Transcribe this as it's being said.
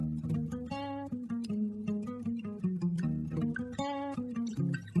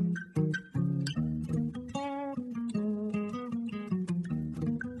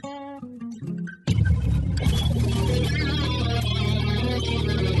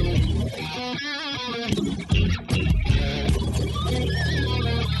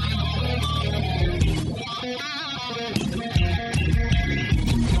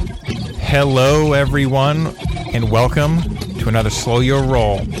Hello, everyone, and welcome to another Slow Your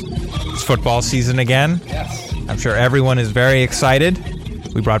Roll. It's football season again. Yes. I'm sure everyone is very excited.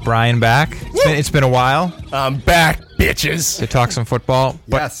 We brought Brian back. It's been a while I'm back, bitches. to talk some football.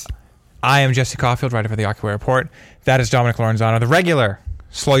 But Yes. I am Jesse Caulfield, writer for the Occupy Report. That is Dominic Lorenzano, the regular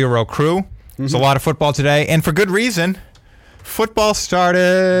Slow Your Roll crew. There's a lot of football today, and for good reason. Football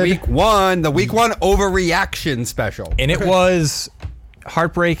started, Week one, the week one overreaction special. and it was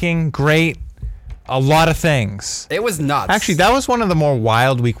heartbreaking, great, a lot of things. It was nuts. Actually, that was one of the more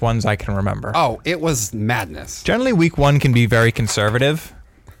wild week ones I can remember. Oh, it was madness. Generally, week one can be very conservative,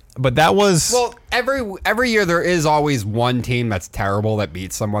 but that was... Well, every year there is always one team that's terrible that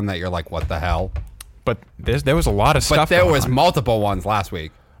beats someone that you're like, what the hell? But there was a lot of But stuff there going was on. multiple ones last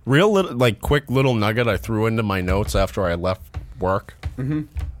week. Real little, quick little nugget I threw into my notes after I left work. Mm-hmm.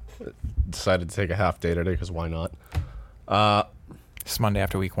 Decided to take a half day today because why not? It's Monday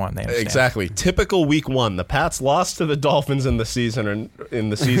after week one. They understand. Exactly. Typical week one. The Pats lost to the Dolphins in the season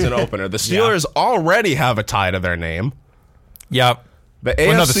opener. The Steelers already have a tie to their name. Yep. The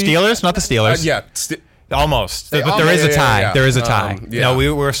Well, no, the AFC Steelers, not the Steelers. Almost. But there is a tie. yeah. There is a tie. Yeah. No,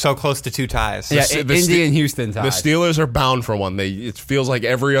 we were so close to two ties. Yeah, the Indy Ste- and Houston tied. The Steelers are bound for one. It feels like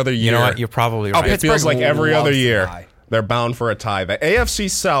every other year. You know what? You're probably right. It feels like every other loves to year tie. they're bound for a tie. The AFC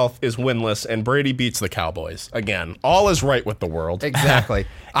South is winless, and Brady beats the Cowboys again. All is right with the world. Exactly.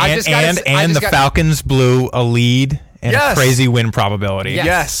 And the Falcons blew a lead and Yes. a crazy win probability. Yes.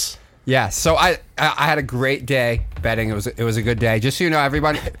 Yes. Yeah, so I had a great day betting. It was a good day. Just so you know,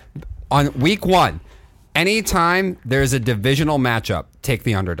 everybody, on week one, anytime there's a divisional matchup, take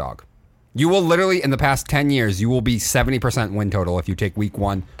the underdog. You will literally, in the past 10 years, you will be 70% win total if you take week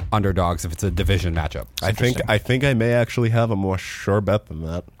one underdogs if it's a division matchup. I think I may actually have a more sure bet than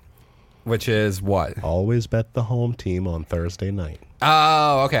that. Which is what? Always bet the home team on Thursday night.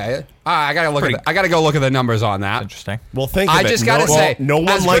 Oh, okay. I gotta go look at the numbers on that. Interesting. Well, think I of it. just gotta say, no as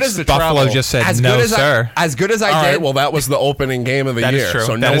one good likes as to Buffalo travel. just said, As no, good as sir. as good as I All did. right, well, that was the opening game of the That is year. true.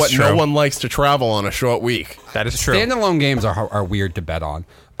 So That is no true. one likes to travel on a short week. That is true. Standalone games are weird to bet on.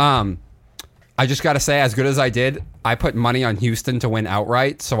 I just got to say, as good as I did, I put money on Houston to win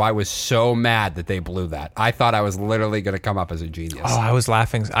outright, so I was so mad that they blew that. I thought I was literally going to come up as a genius. Oh, I was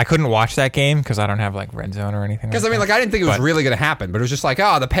laughing. I couldn't watch that game because I don't have like red zone or anything. Because, I mean, I didn't think it was But- really going to happen, but it was just like,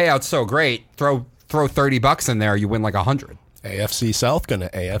 oh, the payout's so great. Throw $30 in there, you win like 100. AFC South gonna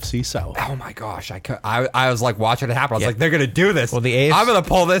AFC South. Oh, my gosh. I was like watching it happen. I was like, they're going to do this. Well, the AFC I'm going to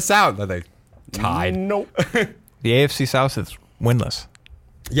pull this out. And then they tied. Nope. The AFC South is winless.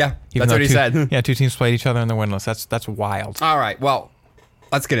 Yeah, Even that's though what he said. Yeah, two teams played each other and they're winless. That's wild. All right, well,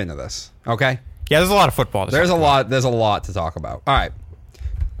 let's get into this, okay? Yeah, there's a lot of football. There's a lot to talk about. All right.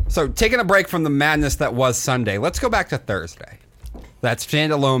 So, taking a break from the madness that was Sunday, let's go back to Thursday. That's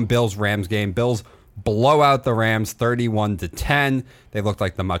standalone Bills-Rams game. Bills blow out the Rams 31-10. They looked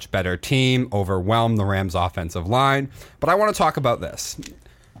like the much better team, overwhelmed the Rams offensive line. But I want to talk about this.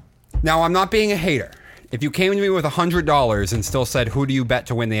 Now, I'm not being a hater. If you came to me with $100 and still said, who do you bet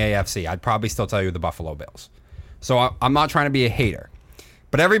to win the AFC? I'd probably still tell you the Buffalo Bills. So I'm not trying to be a hater.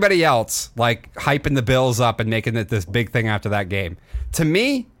 But everybody else, like hyping the Bills up and making it this big thing after that game. To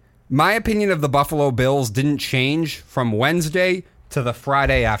me, my opinion of the Buffalo Bills didn't change from Wednesday to the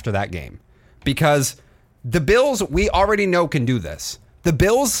Friday after that game. Because the Bills, we already know can do this. The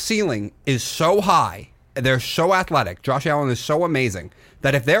Bills' ceiling is so high. They're so athletic. Josh Allen is so amazing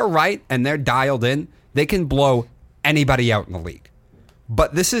that if they're right and they're dialed in, they can blow anybody out in the league.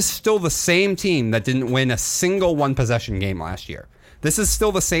 But this is still the same team that didn't win a single one-possession game last year. This is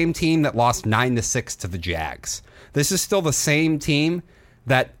still the same team that lost 9-6 to the Jags. This is still the same team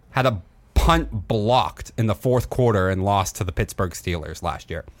that had a punt blocked in the fourth quarter and lost to the Pittsburgh Steelers last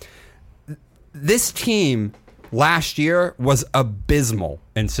year. This team last year was abysmal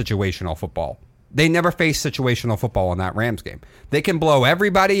in situational football. They never faced situational football in that Rams game. They can blow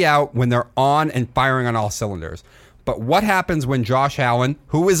everybody out when they're on and firing on all cylinders. But what happens when Josh Allen,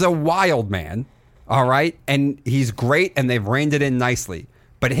 who is a wild man, all right, and he's great and they've reined it in nicely,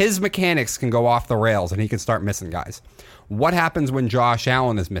 but his mechanics can go off the rails and he can start missing guys. What happens when Josh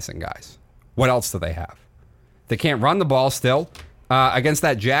Allen is missing guys? What else do they have? They can't run the ball still. Against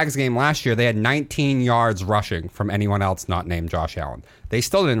that Jags game last year, they had 19 yards rushing from anyone else not named Josh Allen. They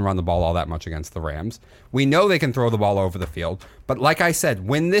still didn't run the ball all that much against the Rams. We know they can throw the ball over the field. But like I said,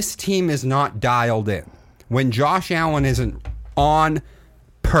 when this team is not dialed in, when Josh Allen isn't on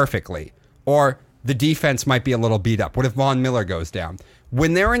perfectly, or the defense might be a little beat up, what if Von Miller goes down?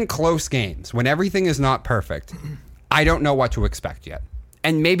 When they're in close games, when everything is not perfect, I don't know what to expect yet.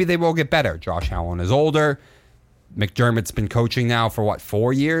 And maybe they will get better. Josh Allen is older. McDermott's been coaching now for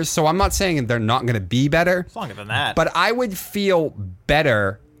 4 years? So I'm not saying they're not going to be better. It's longer than that. But I would feel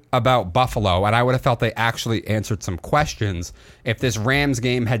better about Buffalo, and I would have felt they actually answered some questions if this Rams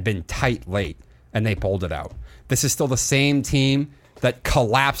game had been tight late and they pulled it out. This is still the same team that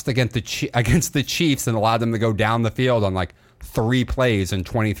collapsed against the Chiefs and allowed them to go down the field on like 3 plays in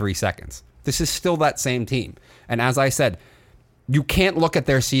 23 seconds. This is still that same team. And as I said, you can't look at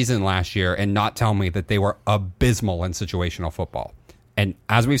their season last year and not tell me that they were abysmal in situational football. And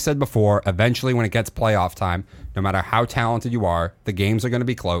as we've said before, eventually when it gets playoff time, no matter how talented you are, the games are going to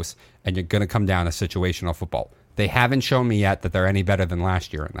be close and you're going to come down to situational football. They haven't shown me yet that they're any better than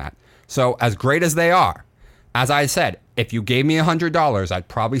last year in that. So as great as they are, as I said, if you gave me $100, I'd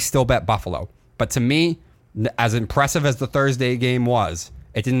probably still bet Buffalo. But to me, as impressive as the Thursday game was,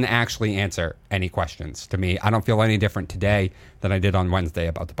 it didn't actually answer any questions to me. I don't feel any different today than I did on Wednesday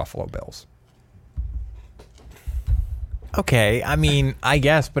about the Buffalo Bills. Okay, I mean, I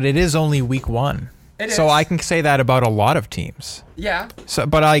guess, but it is only week 1. So I can say that about a lot of teams. Yeah. So,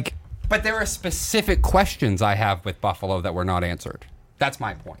 but there are specific questions I have with Buffalo that were not answered. That's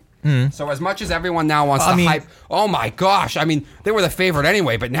my point. So as much as everyone now wants to hype, oh my gosh, I mean, they were the favorite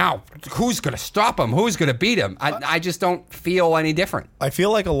anyway, but now who's going to stop them? Who's going to beat them? I just don't feel any different. I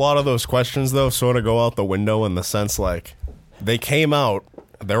feel like a lot of those questions, though, sort of go out the window in the sense like they came out,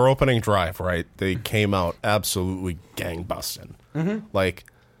 their opening drive, right? They came out absolutely gangbusting. Like,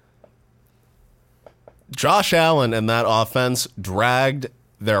 Josh Allen and that offense dragged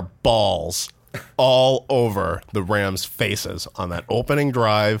their balls all over the Rams' faces on that opening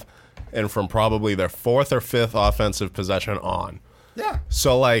drive and from probably their 4th or 5th offensive possession on. Yeah.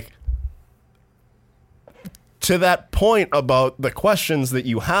 So, like, to that point about the questions that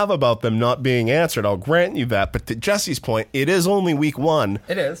you have about them not being answered, I'll grant you that. But to Jesse's point, it is only week 1.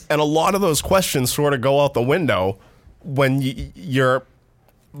 It is. And a lot of those questions sort of go out the window when you're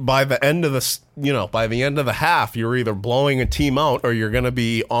by the end of the half, you're either blowing a team out or you're going to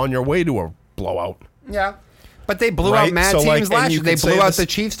be on your way to a blowout. Yeah. But they blew out mad teams last year. They blew out the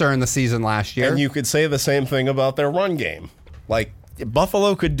Chiefs during the season last year. And you could say the same thing about their run game. Like,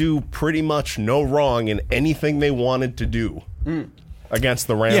 Buffalo could do pretty much no wrong in anything they wanted to do against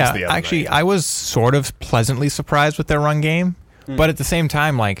the Rams the other night. Actually, I was sort of pleasantly surprised with their run game. But at the same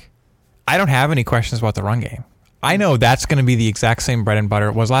time, like, I don't have any questions about the run game. I know that's going to be the exact same bread and butter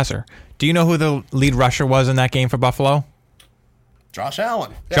it was last year. Do you know who the lead rusher was in that game for Buffalo? Josh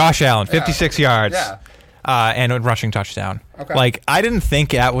Allen. Yeah. Josh Allen, 56 yards. Yeah. And a rushing touchdown. Okay. Like, I didn't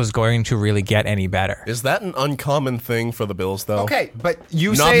think that was going to really get any better. Is that an uncommon thing for the Bills, though? Okay, but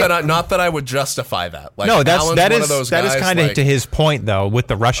you not say... Not that I would justify that. Like, no, that one is of those that guys, is kind of like, to his point, though, with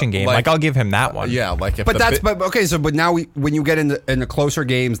the rushing game. Like, I'll give him that one. Yeah, like if But now when you get into closer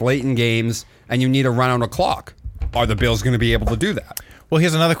games, late in games, and you need to run on a clock, are the Bills going to be able to do that? Well,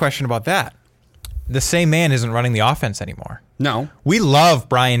 here's another question about that. The same man isn't running the offense anymore. No. We love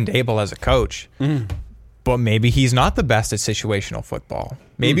Brian Daboll as a coach. But maybe he's not the best at situational football.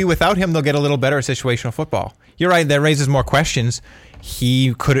 Maybe without him, they'll get a little better at situational football. You're right. That raises more questions.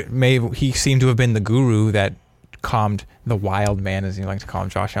 He seemed to have been the guru that calmed the wild man, as you like to call him,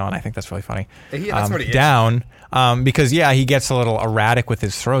 Josh Allen. I think that's really funny. That's what he is. Down. Because, he gets a little erratic with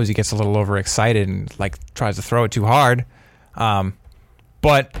his throws. He gets a little overexcited and, like, tries to throw it too hard.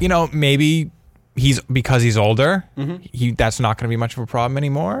 But, maybe because he's older, that's not going to be much of a problem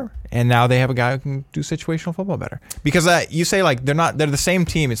anymore. And now they have a guy who can do situational football better. Because you say, like, they're the same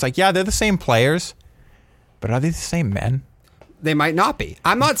team. It's like, they're the same players, but are they the same men? They might not be.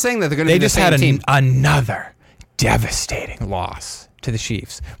 I'm not saying that they're going to be the same team. They just had another devastating loss to the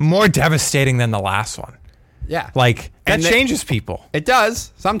Chiefs. More devastating than the last one. Yeah. Like, that changes people. It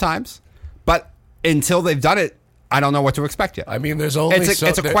does, sometimes. But until they've done it, I don't know what to expect yet. I mean, there's only it's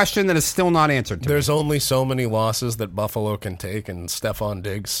a question that is still not answered to There's only so many losses that Buffalo can take, and Stephon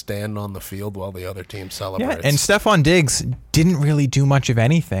Diggs stand on the field while the other team celebrates. Yeah, and Stephon Diggs didn't really do much of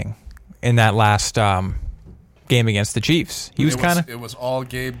anything in that last game against the Chiefs. He was kind of... It was all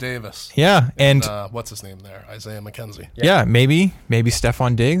Gabe Davis. Yeah, and what's his name there? Isaiah McKenzie. Yeah, maybe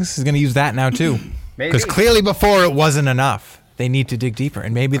Stephon Diggs is going to use that now, too. Because Maybe. clearly before it wasn't enough. They need to dig deeper,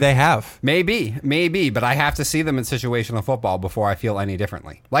 and maybe they have. Maybe, but I have to see them in situational football before I feel any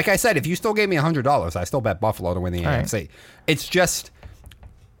differently. Like I said, if you still gave me $100, I still bet Buffalo to win the AFC. Right. It's just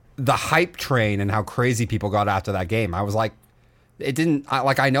the hype train and how crazy people got after that game. I was like,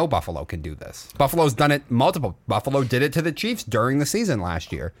 I know Buffalo can do this. Buffalo's done it multiple. Buffalo did it to the Chiefs during the season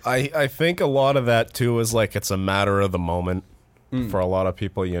last year. I think a lot of that, too, is like it's a matter of the moment. for a lot of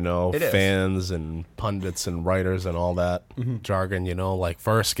people, It is. fans and pundits and writers and all that jargon, like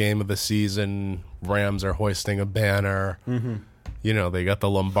first game of the season, Rams are hoisting a banner. They got the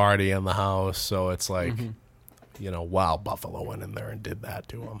Lombardi in the house, so it's like, wow, Buffalo went in there and did that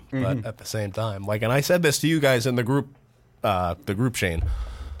to them. But at the same time, and I said this to you guys in the group chain,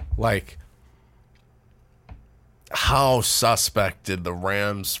 how suspect did the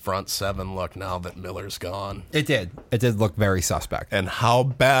Rams front seven look now that Miller's gone? It did. It did look very suspect. And how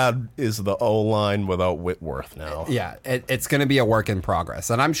bad is the O-line without Whitworth now? Yeah, it's going to be a work in progress,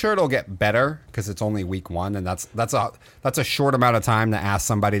 and I'm sure it'll get better because it's only week 1, and that's a short amount of time to ask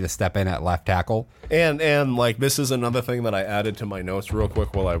somebody to step in at left tackle. And this is another thing that I added to my notes real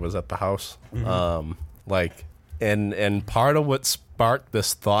quick while I was at the house. And part of what sparked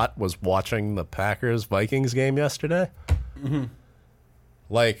this thought was watching the Packers-Vikings game yesterday.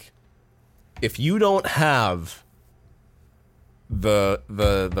 If you don't have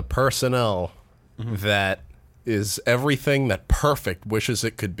the personnel that is everything that perfect wishes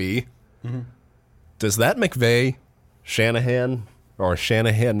it could be, does that Shanahan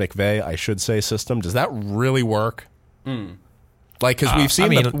McVay, I should say, system, does that really work? Because we've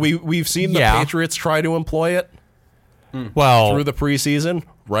seen we've seen the Patriots try to employ it. Well, Through the preseason,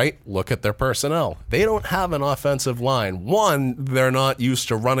 right? Look at their personnel. They don't have an offensive line. One, they're not used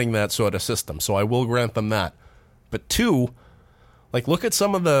to running that sort of system, so I will grant them that. But two, look at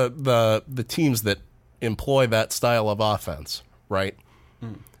some of the teams that employ that style of offense, right?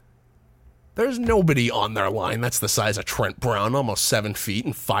 There's nobody on their line that's the size of Trent Brown, almost 7 feet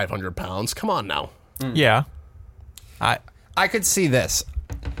and 500 pounds. Come on now. yeah. I could see this.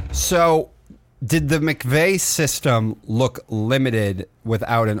 So, did the McVay system look limited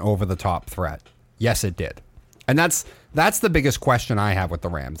without an over-the-top threat? Yes, it did. And that's the biggest question I have with the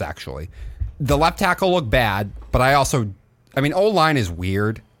Rams, actually. The left tackle looked bad, but O-line is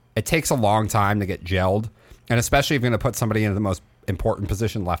weird. It takes a long time to get gelled, and especially if you're going to put somebody into the most important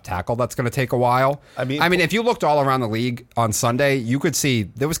position, left tackle, that's going to take a while. I mean, if you looked all around the league on Sunday, you could see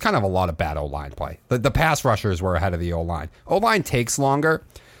there was kind of a lot of bad O-line play. The pass rushers were ahead of the O-line. O-line takes longer.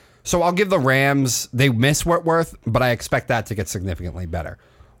 So I'll give the Rams, they miss Whitworth, but I expect that to get significantly better.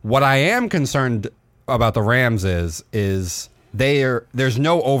 What I am concerned about the Rams is there's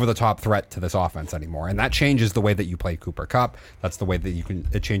no over-the-top threat to this offense anymore, and that changes the way that you play Cooper Kupp. That's the way that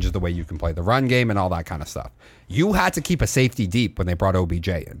it changes the way you can play the run game and all that kind of stuff. You had to keep a safety deep when they brought OBJ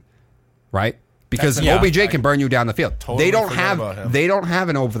in, right? Because OBJ can burn you down the field. Totally they don't have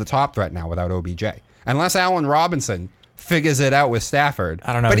an over-the-top threat now without OBJ, unless Allen Robinson figures it out with Stafford.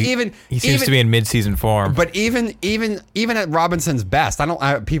 I don't know. But he seems to be in mid-season form. But even at Robinson's best,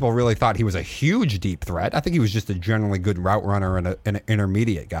 people really thought he was a huge deep threat. I think he was just a generally good route runner and an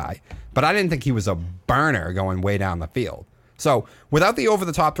intermediate guy. But I didn't think he was a burner going way down the field. So without the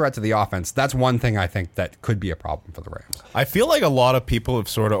over-the-top threat to the offense, that's one thing I think that could be a problem for the Rams. I feel like a lot of people have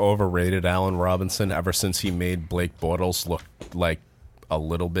sort of overrated Allen Robinson ever since he made Blake Bortles look like a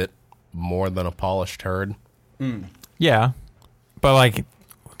little bit more than a polished turd. Yeah, but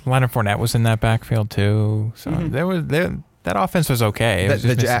Leonard Fournette was in that backfield too, so that offense was okay.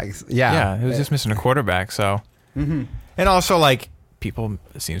 The Jags, it was just missing a quarterback. So, and also people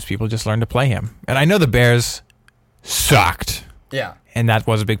just learned to play him. And I know the Bears sucked. Yeah, and that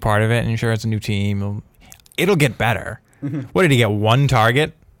was a big part of it. And sure, it's a new team. It'll get better. What did he get? 1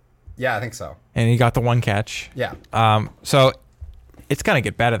 target? Yeah, I think so. And he got the 1 catch. Yeah. So it's gonna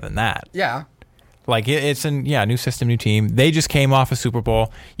get better than that. Yeah. It's new system, new team. They just came off a Super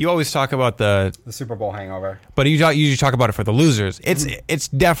Bowl. You always talk about the Super Bowl hangover, but you usually talk about it for the losers. It's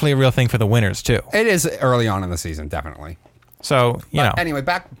definitely a real thing for the winners too. It is early on in the season, definitely. So Anyway,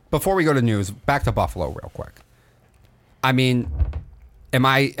 before we go to news, back to Buffalo real quick. I mean, am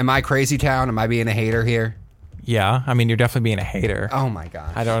I crazy town? Am I being a hater here? Yeah, I mean you're definitely being a hater. Oh my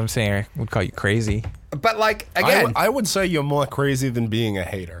gosh. I know what I'm saying. I would call you crazy. But again, I would say you're more crazy than being a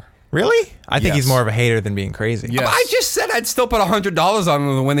hater. Really? I think he's Yes. more of a hater than being crazy. Yes. I just said I'd still put $100 on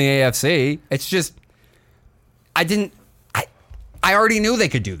him to win the AFC. It's just I already knew they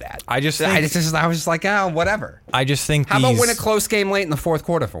could do that. I was just like, oh, whatever. I just think How about win a close game late in the fourth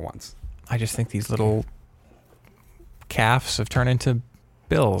quarter for once? I just think these little calves have turned into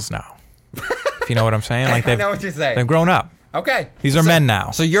Bills now. If you know what I'm saying? I know what you're saying. They've grown up. Okay. These are men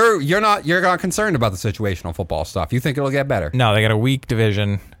now. So you're not concerned about the situational football stuff. You think it'll get better? No, they got a weak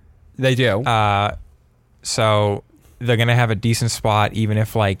division. They do. So they're going to have a decent spot, even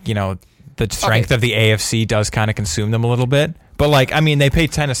if the strength of the AFC does kind of consume them a little bit. But they play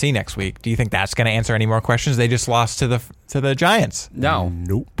Tennessee next week. Do you think that's going to answer any more questions? They just lost to the Giants. No.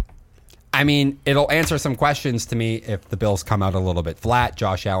 Nope. I mean, it'll answer some questions to me if the Bills come out a little bit flat.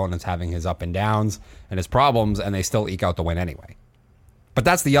 Josh Allen is having his up and downs and his problems, and they still eke out the win anyway. But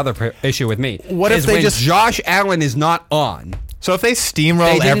that's the other issue with me. What if is they when just- Josh Allen is not on? So if they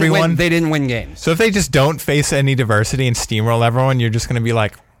steamroll everyone, They didn't win games. so if they just don't face any diversity and steamroll everyone, you're just going to be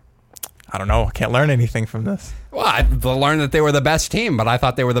like, I don't know, I can't learn anything from this. Well, they'll learn that they were the best team, but I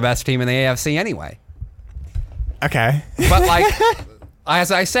thought they were the best team in the AFC anyway. Okay. But like,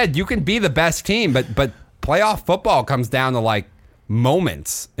 as I said, you can be the best team, but playoff football comes down to like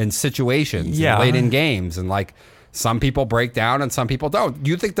moments and situations, Yeah. and late in games, and like some people break down and some people don't.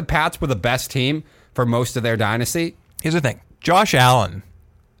 Do you think the Pats were the best team for most of their dynasty? Here's the thing. Josh Allen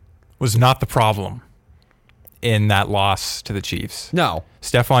was not the problem in that loss to the Chiefs. No.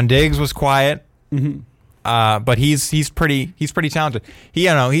 Stephon Diggs was quiet, but he's pretty talented. He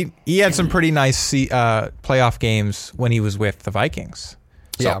had some pretty nice playoff games when he was with the Vikings.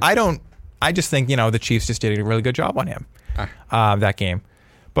 So Yeah. I just think the Chiefs just did a really good job on him that game.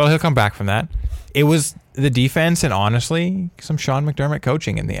 But he'll come back from that. It was the defense and honestly some Sean McDermott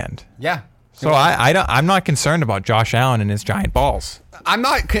coaching in the end. Yeah. So I'm not concerned about Josh Allen and his giant balls. I'm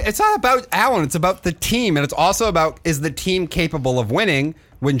not. It's not about Allen. It's about the team, and it's also about, is the team capable of winning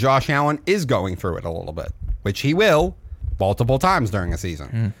when Josh Allen is going through it a little bit, which he will multiple times during a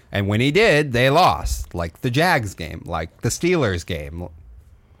season. And when he did, they lost, like the Jags game, like the Steelers game.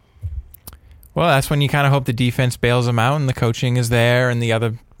 Well, that's when you kind of hope the defense bails them out and the coaching is there and the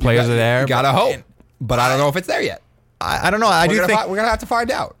other players are there. You gotta hope, but I don't know if it's there yet. I don't know. We're gonna have to find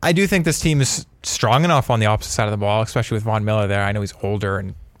out. I do think this team is strong enough on the opposite side of the ball, especially with Von Miller there. I know he's older,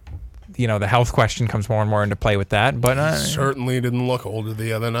 and the health question comes more and more into play with that. But Certainly didn't look older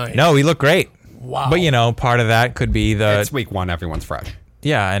the other night. no, he looked great. Wow. But part of that could be It's week one. Everyone's fresh.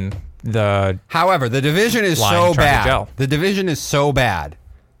 and the However, the division is Line so trying to bad. gel. The division is so bad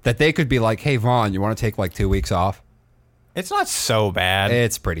that they could be like, "Hey, Vaughn, you want to take like 2 weeks off?" it's not so bad.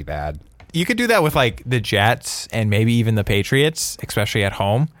 It's pretty bad. You could do that with like the Jets and maybe even the Patriots, especially at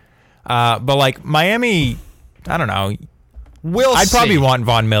home. But like Miami, I don't know. I'd probably want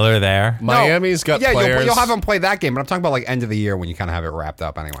Von Miller there. Miami's got yeah, players. you'll have them play that game, but I'm talking about like end of the year when you kind of have it wrapped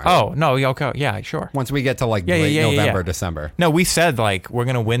up anyway. Oh no, okay, yeah, sure. Once we get to like Yeah, late yeah, yeah, November, yeah. December. No, we said like we're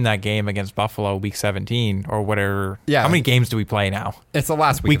gonna win that game against Buffalo week 17 or whatever. Yeah. How many games do we play now? It's the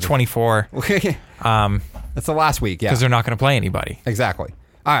last week. Week 24. It's the last week, yeah. Because they're not gonna play anybody, Exactly.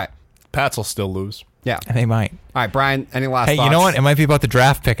 All right. Pats will still lose. Yeah. and they might. All right, Brian, any last Hey, thoughts? you know what? It might be about the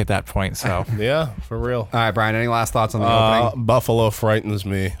draft pick at that point. So Yeah, for real. All right, Brian, any last thoughts on the opening? Buffalo frightens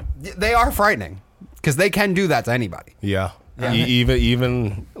me. They are frightening because they can do that to anybody. Yeah.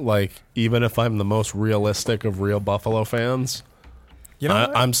 Even if I'm the most realistic of real Buffalo fans,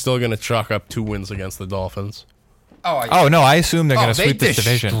 I'm still gonna chalk up 2 wins against the Dolphins. oh no, I assume they're gonna they sweep this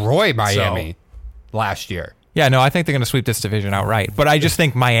division. destroyed Miami last year. Yeah, no, I think they're gonna sweep this division outright. But I just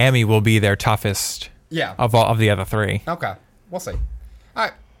think Miami will be their toughest. Yeah. Of all of the other three. Okay. We'll see. All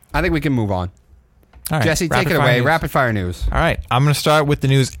right. I think we can move on. All right, Jesse, take rapid it fire away. news. Rapid fire news. All right, I'm going to start with the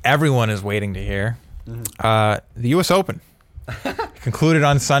news everyone is waiting to hear. The U.S. Open concluded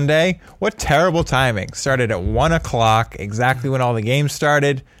on Sunday. What terrible timing. Started at 1 o'clock, exactly when all the games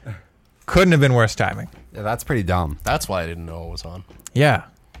started. Couldn't have been worse timing. Yeah, that's pretty dumb. That's why I didn't know it was on. Yeah.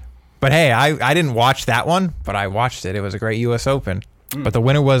 But hey, I didn't watch that one, but I watched it. It was a great U.S. Open. But the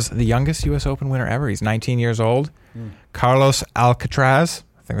winner was the youngest U.S. Open winner ever. He's 19 years old. Carlos Alcaraz.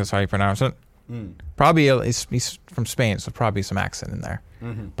 I think that's how you pronounce it. Probably he's from Spain, so probably some accent in there.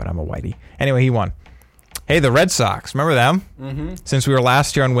 But I'm a whitey. Anyway, he won. Hey, the Red Sox. Remember them? Since we were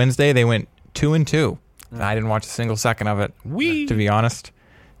last year on Wednesday, they went 2-2. And I didn't watch a single second of it, to be honest.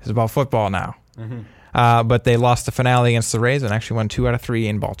 It's about football now. But they lost the finale against the Rays and actually won 2 out of 3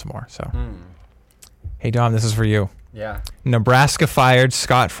 in Baltimore. So, hey, Dom, this is for you. Yeah. Nebraska fired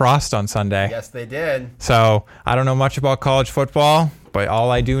Scott Frost on Sunday. Yes, they did. So I don't know much about college football, but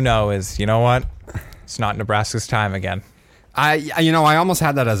all I do know is, you know what? It's not Nebraska's time again. I almost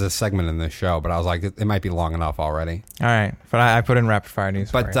had that as a segment in this show, but I was like, it might be long enough already. All right. But I put in rapid fire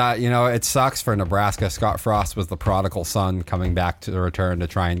news. But, for you. it sucks for Nebraska. Scott Frost was the prodigal son coming back to the return to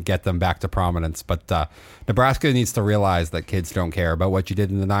try and get them back to prominence. But Nebraska needs to realize that kids don't care about what you did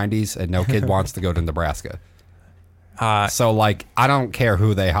in the 90s, and no kid wants to go to Nebraska. So, I don't care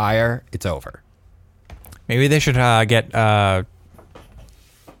who they hire. It's over. Maybe they should get, can't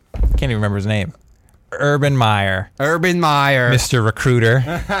even remember his name. Urban Meyer. Mr. Recruiter.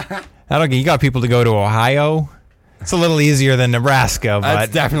 You got people to go to Ohio. It's a little easier than Nebraska, but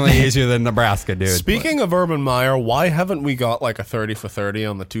That's definitely easier than Nebraska, dude. Speaking of Urban Meyer, why haven't we got like a 30 for 30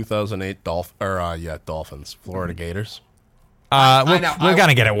 on the 2008 Dolphins, Florida Gators? We're going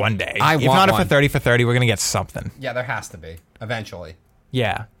to get it one day. If want not one. for 30 for 30, we're going to get something. Yeah, there has to be eventually.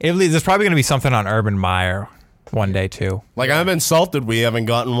 Yeah. There's probably going to be something on Urban Meyer one day, too. Like, I'm insulted we haven't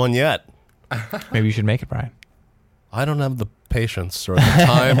gotten one yet. Maybe you should make it, Brian. I don't have the patience or the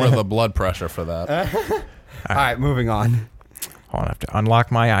time or the blood pressure for that. All right, moving on. Hold on, I have to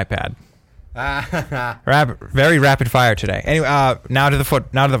unlock my iPad. Very rapid fire today. Anyway, now to the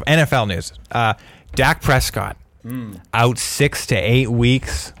NFL news. Dak Prescott out 6 to 8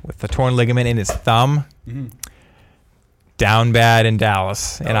 weeks with the torn ligament in his thumb. Down bad in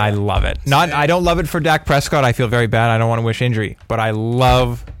Dallas, and I love it. I don't love it for Dak Prescott. I feel very bad. I don't want to wish injury, but I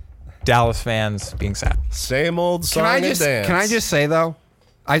love Dallas fans being sad. Same old song and dance. Can I just say though,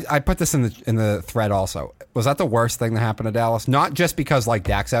 I put this in the thread also. Was that the worst thing that happened to Dallas? Not just because like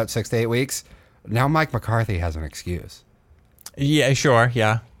Dak's out 6 to 8 weeks. Now Mike McCarthy has an excuse. Yeah, sure,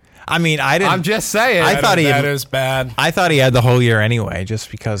 yeah. I mean, I'm just saying. That is bad. I thought he had the whole year anyway, just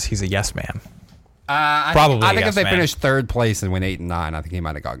because he's a yes man. Probably. I think if they man. finished third place and went 8 and 9, I think he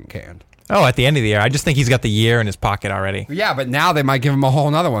might have gotten canned. Oh, at the end of the year, I just think he's got the year in his pocket already. Yeah, but now they might give him a whole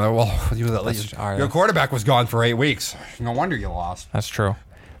nother one. Well, right. your quarterback was gone for 8 weeks. No wonder you lost. That's true.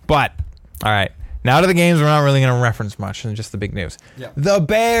 But all right, now to the games we're not really going to reference much, and just the big news. Yeah. The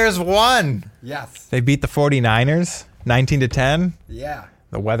Bears won. Yes. They beat the 49ers 19-10. Yeah.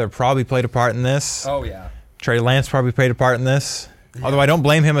 The weather probably played a part in this. Oh yeah. Trey Lance probably played a part in this. Yeah. Although I don't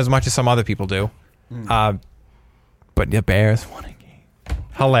blame him as much as some other people do. But the Bears won a game.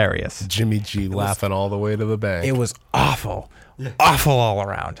 Hilarious. Jimmy G laughing all the way to the bank. It was awful. Yeah. Awful all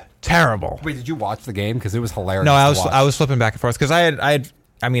around. Terrible. Wait, did you watch the game? Because it was hilarious. No, I was flipping back and forth because I had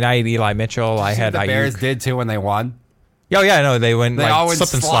Eli Mitchell. I had the Bears did too when they won. Oh yeah, no, they went. They all went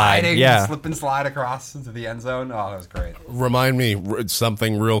slip and slide. Yeah, slip and slide across into the end zone. Oh, that was great. Remind me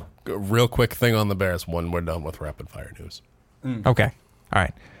something real quick thing on the Bears when we're done with rapid fire news. Okay, all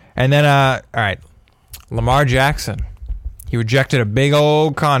right, and then all right, Lamar Jackson. He rejected a big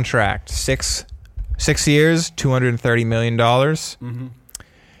old contract, 6 years, $230 million.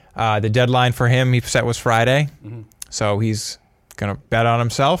 The deadline for him, he said, was Friday. So he's going to bet on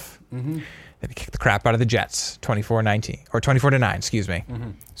himself. Then he kicked the crap out of the Jets, 24-19, or 24-9, excuse me.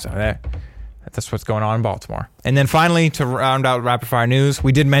 So that's what's going on in Baltimore. And then finally, to round out rapid fire news,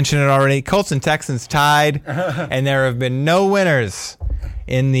 we did mention it already. Colts and Texans tied, and there have been no winners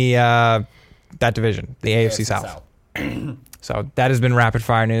in the that division, the AFC South. So that has been rapid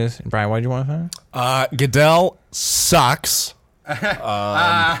fire news. And Brian, what did you want to say? Goodell sucks.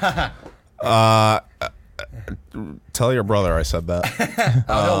 Tell your brother I said that.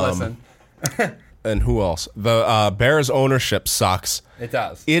 He'll listen. And who else? The Bears ownership sucks. It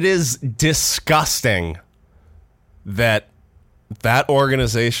does. It is disgusting that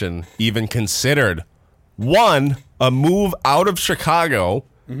organization even considered, one, a move out of Chicago,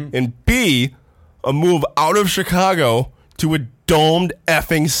 and B, a move out of Chicago to a domed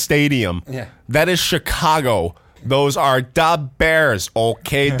effing stadium. Yeah. That is Chicago. Those are the Bears,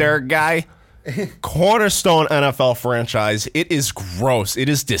 okay, there, guy? Cornerstone NFL franchise. It is gross. It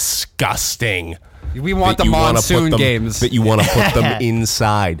is disgusting. We want the monsoon games. That you want to put them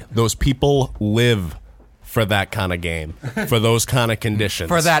inside. Those people live for that kind of game, for those kind of conditions.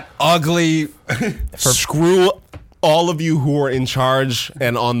 For that ugly... Screw all of you who are in charge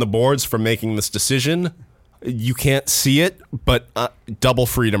and on the boards for making this decision. You can't see it, but double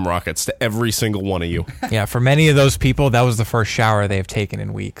freedom rockets to every single one of you. Yeah, for many of those people, that was the first shower they've taken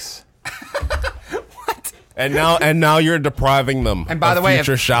in weeks. What? And now you're depriving them. And by the way,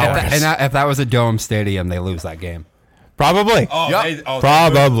 future showers. If that was a dome stadium, they lose that game. Probably. Oh, yep.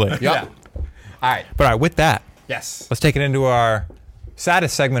 Probably. Yep. Yeah. All right. But all right, with that, yes, let's take it into our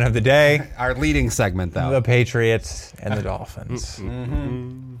saddest segment of the day. Our leading segment, though. The Patriots and the Dolphins.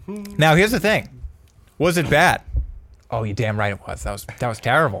 Now, here's the thing. Was it bad? Oh, you damn right it was. That was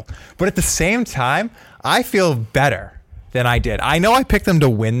terrible. But at the same time, I feel better than I did. I know I picked them to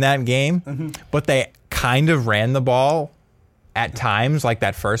win that game, but they kind of ran the ball at times, like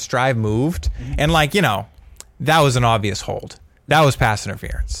that first drive moved. And that was an obvious hold. That was pass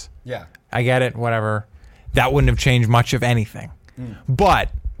interference. Yeah. I get it, whatever. That wouldn't have changed much of anything. But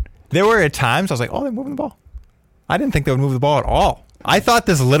there were at times I was like, oh, they're moving the ball. I didn't think they would move the ball at all. I thought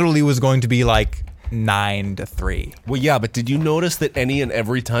this literally was going to be like 9-3. Well, yeah, but did you notice that any and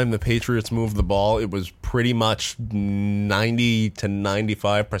every time the Patriots moved the ball, it was pretty much 90 to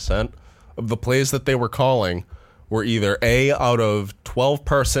 95% of the plays that they were calling were either A, out of 12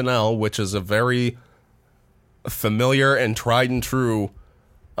 personnel, which is a very familiar and tried and true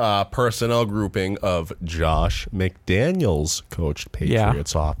personnel grouping of Josh McDaniels coached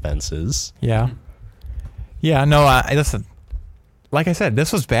Patriots offenses. Yeah. Yeah, no, listen. like I said,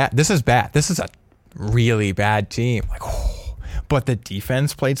 this was bad. This is bad. This is a really bad team. Like, but the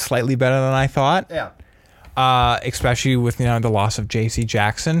defense played slightly better than I thought. Yeah. Especially with the loss of J.C.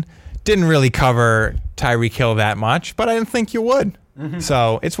 Jackson. Didn't really cover Tyreek Hill that much, but I didn't think you would.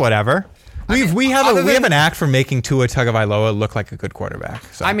 So it's whatever. We have an act for making Tua Tagovailoa look like a good quarterback.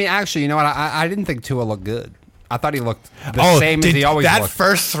 So. I mean, actually, you know what? I didn't think Tua looked good. I thought he looked the same as he always that looked.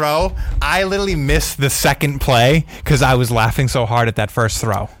 first throw, I literally missed the second play because I was laughing so hard at that first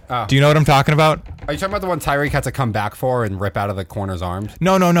throw. Oh. Do you know what I'm talking about? Are you talking about the one Tyreek had to come back for and rip out of the corner's arms?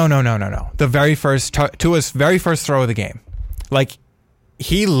 No. The very first Tua's very first throw of the game. Like,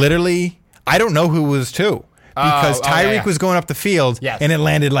 he literally, I don't know who was to because Tyreek was going up the field and it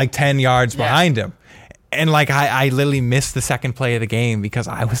landed like 10 yards behind him. And like I literally missed the second play of the game because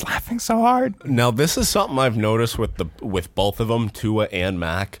I was laughing so hard. Now, this is something I've noticed with both of them, Tua and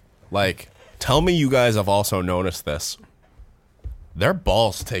Mac. Like, tell me you guys have also noticed this. Their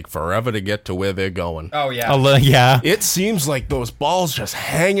balls take forever to get to where they're going. Oh, yeah. Yeah. It seems like those balls just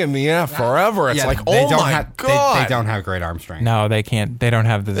hang in the air forever. It's like, oh my God. They don't have great arm strength. No, they can't. They don't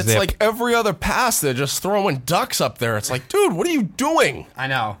have the It's zip. like every other pass, they're just throwing ducks up there. It's like, dude, what are you doing? I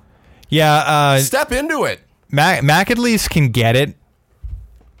know. Yeah. Step into it. Mac at least can get it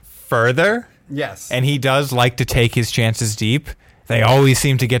further. Yes. And he does like to take his chances deep. They always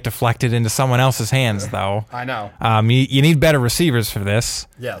seem to get deflected into someone else's hands, though. I know. You need better receivers for this.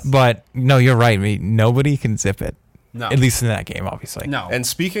 Yes. But, no, you're right. Nobody can zip it. No. At least in that game, obviously. No. And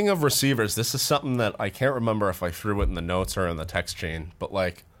speaking of receivers, this is something that I can't remember if I threw it in the notes or in the text chain, but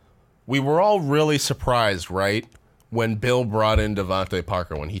like, we were all really surprised, right, when Bill brought in Devontae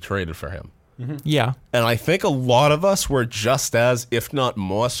Parker when he traded for him. Yeah. And I think a lot of us were just as, if not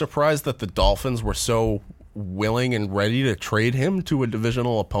more, surprised that the Dolphins were so willing and ready to trade him to a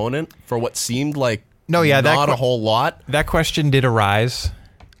divisional opponent for what seemed like not a whole lot. That question did arise.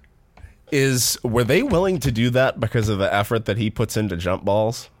 Were they willing to do that because of the effort that he puts into jump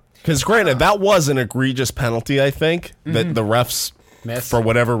balls? Because granted, that was an egregious penalty, I think, that the refs, for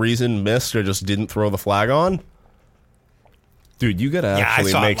whatever reason, missed or just didn't throw the flag on. Dude, you got to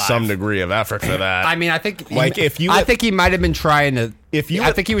actually make some degree of effort for that. I mean, I think I think he might have been trying to.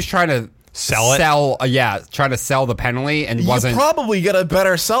 I think he was trying to sell it. Trying to sell the penalty and wasn't. You probably get a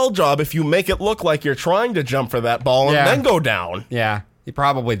better sell job if you make it look like you're trying to jump for that ball and then go down. Yeah, he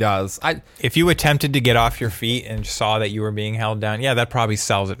probably does. If you attempted to get off your feet and saw that you were being held down, that probably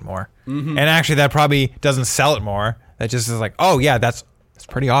sells it more. And actually, that probably doesn't sell it more. That just is like, oh yeah, that's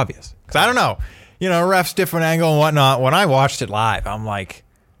pretty obvious. Because I don't know. Ref's different angle and whatnot. When I watched it live, I'm like,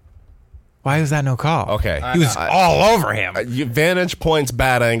 why is that no call? Okay. He was all over him. Vantage points,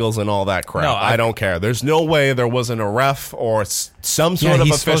 bad angles, and all that crap. No, I don't care. There's no way there wasn't a ref or some sort of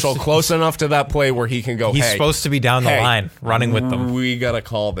official close enough to that play where he can go, He's supposed to be down the line running with them. We got to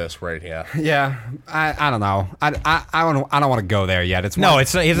call this right here. Yeah, I don't know. I don't want to go there yet. It's not.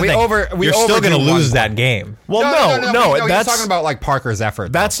 You're still going to lose that game. Well, no. That's talking about like Parker's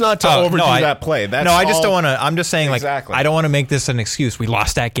effort. That's not to overdo that play. I just don't want to. I'm just saying, exactly. I don't want to make this an excuse. We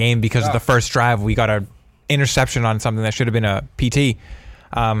lost that game because of the first drive. We got an interception on something that should have been a PT.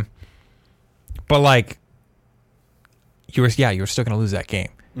 But like, you were still going to lose that game.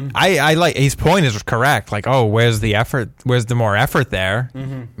 I like his point is correct. Like, oh, where's the effort? Where's the more effort there?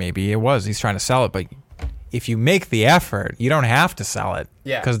 Maybe it was he's trying to sell it, but if you make the effort, you don't have to sell it.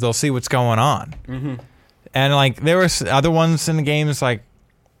 Yeah, because they'll see what's going on. And like there was other ones in the games, like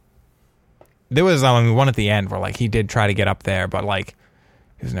there was one at the end where like he did try to get up there, but like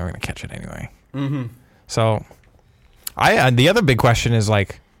he was never going to catch it anyway. So the other big question is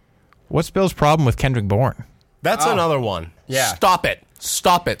like, what's Bill's problem with Kendrick Bourne? That's another one. Yeah. Stop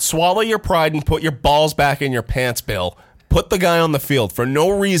it. Swallow your pride and put your balls back in your pants, Bill. Put the guy on the field for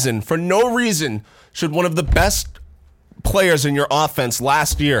no reason should one of the best players in your offense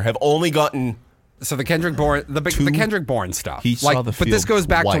last year have only gotten. So the Kendrick Bourne, the Kendrick Bourne stuff. He saw the field but this goes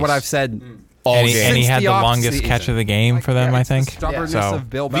back twice. to what I've said. And he had the longest catch of the game for them, I think. The stubbornness of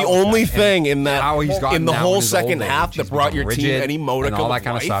Bill the Belichick only thing in the whole second half that brought your team any modicum and all that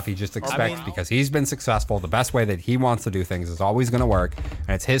kind of of stuff, he just expects because he's been successful. The best way that he wants to do things is always going to work,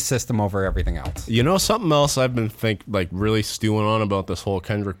 and it's his system over everything else. You know something else I've been really stewing on about this whole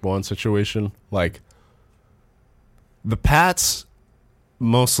Kendrick Bourne situation? Like, the Pats,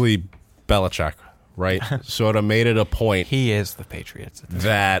 mostly Belichick, right? Sort of made it a point. He is the Patriots.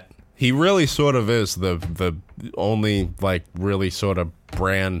 That he really sort of is the only like really sort of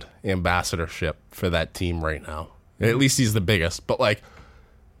brand ambassadorship for that team right now. At least he's the biggest. But like,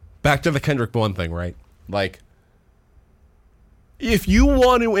 back to the Kendrick Bourne thing, right? Like, if you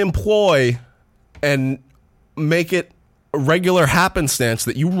want to employ and make it regular happenstance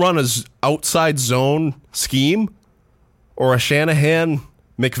that you run a outside zone scheme or a Shanahan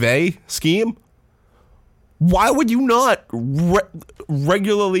McVay scheme, why would you not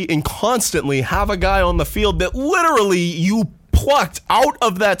regularly and constantly have a guy on the field that literally you plucked out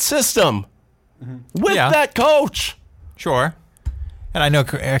of that system with that coach? Sure. And I know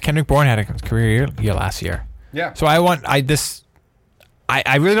Kendrick Bourne had a career year last year. Yeah. So I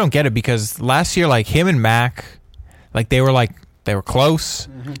really don't get it, because last year, like, him and Mac, like, they were close.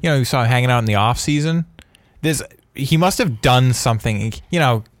 Mm-hmm. You know, you saw him hanging out in the off season. He must have done something. You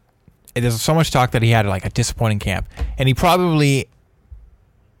know, there's so much talk that he had like a disappointing camp, and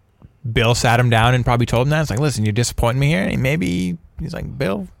Bill sat him down and probably told him that. It's like, listen, you're disappointing me here. And maybe he's like,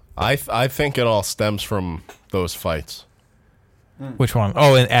 Bill, I think it all stems from those fights. which one?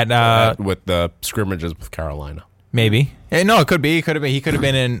 Oh, With the scrimmages with Carolina. maybe. No, it could be. He could have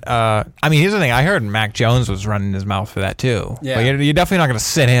been in. I mean, here's the thing. I heard Mac Jones was running his mouth for that too. Yeah. But you're definitely not going to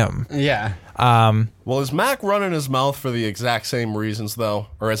sit him. Yeah. Well, is Mac running his mouth for the exact same reasons, though?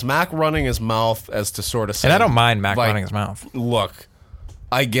 Or is Mac running his mouth as to sort of say... And I don't mind Mac like, running his mouth. Look,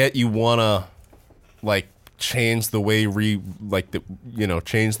 I get you want to, like, change the way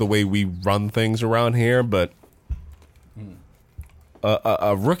change the way we run things around here, but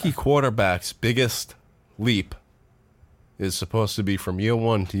a rookie quarterback's biggest leap is supposed to be from year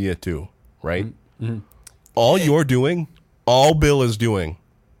 1 to year 2, right? Mm-hmm. All Bill is doing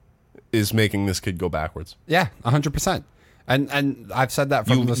is making this kid go backwards. Yeah, 100%. And I've said that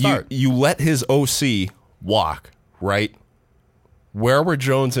from the start. You let his OC walk, right? Where were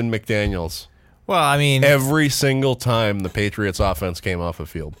Jones and McDaniels? Well, I mean, Every single time the Patriots offense came off the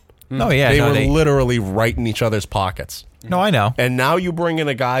field. they were literally right in each other's pockets. No, I know. And now you bring in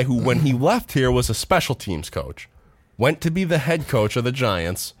a guy who, when he left here, was a special teams coach, went to be the head coach of the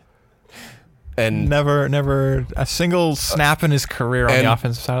Giants, and Never a single snap in his career on the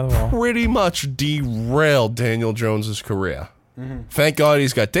offensive side of the ball. pretty much derailed Daniel Jones's career. Thank God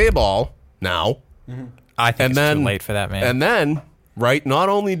he's got Dayball now. I think it's too late for that, man. And then, right, not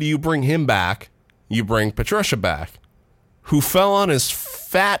only do you bring him back, you bring Patricia back, who fell on his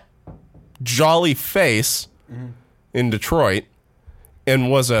fat, jolly face in Detroit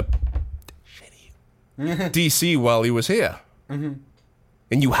and was a shitty DC while he was here.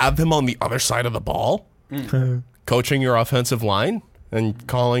 And you have him on the other side of the ball, coaching your offensive line and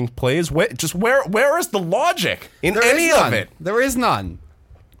calling plays. Where is the logic in any of it? There is none.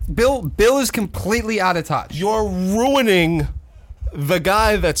 Bill is completely out of touch. You're ruining the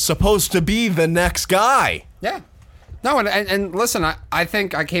guy that's supposed to be the next guy. Yeah. No, and listen, I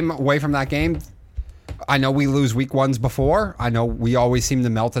think I came away from that game. I know we lose week 1s before. I know we always seem to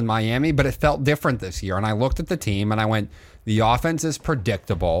melt in Miami, but it felt different this year. And I looked at the team and I went, the offense is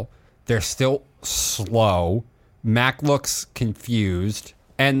predictable. They're still slow. Mac looks confused.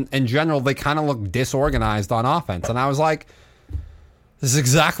 And in general, they kind of look disorganized on offense. And I was like, this is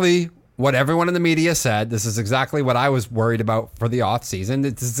exactly what everyone in the media said. This is exactly what I was worried about for the offseason.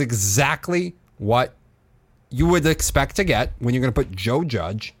 This is exactly what you would expect to get when you're going to put Joe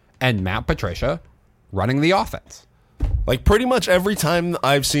Judge and Matt Patricia running the offense. Like, pretty much every time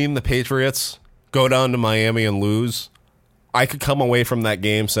I've seen the Patriots go down to Miami and lose, I could come away from that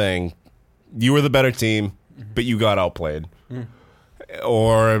game saying, you were the better team, but you got outplayed.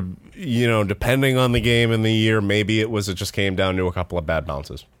 Or, depending on the game and the year, maybe it just came down to a couple of bad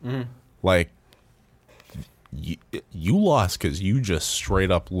bounces. Like, you lost because you just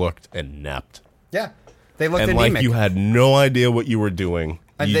straight up looked inept. Yeah. They looked and anemic. Like you had no idea what you were doing.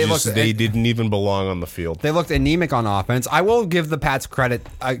 And they didn't even belong on the field. They looked anemic on offense. I will give the Pats credit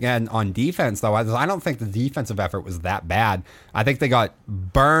again on defense, though. I don't think the defensive effort was that bad. I think they got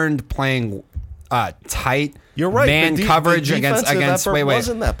burned playing tight. You're right. Man coverage the against. Wait,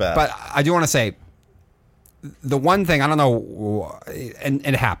 wasn't that bad. But I do want to say the one thing I don't know, and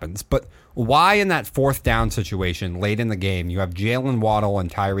it happens, but why in that 4th down situation late in the game you have Jalen Waddle and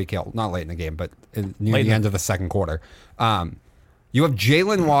Tyreek Hill? Not late in the game, but near the end of the second quarter. You have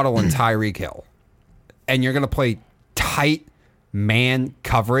Jalen Waddle and Tyreek Hill, and you're going to play tight man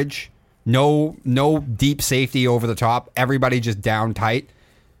coverage, no deep safety over the top, everybody just down tight.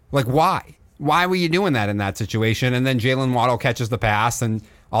 Like, why? Why were you doing that in that situation? And then Jalen Waddle catches the pass, and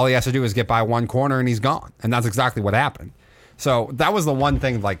all he has to do is get by one corner, and he's gone. And that's exactly what happened. So that was the one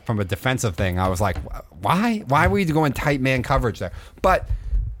thing, like, from a defensive thing, I was like, why? Why were you going tight man coverage there? But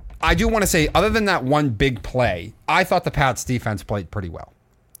I do want to say, other than that one big play, I thought the Pats defense played pretty well.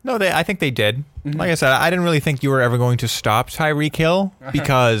 No, I think they did. Like I said, I didn't really think you were ever going to stop Tyreek Hill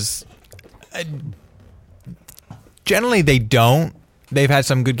because generally they don't. They've had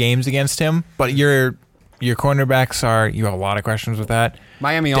some good games against him, but Your cornerbacks are, you have a lot of questions with that.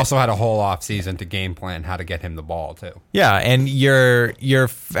 Miami also had a whole offseason to game plan how to get him the ball, too. Yeah, and your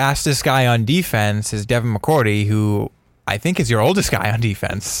fastest guy on defense is Devin McCourty, who I think is your oldest guy on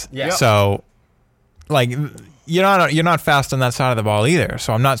defense. Yeah. So, like, you're not fast on that side of the ball either.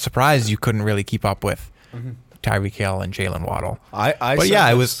 So I'm not surprised you couldn't really keep up with Tyreek Hill and Jalen Waddle. But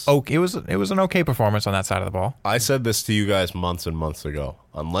yeah, it was an okay performance on that side of the ball. I said this to you guys months and months ago.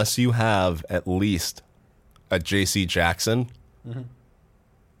 Unless you have at least a J.C. Jackson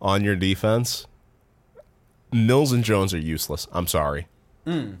on your defense, Mills and Jones are useless. I'm sorry.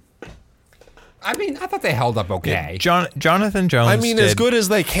 I mean, I thought they held up okay. Jonathan Jones. I mean, as good as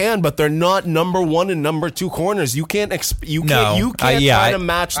they can, but they're not number 1 and number 2 corners. You can't try to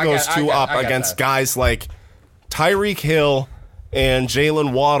match those two up against guys like Tyreek Hill and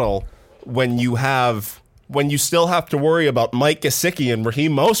Jalen Waddle when you still have to worry about Mike Gesicki and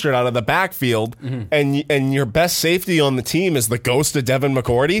Raheem Mostert out of the backfield, and your best safety on the team is the ghost of Devin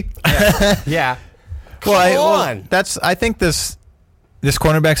McCourty. Yeah. I think this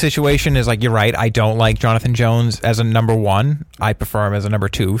cornerback situation is like, you're right. I don't like Jonathan Jones as a number 1. I prefer him as a number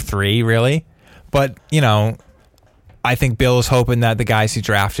 2, 3, really. But, I think Bill is hoping that the guys he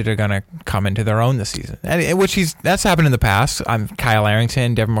drafted are going to come into their own this season, that's happened in the past. Kyle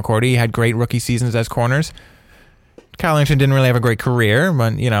Arrington, Devin McCourty had great rookie seasons as corners. Kyle Arrington didn't really have a great career,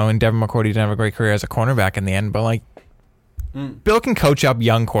 but and Devin McCourty didn't have a great career as a cornerback in the end. But Bill can coach up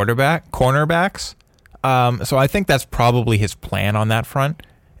young cornerbacks. So I think that's probably his plan on that front.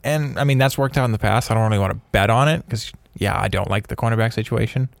 And I mean, that's worked out in the past. I don't really want to bet on it because, I don't like the cornerback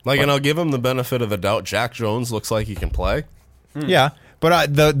situation. And I'll give him the benefit of the doubt. Jack Jones looks like he can play. Yeah,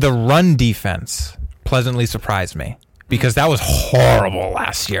 but the run defense pleasantly surprised me because that was horrible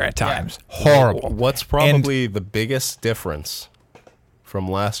last year at times. Yeah. Horrible. What's probably the biggest difference from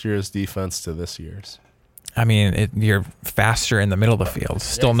last year's defense to this year's? I mean, you're faster in the middle of the field.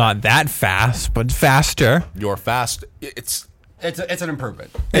 Still not that fast, but faster. You're fast. It's an improvement.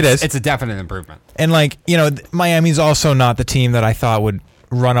 It's a definite improvement. And Miami's also not the team that I thought would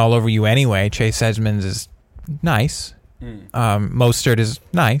run all over you anyway. Chase Edmonds is nice. Mostert is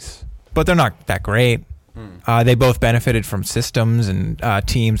nice, but they're not that great. They both benefited from systems and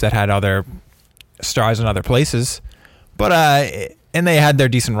teams that had other stars in other places. But and they had their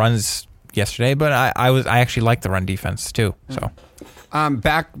decent runs yesterday, but I actually liked the run defense too. So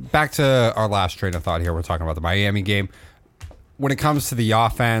back to our last train of thought here. We're talking about the Miami game. When it comes to the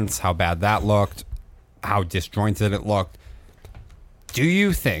offense, how bad that looked, how disjointed it looked, do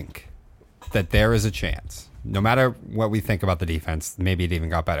you think that there is a chance, no matter what we think about the defense, maybe it even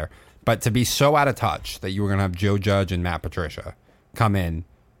got better, but to be so out of touch that you were going to have Joe Judge and Matt Patricia come in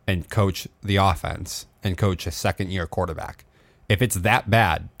and coach the offense and coach a second-year quarterback? If it's that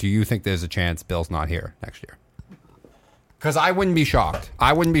bad, do you think there's a chance Bill's not here next year? Because I wouldn't be shocked.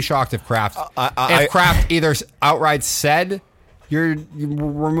 I wouldn't be shocked if Kraft either outright said we're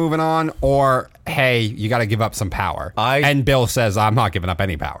moving on, or hey, you got to give up some power. And Bill says, I'm not giving up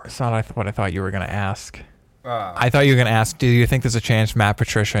any power. That's not what I thought you were going to ask. I thought you were going to ask, do you think there's a chance Matt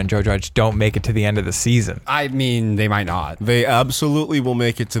Patricia and Joe Judge don't make it to the end of the season? I mean, they might not. They absolutely will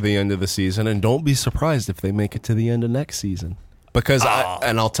make it to the end of the season, and don't be surprised if they make it to the end of next season. Because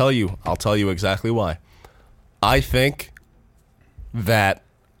I'll tell you exactly why. I think that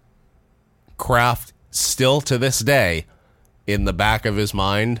Kraft still to this day, in the back of his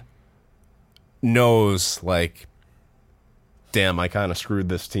mind, knows, damn, I kind of screwed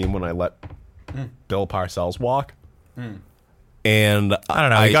this team when I let Bill Parcells walk. And I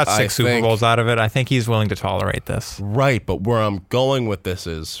don't know. He got 6 Super Bowls out of it. I think he's willing to tolerate this. Right, but where I'm going with this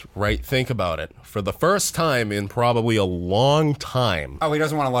is, think about it. For the first time in probably a long time. Oh, he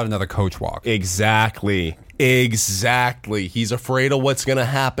doesn't want to let another coach walk. Exactly. He's afraid of what's going to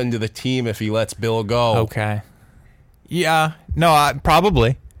happen to the team if he lets Bill go. Okay. Yeah. No,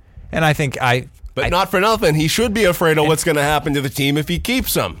 probably. And I think But not for nothing, he should be afraid of what's going to happen to the team if he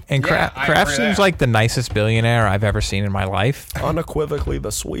keeps him. And Kraft seems like the nicest billionaire I've ever seen in my life. Unequivocally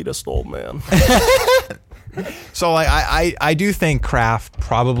the sweetest old man. So I do think Kraft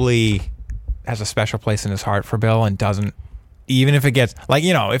probably has a special place in his heart for Bill and doesn't, even if it gets,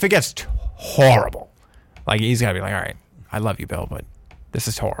 if it gets horrible, he's got to be like, all right, I love you, Bill, but this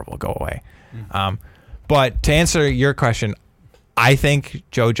is horrible. Go away. But to answer your question, I think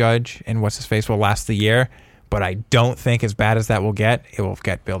Joe Judge and what's-his-face will last the year, but I don't think as bad as that will get, it will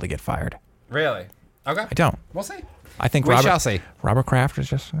get Bill to get fired. Really? Okay. I don't. We'll see. I think we shall see. Robert Kraft is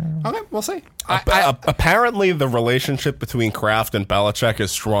just... Okay, we'll see. Apparently, the relationship between Kraft and Belichick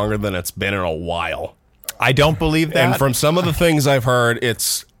is stronger than it's been in a while. I don't believe that. And from some of the things I've heard,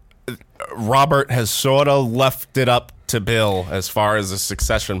 it's Robert has sort of left it up to Bill as far as the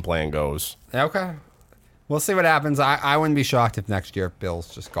succession plan goes. Okay. We'll see what happens. I wouldn't be shocked if next year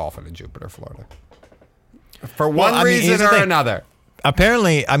Bill's just golfing in Jupiter, Florida. For one here's reason the or thing. another.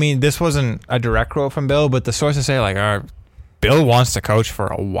 Apparently, I mean, this wasn't a direct quote from Bill, but the sources say like, Bill wants to coach for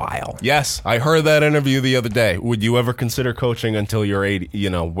a while. Yes, I heard that interview the other day. Would you ever consider coaching until you're 80? You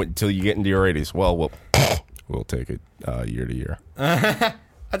know, until you get into your 80s? Well, we'll take it year to year. That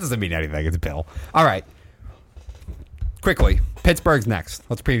doesn't mean anything. It's Bill. All right. Quickly, Pittsburgh's next.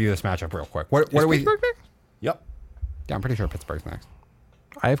 Let's preview this matchup real quick. What are we? Pittsburgh next? Yep. Yeah, I'm pretty sure Pittsburgh's next.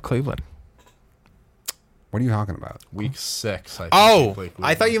 I have Cleveland. What are you talking about? Week 6. I think Oh, we play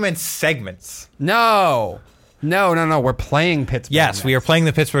I thought you meant segments. No. We're playing Pittsburgh. Yes, we are playing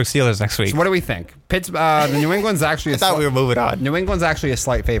the Pittsburgh Steelers next week. So what do we think? The New England's actually. I thought we were moving on. New England's actually a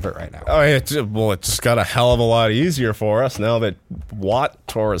slight favorite right now. Oh, it just got a hell of a lot easier for us now that Watt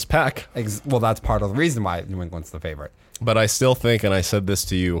tore his pec. Well, that's part of the reason why New England's the favorite. But I still think, and I said this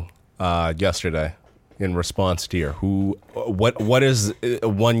to you yesterday in response to your what is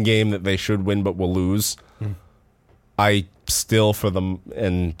one game that they should win but will lose? I still, for them,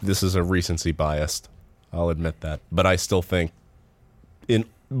 and this is a recency biased, I'll admit that, but I still think in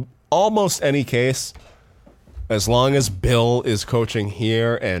almost any case, as long as Bill is coaching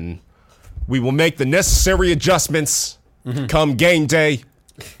here and we will make the necessary adjustments come game day,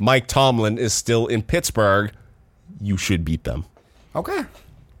 Mike Tomlin is still in Pittsburgh, you should beat them. Okay.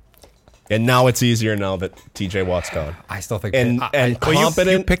 And now it's easier now that TJ Watt's gone. I still think. And Well,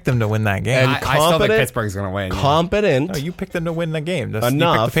 competent. you picked them to win that game. And I still think competent- Pittsburgh's going to win. Competent No, you picked them to win the game. You picked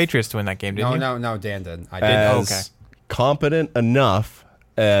Enough. the Patriots to win that game, didn't you? No, Dan did. I did. as okay. competent enough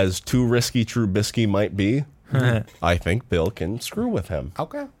as too risky Trubisky might be, I think Bill can screw with him.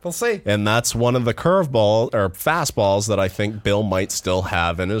 Okay, we'll see. And that's one of the curveball or fastballs that I think Bill might still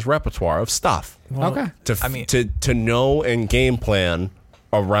have in his repertoire of stuff. Okay. To know and game plan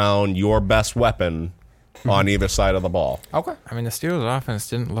around your best weapon on either side of the ball. Okay. I mean, the Steelers' offense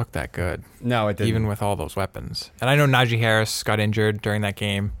didn't look that good, No, it didn't. even with all those weapons. And I know Najee Harris got injured during that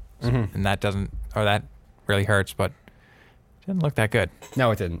game, and that really hurts, but it didn't look that good.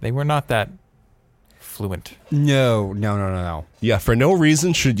 No, it didn't. They were not that fluent. No. Yeah, for no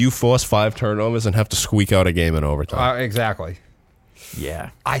reason should you force 5 turnovers and have to squeak out a game in overtime. Exactly. Yeah.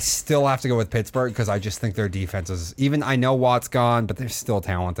 I still have to go with Pittsburgh because I just think their defense is, even I know Watt's gone, but they're still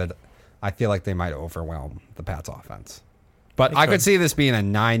talented. I feel like they might overwhelm the Pats offense. But I could see this being a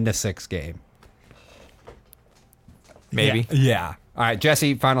 9-6 game. Maybe. Yeah. All right,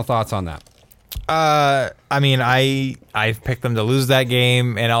 Jesse, final thoughts on that. I mean, I've picked them to lose that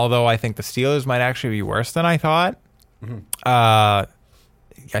game, and although I think the Steelers might actually be worse than I thought, I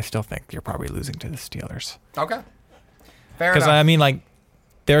still think you're probably losing to the Steelers. Okay. Fair Because, enough. I mean, like,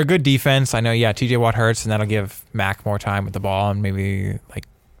 they're a good defense. I know, TJ Watt hurts, and that'll give Mac more time with the ball, and maybe, like,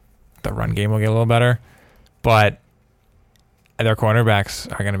 the run game will get a little better. But their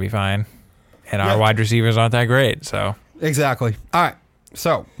cornerbacks are going to be fine, and our wide receivers aren't that great, so... Exactly. All right.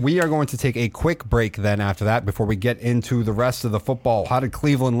 So we are going to take a quick break then after that before we get into the rest of the football. How did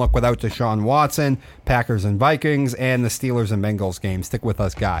Cleveland look without Deshaun Watson, Packers and Vikings, and the Steelers and Bengals game? Stick with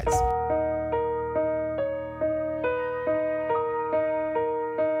us, guys.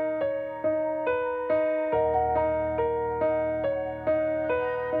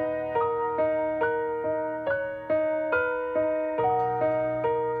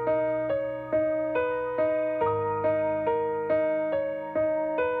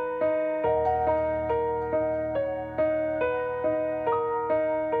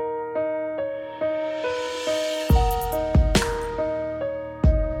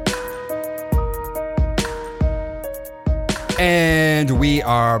 And we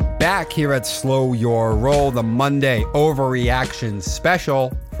are back here at Slow Your Roll, the Monday overreaction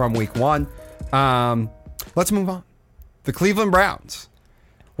special from week 1. Let's move on. The Cleveland Browns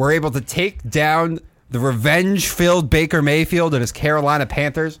were able to take down the revenge-filled Baker Mayfield and his Carolina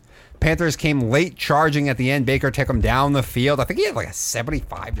Panthers. Panthers came late charging at the end. Baker took him down the field. I think he had like a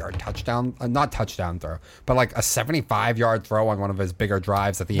 75-yard touchdown, not touchdown throw, but like a 75-yard throw on one of his bigger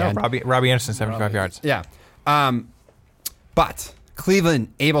drives at the end. Robbie Anderson, 75 yards. Yeah. But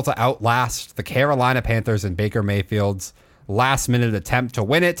Cleveland able to outlast the Carolina Panthers and Baker Mayfield's last-minute attempt to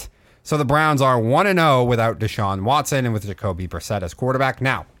win it. So the Browns are 1-0 without Deshaun Watson and with Jacoby Brissett as quarterback.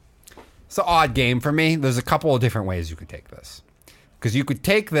 Now, it's an odd game for me. There's a couple of different ways you could take this. Because you could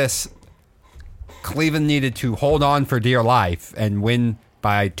take this, Cleveland needed to hold on for dear life and win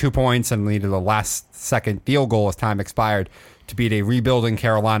by 2 points and needed a last-second field goal as time expired to beat a rebuilding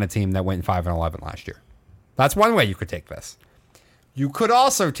Carolina team that went 5-11 last year. That's one way you could take this. You could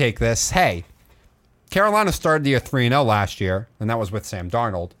also take this. Hey, Carolina started the year 3-0 last year, and that was with Sam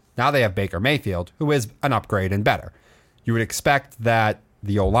Darnold. Now they have Baker Mayfield, who is an upgrade and better. You would expect that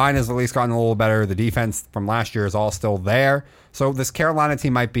the O-line has at least gotten a little better. The defense from last year is all still there. So this Carolina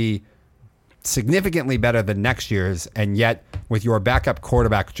team might be significantly better than next year's, and yet with your backup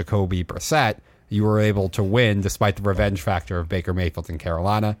quarterback, Jacoby Brissett, you were able to win despite the revenge factor of Baker Mayfield in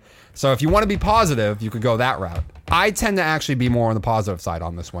Carolina. So if you want to be positive, you could go that route. I tend to actually be more on the positive side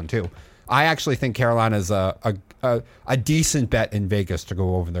on this one, too. I actually think Carolina's a decent bet in Vegas to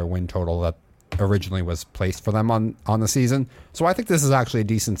go over their win total that originally was placed for them on the season. So I think this is actually a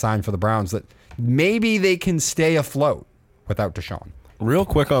decent sign for the Browns that maybe they can stay afloat without Deshaun. Real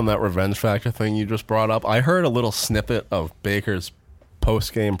quick on that revenge factor thing you just brought up, I heard a little snippet of Baker's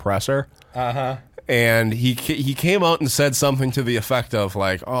post-game presser. And he came out and said something to the effect of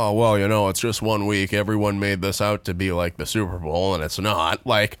like, oh, well, you know, it's just 1 week. Everyone made this out to be like the Super Bowl, and it's not.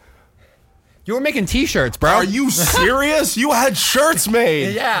 Like, you were making T-shirts, bro. are you serious? You had shirts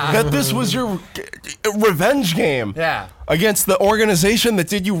made. Yeah. That this was your revenge game. Yeah. Against the organization that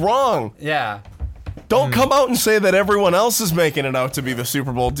did you wrong. Yeah. Don't come out and say that everyone else is making it out to be the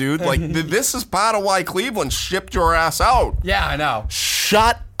Super Bowl, dude. Like, this is part of why Cleveland shipped your ass out. Yeah, I know.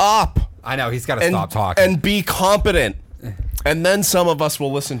 Shut up. I know. He's got to stop talking. And be competent. And then some of us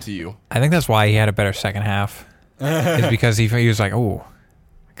will listen to you. I think that's why he had a better second half. Is because he was like, oh,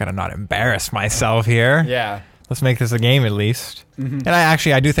 I gotta not embarrass myself here. Yeah. Let's make this a game at least. And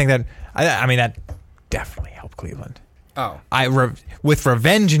I do think that, I mean, that definitely helped Cleveland. Oh. With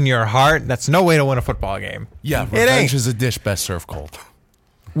revenge in your heart, that's no way to win a football game. Yeah, it ain't. revenge is a dish best served cold.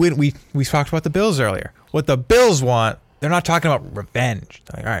 We talked about the Bills earlier. What the Bills want, they're not talking about revenge.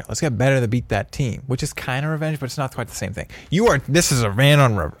 They're like, all right, let's get better to beat that team, which is kind of revenge, but it's not quite the same thing. This is a man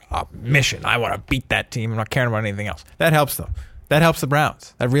on a mission. I want to beat that team. I'm not caring about anything else. That helps them. That helps the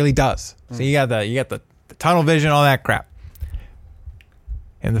Browns. That really does. So you got the tunnel vision, all that crap.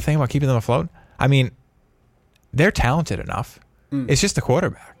 And the thing about keeping them afloat, I mean, they're talented enough. It's just the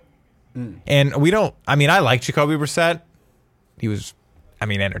quarterback. And I like Jacoby Brissett. He was,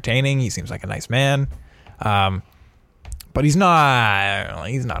 entertaining. He seems like a nice man. But he's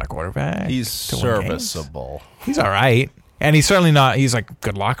not a quarterback. He's to win games. serviceable. He's all right. And he's certainly not, he's like a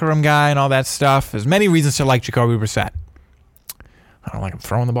good locker room guy and all that stuff. There's many reasons to like Jacoby Brissett. I don't like him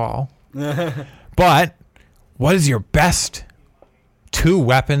throwing the ball. But what is your best two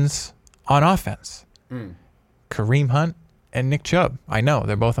weapons on offense? Kareem Hunt and Nick Chubb. I know.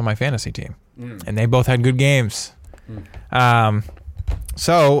 They're both on my fantasy team. And they both had good games.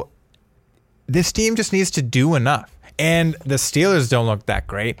 So this team just needs to do enough. And the Steelers don't look that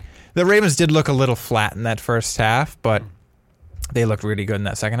great. The Ravens did look a little flat in that first half, but they looked really good in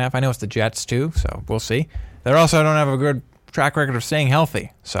that second half. I know it's the Jets too, so we'll see. They also don't have a good track record of staying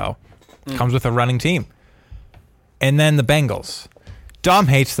healthy, so it comes with a running team. And then the Bengals. Dom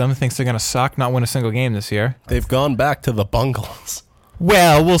hates them, thinks they're going to suck, not win a single game this year. They've gone back to the bungalows.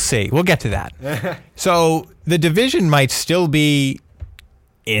 Well, we'll see. We'll get to that. So the division might still be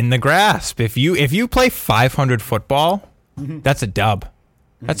in the grasp. If you play 500 football, that's a dub.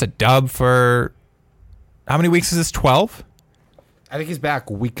 That's a dub for how many weeks is this? 12? I think he's back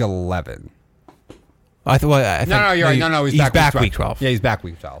week 11. I think, No, you're right. No, he's back week week 12. Yeah, he's back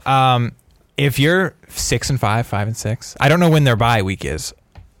week 12. If you're 6-5, 5-6, I don't know when their bye week is.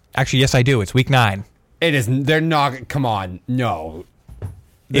 Actually, yes, I do. It's week 9. It is. They're not. Come on, no.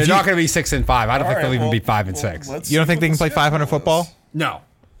 They're not going to be 6-5. I don't think they'll even be 5-6. You don't think they can play 500 football? No.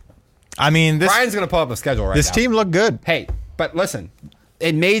 I mean, Brian's going to pull up a schedule right now. This team looked good. Hey, but listen,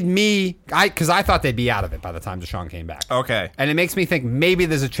 it made me because I thought they'd be out of it by the time Deshaun came back. Okay. And it makes me think maybe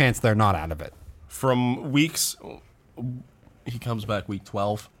there's a chance they're not out of it. From weeks, he comes back week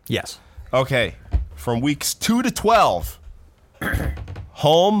 12. Yes. Okay. From weeks 2 to 12,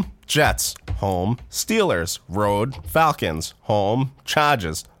 home Jets, home Steelers, road Falcons, home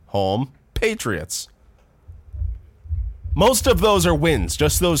Chargers, home Patriots. Most of those are wins,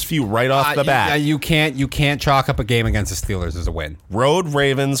 just those few right off the bat. You can't chalk up a game against the Steelers as a win. Road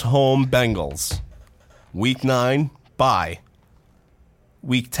Ravens, home Bengals. Week 9, bye.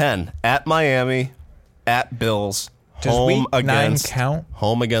 Week 10, at Miami, at Bills, Does home week 9 against count?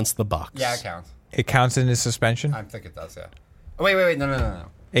 Home against the Bucks. Yeah, it counts. It counts in his suspension? I think it does, yeah. Oh, wait. No.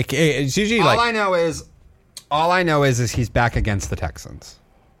 It's usually All I know is he's back against the Texans.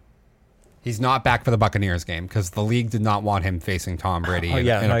 He's not back for the Buccaneers game because the league did not want him facing Tom Brady in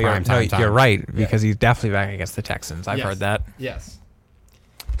a prime time. You're right, because he's definitely back against the Texans. I've heard that. Yes.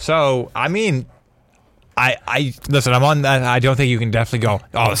 So, I mean, I listen. I'm on that. I don't think you can definitely go.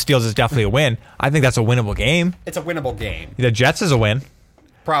 Oh, the Steelers is definitely a win. I think that's a winnable game. It's a winnable game. The Jets is a win.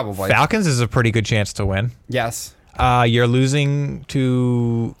 Probably. Falcons is a pretty good chance to win. Yes. You're losing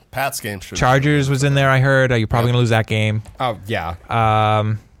to Pat's game should Chargers was in there. I heard. You're probably gonna lose that game. Oh yeah.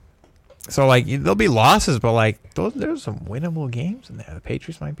 So like there'll be losses, but like there's some winnable games in there. The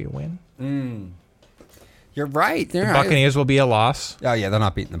Patriots might be a win. You're right. The Buccaneers will be a loss. Oh yeah, they're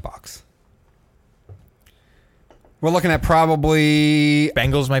not beating the Bucs. We're looking at probably.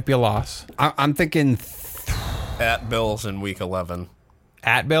 Bengals might be a loss. I'm thinking. at Bills in Week 11.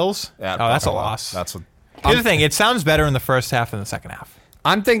 At Bills? At That's a Buffalo. loss. That's a Here's the thing. It sounds better in the first half than the second half.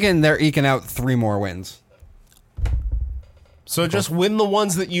 I'm thinking they're eking out 3 more wins. So just win the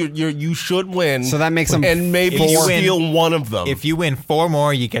ones that you should win. So that makes them and maybe If you win- steal one of them. If you win 4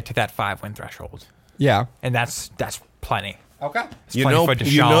 more, you get to that 5-win threshold, Yeah. and that's plenty. Okay. It's you plenty know, for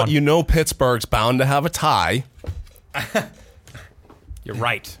Deshaun. you know Pittsburgh's bound to have a tie You're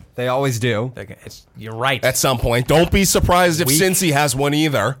right. They always do. You're right. at some point. Don't be surprised if Week- Cincy has one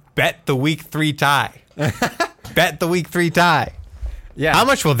either. Bet the week 3 tie. Bet the week 3 tie. Yeah. How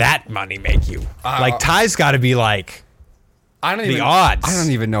much will that money make you? Like tie's got to be like, I don't the even. odds. I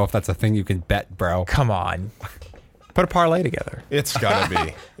don't even know if that's a thing you can bet, bro. come on, put a parlay together. It's gotta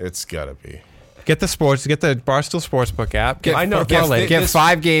be. It's gotta be. Get the Barstool Sportsbook app. I know. Put a parlay. Get- Get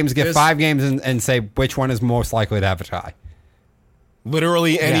 5 games. Get this- 5 games and say which one is most likely to have a tie.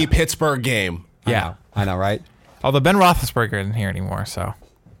 Literally any Yeah. Pittsburgh game. Yeah. I know, right? Although Ben Roethlisberger isn't here anymore, so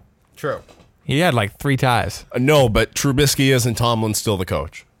True. he had like 3 ties. No, but Trubisky isn't. Tomlin's still the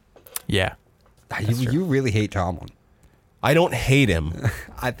coach. Yeah. You really hate Tomlin. I don't hate him.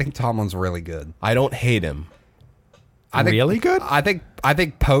 I think Tomlin's really good. I don't hate him. I think, Really good? I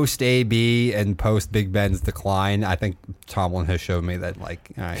think post AB and post Big Ben's decline, I think Tomlin has shown me that like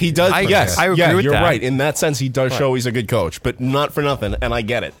all right, He does. Yes, I agree yeah, with you're that. right. In that sense, he does show he's a good coach, but not for nothing. And I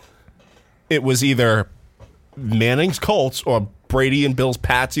get it. It was either Manning's Colts or Brady and Bill's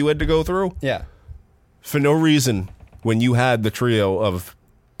Pats you had to go through Yeah. for no reason. When you had the trio of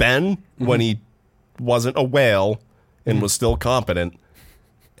Ben when he wasn't a whale and was still competent,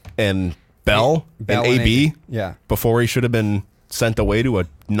 and Bell and AB, Yeah. before he should have been sent away to a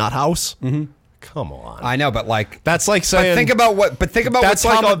nut house. Come on, I know, but like that's like saying. but think about what That's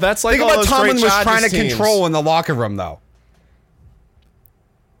like Tomlin, all- that's like think all about those Tomlin great was trying to Chargers teams. control in the locker room though.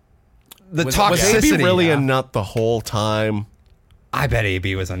 The was toxicity. AB really yeah. a nut the whole time? I bet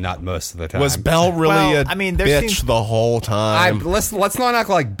AB was a nut most of the time. Was Bell really Well, a I mean, there bitch seems- the whole time? let's not act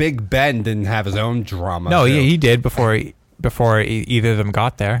like Big Ben didn't have his own drama. No, too. he did before either of them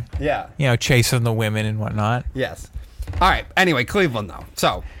got there. Yeah. You know, chasing the women and whatnot. Yes. All right. Anyway, Cleveland though.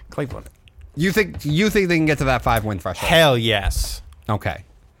 So Cleveland. you think they can get to that 5-win threshold? Hell yes. Okay.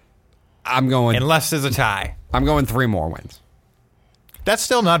 I'm going. Unless there's a tie. I'm going 3 more wins. That's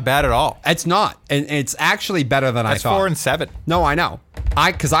still not bad at all. It's not, and it's actually better than That's I thought. 4 and 7. No, I know.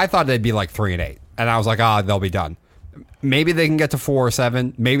 Because I thought they'd be like 3 and 8, and I was like, they'll be done. Maybe they can get to 4 or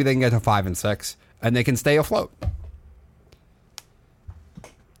 7. Maybe they can get to 5 and 6, and they can stay afloat.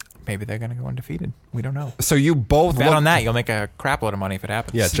 Maybe they're going to go undefeated. We don't know. So you both Bet look- on that. You'll make a crap load of money if it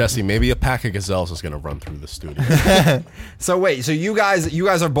happens. yeah, Jesse, maybe a pack of gazelles is going to run through the studio. So wait, so you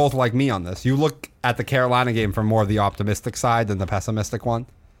guys are both like me on this. You look at the Carolina game from more of the optimistic side than the pessimistic one,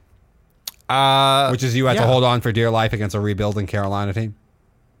 which is you had to hold on for dear life against a rebuilding Carolina team.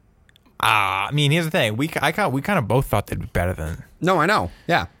 I mean, here's the thing. We kind of both thought they'd be better than. No, I know.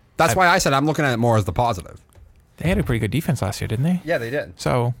 Yeah, that's why I said I'm looking at it more as the positive. They had a pretty good defense last year, didn't they? Yeah, they did.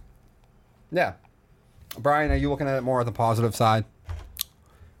 So Yeah. Brian, are you looking at it more on the positive side?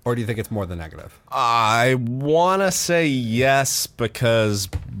 Or do you think it's more the negative? I want to say yes because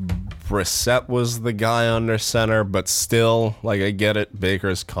Brissett was the guy under center, but still, like, I get it.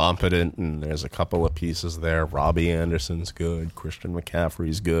 Baker's competent, and there's a couple of pieces there. Robbie Anderson's good. Christian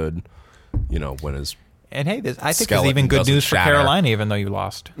McCaffrey's good. You know, when his... and hey, I think there's Skeleton even good doesn't news for shatter. Carolina, even though you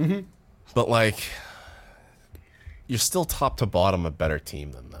lost. Mm-hmm. But, like, you're still top to bottom a better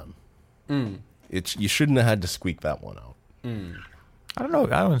team than them. You shouldn't have had to squeak that one out. I don't know.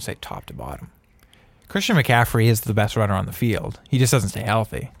 I wouldn't say top to bottom. Christian McCaffrey is the best runner on the field. He just doesn't stay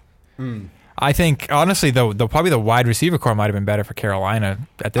healthy. I think, honestly, though, probably the wide receiver core might have been better for Carolina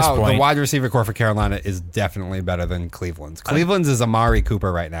at this point. The wide receiver core for Carolina is definitely better than Cleveland's. Cleveland's is Amari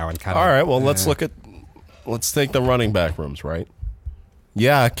Cooper right now, and kind of. All right, well, let's take the running back rooms, right?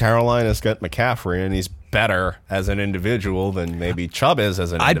 Yeah, Carolina's got McCaffrey, and he's better as an individual than maybe Chubb is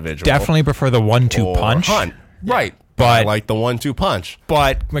as an I individual. definitely prefer the 1-2 or punch. Hunt. Right. But- I like the 1-2 punch.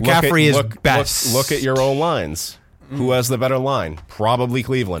 But McCaffrey is best. Look at your own lines. Who has the better line? Probably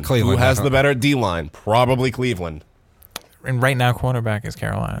Cleveland. Cleveland, Who has definitely. the better D line? Probably Cleveland. And right now, quarterback is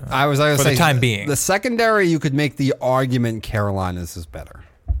Carolina. I was going to For say the time being. the secondary. You could make the argument Carolina's is better.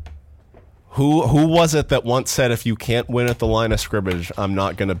 Who was it that once said, if you can't win at the line of scrimmage, I'm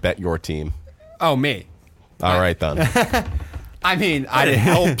not going to bet your team? Oh, me. All right, then. I mean, I didn't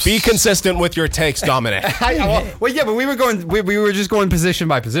help. Be consistent with your takes, Dominic. Well, yeah, but we were going. We were just going position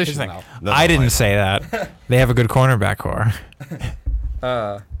by position. Though. No, I didn't say that. They have a good cornerback core.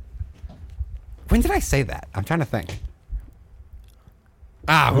 When did I say that? I'm trying to think.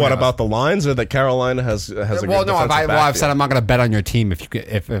 Who What knows? about the lines, or that Carolina has a good Well, no, defensive I've backfield? said I'm not going to bet on your team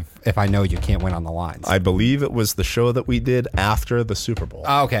if I know you can't win on the lines. I believe it was the show that we did after the Super Bowl.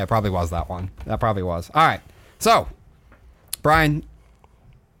 Oh, okay, it probably was that one. That probably was. All right. So, Brian,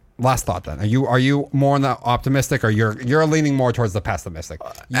 last thought then. Are you more on the optimistic, or you're leaning more towards the pessimistic?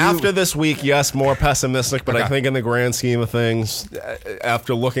 After this week, yes, more pessimistic, but Okay. I think in the grand scheme of things,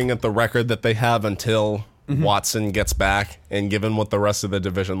 after looking at the record that they have until Watson gets back, and given what the rest of the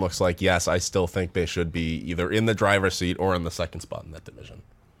division looks like, yes, I still think they should be either in the driver's seat or in the second spot in that division.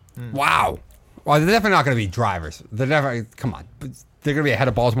 Wow. Well, they're definitely not going to be drivers. They're definitely, come on. They're going to be ahead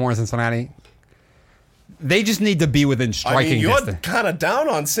of Baltimore and Cincinnati. They just need to be within striking distance. kind of down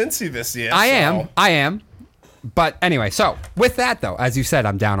on Cincy this year. I am. But anyway, so with that, though, as you said,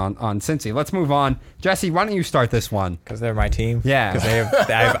 I'm down on Cincy. Let's move on. Jesse, why don't you start this one? Because they're my team. Yeah. Because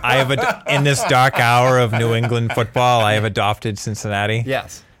I have in this dark hour of New England football, I have adopted Cincinnati.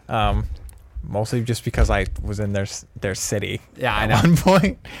 Yes. Mostly just because I was in their city. Yeah, I at know. one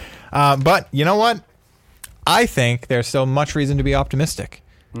point. But you know what? I think there's still much reason to be optimistic.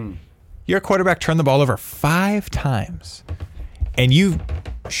 Your quarterback turned the ball over 5 times, and you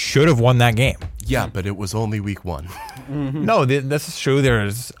should have won that game. Yeah, but it was only week 1. No, this is true.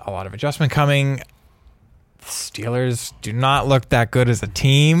 There's a lot of adjustment coming. The Steelers do not look that good as a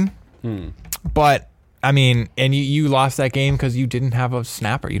team. But, I mean, and you lost that game because you didn't have a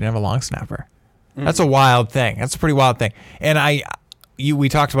snapper. You didn't have a long snapper. That's a wild thing. That's a pretty wild thing. And we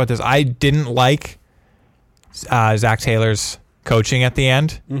talked about this. I didn't like Zach Taylor's coaching at the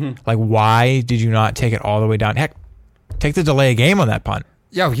end. Like, why did you not take it all the way down? Heck, take the delay of game on that punt.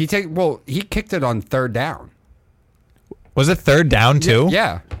 Yeah, he kicked it on 3rd down. Was it 3rd down too?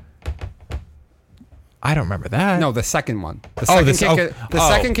 Yeah. I don't remember that. No, the second one. The Oh,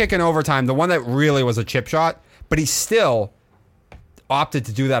 second kick in overtime, the one that really was a chip shot, but he still opted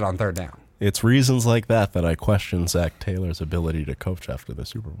to do that on 3rd down. It's reasons like that I question Zach Taylor's ability to coach after the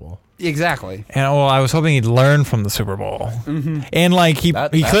Super Bowl. Exactly. And I was hoping he'd learn from the Super Bowl, and like he That's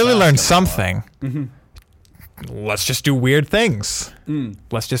clearly learned asking a lot. something. Let's just do weird things.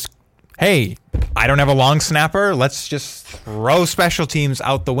 Let's just, hey, I don't have a long snapper. Let's just throw special teams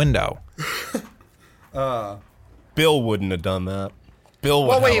out the window. Bill wouldn't have done that. Bill would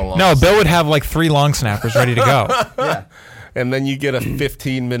Well, have wait, a long No, Bill would have like 3 long snappers ready to go. Yeah. And then you get a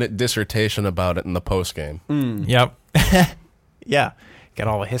 15-minute dissertation about it in the postgame. Yep. Yeah. Get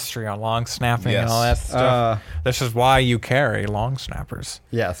all the history on long snapping and all that Yes. stuff. This is why you carry long snappers.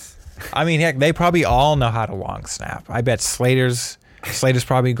 Yes. I mean, heck, they probably all know how to long snap. I bet Slater's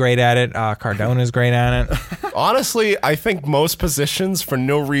probably great at it. Cardona's great at it. Honestly, I think most positions, for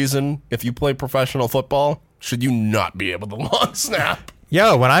no reason, if you play professional football, should you not be able to long snap.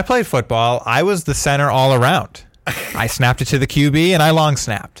 Yo, when I played football, I was the center all around. I snapped it to the QB and I long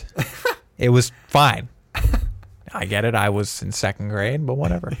snapped. It was fine. I get it. I was in 2nd grade, but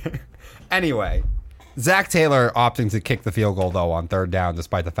whatever. Anyway, Zach Taylor opting to kick the field goal, though, on 3rd down,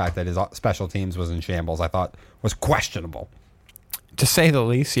 despite the fact that his special teams was in shambles, I thought was questionable. To say the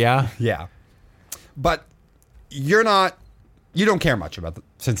least, yeah. Yeah. But you don't care much about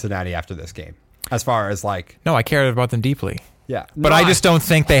Cincinnati after this game, as far as like, No, I cared about them deeply. yeah. But I just don't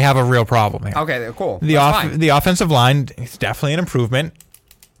think they have a real problem here. Okay, cool. The That's fine. the offensive line is definitely an improvement.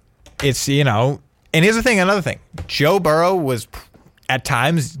 It's, and here's the thing, another thing. Joe Burrow was at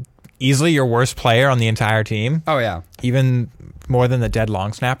times easily your worst player on the entire team, Oh, yeah. even more than the dead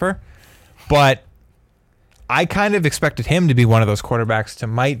long snapper. But I kind of expected him to be one of those quarterbacks to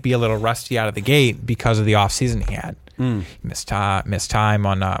might be a little rusty out of the gate because of the offseason he had. He missed time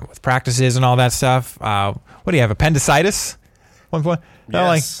on with practices and all that stuff. What do you have, appendicitis? One point.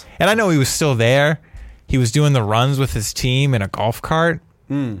 No, Yes. and I know he was still there. He was doing the runs with his team in a golf cart.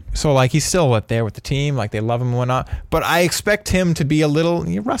 So like he's still there with the team, like they love him and whatnot. But I expect him to be a little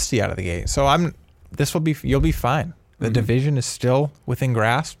rusty out of the gate. So you'll be fine. The division is still within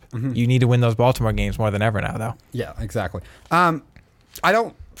grasp. You need to win those Baltimore games more than ever now, though. Yeah, exactly. I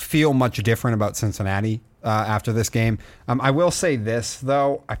don't feel much different about Cincinnati after this game. I will say this,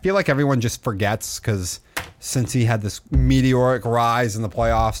 though. I feel like everyone just forgets because since he had this meteoric rise in the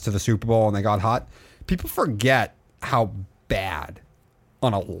playoffs to the Super Bowl and they got hot. People forget how bad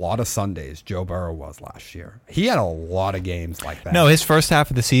on a lot of Sundays Joe Burrow was last year. He had a lot of games like that. No, his first half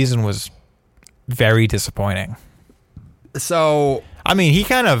of the season was very disappointing. So I mean,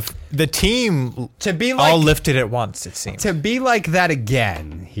 the team to be like all lifted at once, it seems. to be like that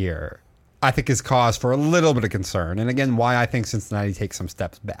again here, I think is cause for a little bit of concern. And again, why I think Cincinnati takes some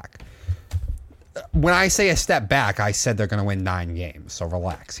steps back. When I say a step back, I said they're going to win 9 games. So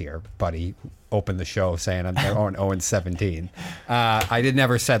relax here, buddy. Open the show saying they're going 0-17. I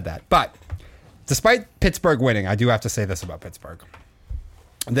never said that. But despite Pittsburgh winning, I do have to say this about Pittsburgh.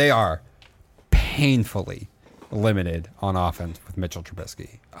 They are painfully limited on offense with Mitchell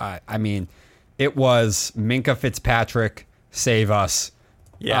Trubisky. I mean, it was Minka Fitzpatrick, save us.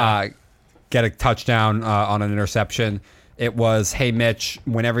 Yeah. Get a touchdown on an interception. It was, hey, Mitch,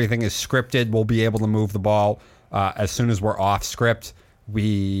 when everything is scripted, we'll be able to move the ball. As soon as we're off script,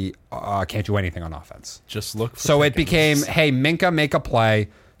 we can't do anything on offense. Just look. So it became, hey, Minka, make a play.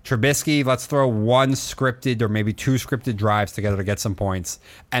 Trubisky, let's throw 1 scripted or maybe 2 scripted drives together to get some points,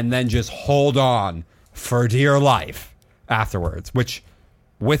 and then just hold on for dear life afterwards, which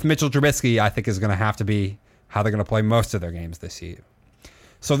with Mitchell Trubisky, I think is going to have to be how they're going to play most of their games this year.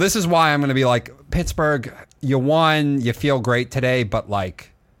 So this is why I'm going to be like, Pittsburgh, you won, you feel great today, but like,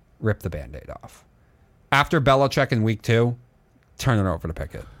 rip the Band-Aid off. After Belichick in week 2, turn it over to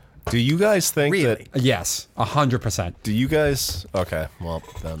Pickett. Do you guys think Really? that? Yes, 100%. Do you guys? Okay, well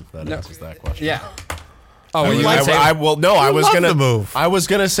then that answers that question. Yeah. Oh, I, well, was, you I, would say- I- well, no, I was love gonna the move. I was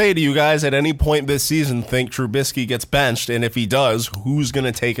gonna say to you guys, at any point this season, think Trubisky gets benched, and if he does, who's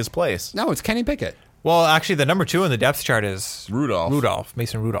gonna take his place? No, it's Kenny Pickett. Well, actually, the number 2 in the depth chart is Rudolph.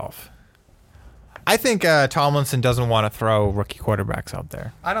 Mason Rudolph. I think Tomlinson doesn't want to throw rookie quarterbacks out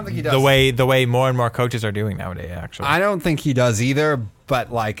there. I don't think he does. The way more and more coaches are doing nowadays, actually. I don't think he does either,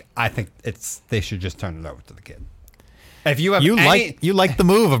 but like, I think they should just turn it over to the kid. If you have you any, like the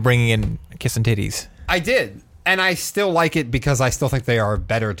move of bringing in kissing titties. I did. And I still like it because I still think they are a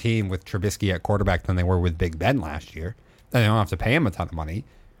better team with Trubisky at quarterback than they were with Big Ben last year. And they don't have to pay him a ton of money.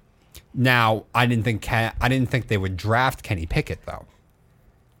 Now, I didn't think they would draft Kenny Pickett though.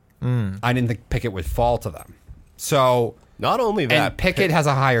 I didn't think Pickett would fall to them. So Not only that, and Pickett has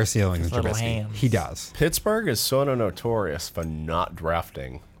a higher ceiling than little Trubisky. hands. He does. Pittsburgh is sort of notorious for not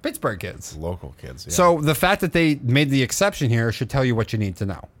drafting Pittsburgh kids. local kids. Yeah. So the fact that they made the exception here should tell you what you need to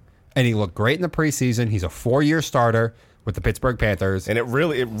know. And he looked great in the preseason. He's a 4-year starter with the Pittsburgh Panthers. and it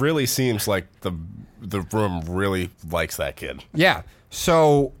really seems like the room really likes that kid. Yeah.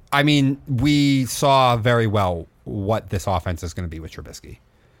 So, I mean, we saw very well what this offense is going to be with Trubisky.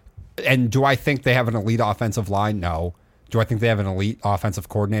 And do I think they have an elite offensive line? No. Do I think they have an elite offensive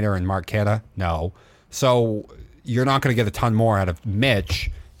coordinator in Mark Canha? No. So you're not going to get a ton more out of Mitch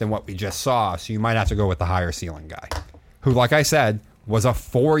than what we just saw. So you might have to go with the higher ceiling guy, who, like I said, was a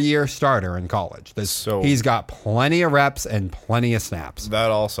 4-year starter in college. So- he's got plenty of reps and plenty of snaps. That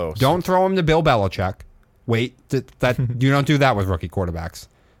also Don't throw him to Bill Belichick. Wait, that you don't do that with rookie quarterbacks.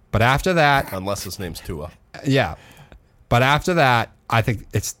 But after that, unless his name's Tua. yeah. But after that, I think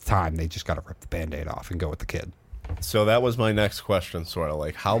it's time. They just got to rip the Band-Aid off and go with the kid. So that was my next question, sort of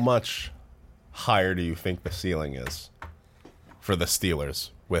like, how much higher do you think the ceiling is for the Steelers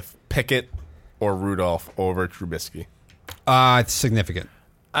with Pickett or Rudolph over Trubisky? It's significant.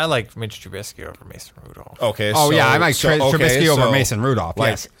 I like Mitch Trubisky over Mason Rudolph. Okay. Oh, yeah, I like Trubisky over so, Mason Rudolph.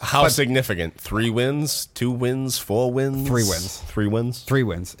 Like, Yes. how But significant? 3 wins, 2 wins, 4 wins, 3 wins. 3 wins. 3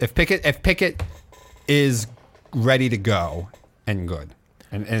 wins. If Pickett is ready to go and good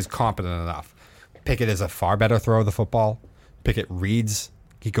and is competent enough, Pickett is a far better thrower of the football. Pickett reads.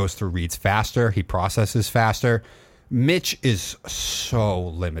 He goes through reads faster. He processes faster. Mitch is so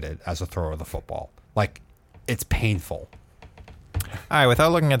limited as a thrower of the football. Like, it's painful. All right,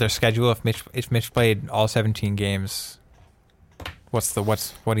 without looking at their schedule, if Mitch played all 17 games, how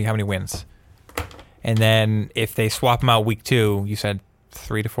many wins? And then if they swap him out week 2, you said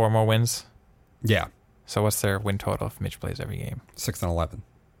 3 to 4 more wins. Yeah. So what's their win total if Mitch plays every game? 6-11.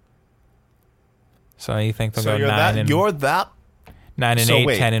 So you think they'll So go you're 9 and you're that. 9 and so 8,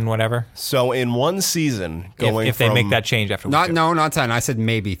 wait. 10 and whatever? So in one season, going If they from, make that change after week 2. Not 10. I said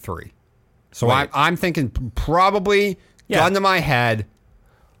maybe 3. So Wait. I'm thinking probably gun to my head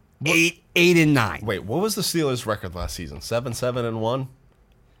 8 and 9. Wait, what was the Steelers' record last season? 7-7-1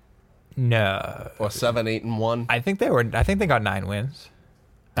 No. or 7-8-1? I think they got 9 wins.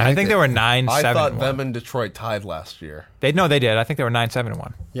 I think they were 9-7. I thought them and Detroit tied last year. They did. I think they were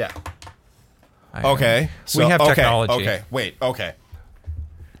 9-7-1. Yeah. Okay, We have technology. Okay, wait, okay.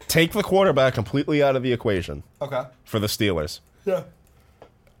 take the quarterback completely out of the equation Okay. for the Steelers. Yeah.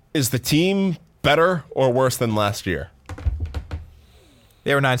 Is the team better or worse than last year?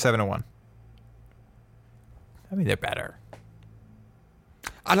 They were 9-7-1. I mean, they're better.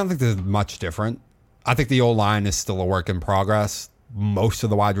 I don't think there's much different. I think the old line is still a work in progress. Most of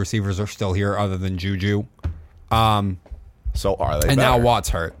the wide receivers are still here, other than Juju. So are they And better? now Watt's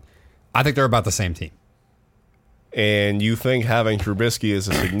hurt. I think they're about the same team. And you think having Trubisky is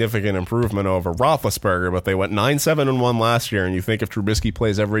a significant improvement over Roethlisberger, but they went 9-7-1 last year, and you think if Trubisky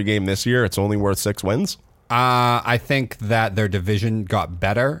plays every game this year, it's only worth 6 wins? I think that their division got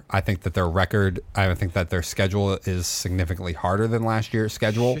better. I think that their schedule is significantly harder than last year's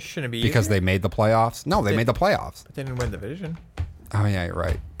schedule. Shouldn't it be because easier? they made the playoffs. No, they made the playoffs. They didn't win the division. Oh yeah, you're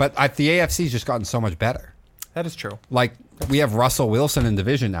right. But the AFC's just gotten so much better. That is true. Like we have Russell Wilson in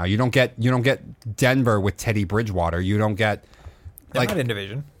division now. You don't get Denver with Teddy Bridgewater. You don't get They're not in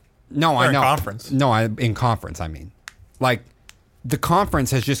division. no, They're I in know conference. No, in conference. I mean, like the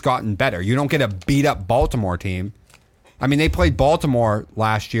conference has just gotten better. You don't get a beat up Baltimore team. I mean, they played Baltimore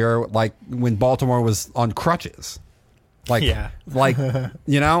last year, like when Baltimore was on crutches. Like, Yeah. like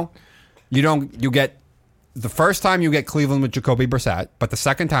you get the first time you get Cleveland with Jacoby Brissett, but the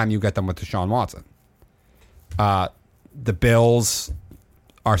second time you get them with Deshaun Watson. The Bills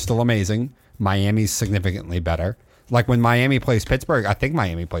are still amazing. Miami's significantly better. Like when Miami plays Pittsburgh, I think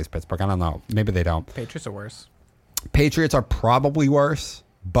Miami plays Pittsburgh. I don't know. Maybe they don't. Patriots are worse. Patriots are probably worse,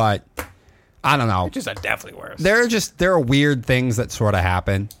 but I don't know. Patriots are definitely worse. There are weird things that sort of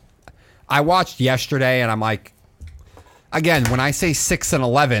happen. I watched yesterday, and I'm like, again, when I say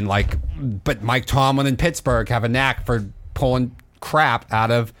 6-11, like, but Mike Tomlin and Pittsburgh have a knack for pulling crap out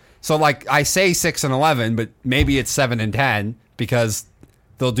of. So, like, I say 6-11, but maybe it's 7-10 because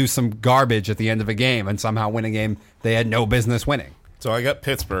they'll do some garbage at the end of a game and somehow win a game they had no business winning. So I got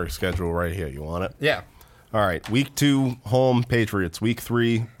Pittsburgh's schedule right here. You want it? Yeah. All right. Week 2, home Patriots. Week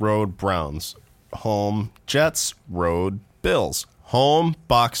 3, road Browns. Home Jets, road Bills. Home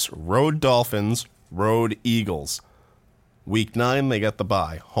Bucks, road Dolphins, road Eagles. Week 9, they get the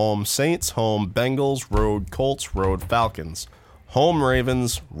bye. Home Saints, home Bengals, road Colts, road Falcons. Home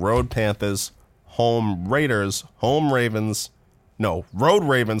Ravens, road Panthers. Home Raiders, home Ravens. No, road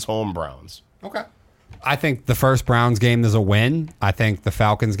Ravens, home Browns. Okay. I think the first Browns game is a win. I think the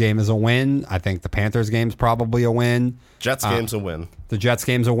Falcons game is a win. I think the Panthers game is probably a win. Jets game's a win. The Jets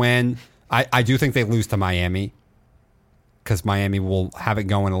game's a win. I do think they lose to Miami because Miami will have it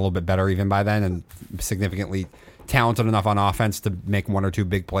going a little bit better even by then and significantly talented enough on offense to make one or two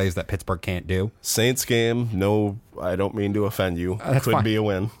big plays that Pittsburgh can't do. Saints game, no, I don't mean to offend you. That's Could fine. be a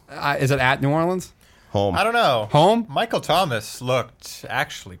win. Is it at New Orleans? Home. I don't know. Home? Michael Thomas looked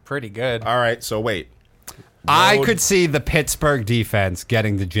actually pretty good. All right, so wait. I Road- could see the Pittsburgh defense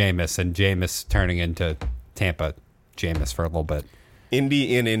getting to Jameis and Jameis turning into Tampa Jameis for a little bit.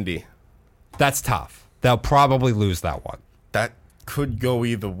 Indy in Indy. That's tough. They'll probably lose that one. That could go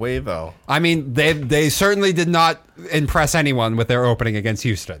either way, though. I mean, they certainly did not impress anyone with their opening against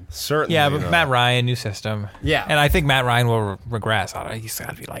Houston. Certainly. Yeah, but not. Matt Ryan, new system. Yeah. And I think Matt Ryan will regress. I don't know, he's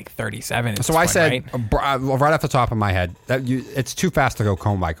got to be like 37. at So this I point, said, right? right off the top of my head, it's too fast to go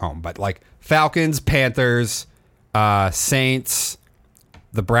comb by comb, but like Falcons, Panthers, Saints,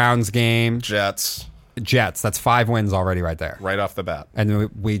 the Browns game, Jets, Jets. That's 5 wins already right there. right off the bat. And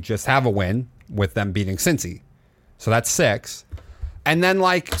we just have a win with them beating Cincy. So that's 6. And then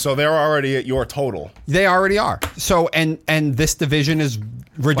like So they're already at your total. they already are. So and this division is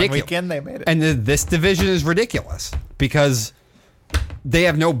ridiculous. One weekend they made it. And this division is ridiculous because they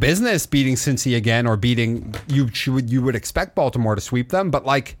have no business beating Cincy again or beating you would expect Baltimore to sweep them, but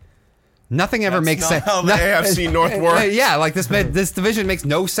like nothing ever That's makes not sense. how the AFC North works. Yeah, like this division makes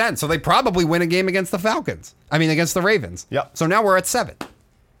no sense. So they probably win a game against the Falcons. I mean against the Ravens. Yep. So now we're at 7.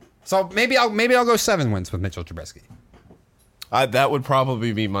 So maybe I'll go 7 wins with Mitchell Trubisky. That would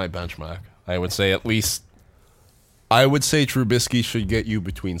probably be my benchmark. I would say at least. I would say Trubisky should get you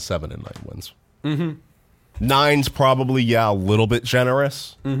between 7 and 9 wins. Mm-hmm. 9's probably a little bit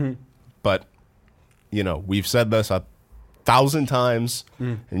generous. Mm-hmm. But we've said this 1,000 times,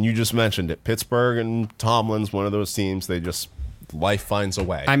 and you just mentioned it. Pittsburgh and Tomlin's one of those teams. They just life finds a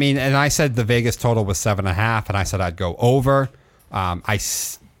way. I mean, and I said the Vegas total was 7.5, and I said I'd go over.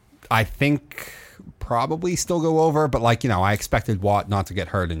 I think probably still go over, but I expected Watt not to get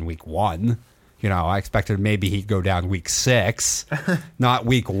hurt in week 1. I expected maybe he'd go down week 6, not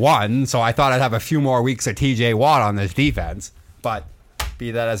week 1. So I thought I'd have a few more weeks of TJ Watt on this defense. But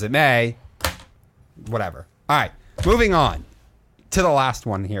be that as it may, whatever. All right, moving on to the last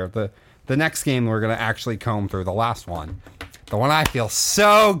one here. The next game we're going to actually comb through, the last one. The one I feel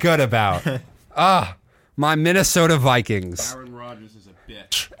so good about. My Minnesota Vikings. Aaron Rodgers is a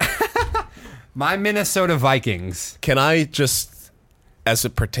bitch. My Minnesota Vikings. Can I just, as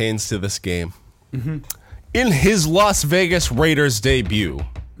it pertains to this game, in his Las Vegas Raiders debut,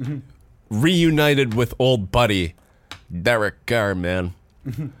 reunited with old buddy Derek Carr, man,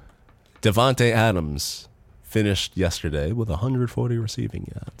 Devontae Adams finished yesterday with 140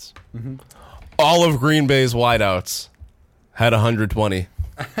 receiving yards. All of Green Bay's wideouts had 120.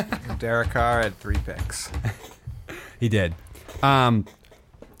 Derek Carr had 3 picks. He did.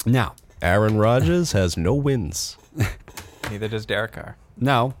 Now, Aaron Rodgers has no wins. Neither does Derek Carr.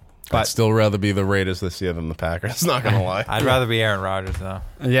 no, I'd but still rather be the Raiders this year than the Packers, not going to lie. I'd rather be Aaron Rodgers, though.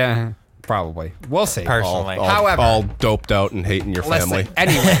 yeah, probably. We'll see. Personally. However- all doped out and hating your family.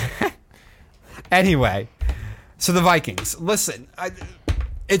 Listen, anyway, so the Vikings. Listen,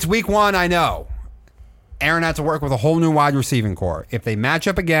 it's week 1, I know. Aaron had to work with a whole new wide receiving core. If they match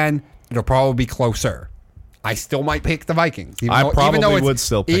up again, it'll probably be closer. I still might pick the Vikings. I probably it's, would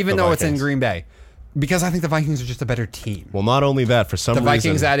still pick even the though it's in Vikings. Green Bay. Because I think the Vikings are just a better team. Well, not only that, for some The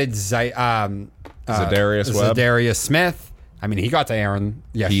reason, Vikings added Zadarius Webb. Zadarius Smith. I mean, he got to Aaron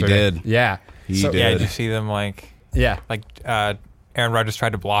yesterday. did. Yeah. He Yeah, did. did you see them Yeah. Aaron Rodgers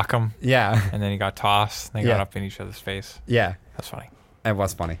tried to block him, Yeah. and then he got tossed. They Yeah. got up in each other's face. Yeah. That's funny. It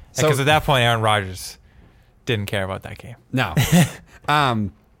was funny. Because at that point, Aaron Rodgers didn't care about that game. No.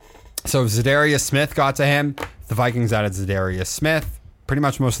 So Zadarius Smith got to him. The Vikings added Zadarius Smith. Pretty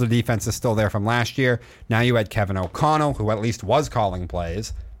much most of the defense is still there from last year. Now you had Kevin O'Connell, who at least was calling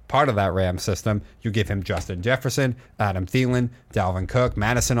plays, part of that Rams system. You give him Justin Jefferson, Adam Thielen, Dalvin Cook.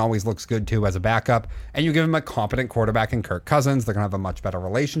 Madison always looks good, too, as a backup. And you give him a competent quarterback in Kirk Cousins. They're going to have a much better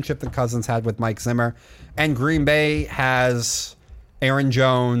relationship than Cousins had with Mike Zimmer. And Green Bay has Aaron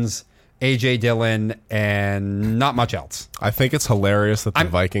Jones, A.J. Dillon, and not much else. I think it's hilarious that the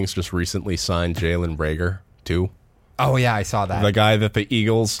Vikings just recently signed Jalen Reagor, too. Oh, yeah, I saw that. The guy that the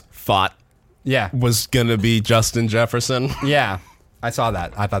Eagles thought Yeah. was going to be Justin Jefferson, Yeah. I saw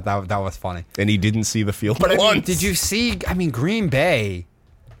that. I thought that was funny. and he didn't see the field But I mean, once. did you see? I mean, Green Bay,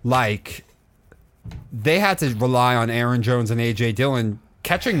 like, they had to rely on Aaron Jones and A.J. Dillon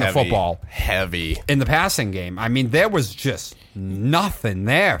catching the football Heavy. in the passing game. I mean, there was just nothing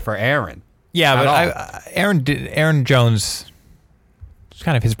there for Aaron. Yeah, At but all. Aaron Jones, it's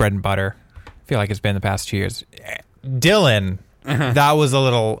kind of his bread and butter. I feel like it's been the past 2 years. Dylan, that was a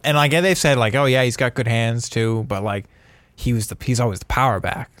little, and like they've said, like, oh yeah, he's got good hands too, but like he's always the power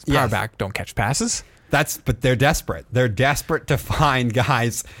back. Power Yes. back don't catch passes. But they're desperate. They're desperate to find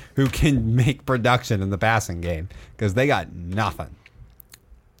guys who can make production in the passing game because they got nothing.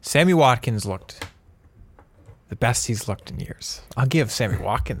 Sammy Watkins looked the best he's looked in years. I'll give Sammy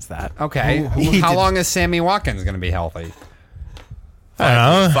Watkins that. Okay, He how did- long is Sammy Watkins going to be healthy? I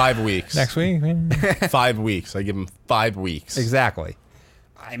don't know. 5 weeks. Next week. 5 weeks. I give him 5 weeks. Exactly.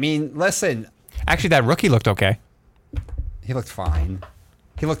 I mean, listen, Actually, that rookie looked okay. he looked fine.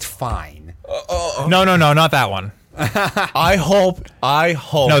 He looked fine. No, not that one. I hope.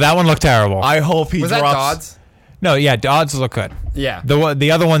 No, that one looked terrible. I hope he Was drops. that Dodds? No, yeah, Dodds look good. Yeah.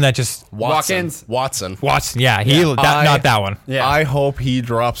 The other one that just Watkins? Watson. Watson, yeah, not that one. Yeah. I hope he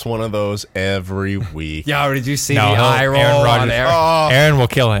drops one of those every week. Yo, did you see No, the he'll- eye roll Aaron on Rodgers- Aaron? Oh. Aaron will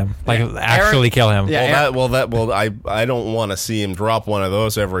kill him. Like actually kill him. Yeah. I don't want to see him drop one of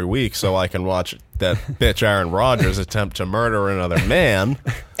those every week so I can watch that bitch Aaron Rodgers attempt to murder another man.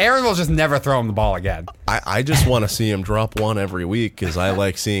 Aaron will just never throw him the ball again. I just want to see him drop one every week because I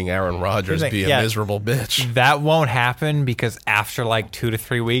like seeing Aaron Rodgers be a Yeah. miserable bitch. That won't happen because after like 2 to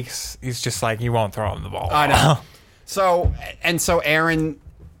 3 weeks, he's just like, you won't throw him the ball. I know. So Aaron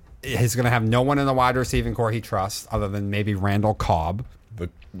is going to have no one in the wide receiving core he trusts other than maybe Randall Cobb. But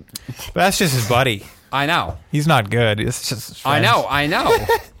that's just his buddy. I know. He's not good. It's just his friends. I know.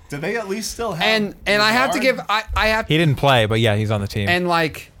 Do they at least still have? and I have to give I have He didn't play, but yeah, he's on the team. and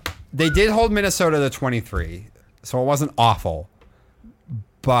like they did hold Minnesota to 23, so it wasn't awful.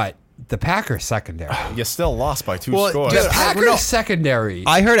 But the Packers secondary. You still lost by 2 Well, scores. The Packers secondary.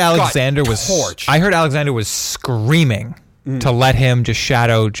 I heard got Alexander was torched. I heard Alexander was screaming to let him just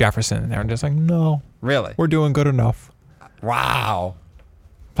shadow Jefferson. And they're just like, no, Really? we're doing good enough. Wow.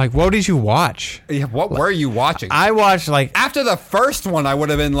 Like, what did you watch? Yeah, what were you watching? I watched like After the first one, I would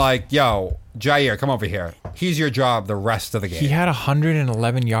have been like, yo, Jair, come over here. He's your job the rest of the game. he had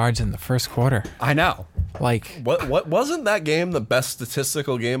 111 yards in the first quarter. I know. Like What wasn't that game the best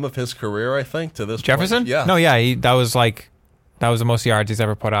statistical game of his career? I think to this Jefferson? point? Yeah. No, yeah, that was the most yards he's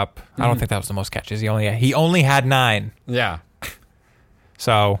ever put up. I don't think that was the most catches. He only had 9. Yeah.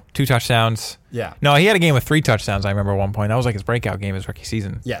 So 2 touchdowns. Yeah. No, he had a game with 3 touchdowns. I remember at one point. That was like his breakout game his rookie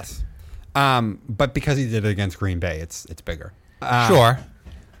season. Yes. But because he did it against Green Bay, it's bigger. Sure.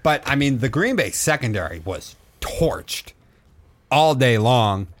 But I mean, the Green Bay secondary was torched all day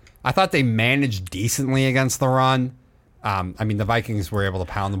long. I thought they managed decently against the run. I mean, the Vikings were able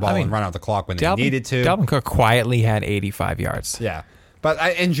to pound the ball and run out the clock when they needed to. Dalvin Cook quietly had 85 yards. Yeah.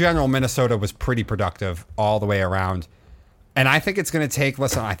 But in general, Minnesota was pretty productive all the way around. And I think it's going to take,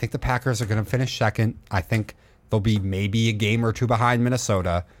 listen, I think the Packers are going to finish second. I think they'll be maybe a game or 2 behind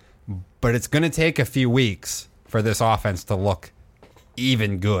Minnesota. But it's going to take a few weeks for this offense to look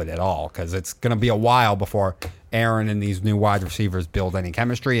even good at all, because it's going to be a while before Aaron and these new wide receivers build any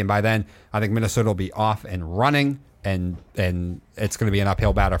chemistry. And by then, I think Minnesota will be off and running, and it's going to be an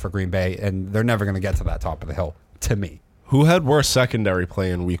uphill battle for Green Bay, and they're never going to get to that top of the hill, to me. Who had worse secondary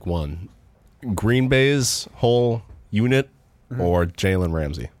play in week 1? Green Bay's whole unit or Jalen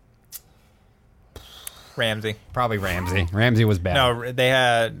Ramsey? Ramsey. Probably Ramsey. Ramsey was bad. No, they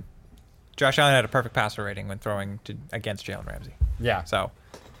had... Josh Allen had a perfect passer rating when throwing against Jalen Ramsey. Yeah. So,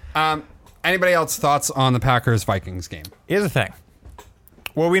 anybody else thoughts on the Packers-Vikings game? here's the thing.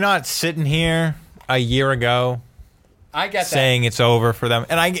 Were we not sitting here a year ago I get saying it's over for them?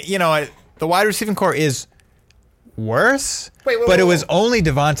 And the wide receiving core is worse, Wait, but it was only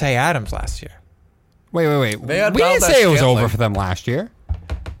Devontae Adams last year. Wait. They had We didn't Valdez say it was Scantling. over for them last year.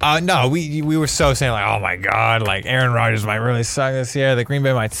 No, we were so saying like, oh my God, like Aaron Rodgers might really suck this year. The Green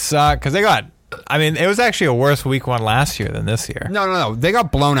Bay might suck because they got. I mean, it was actually a worse week 1 last year than this year. No. They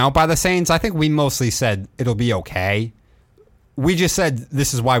got blown out by the Saints. I think we mostly said it'll be okay. We just said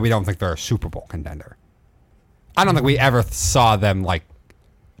this is why we don't think they're a Super Bowl contender. I don't think we ever saw them like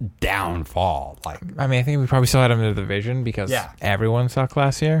downfall. Like I mean, I think we probably still had him in the division because everyone sucked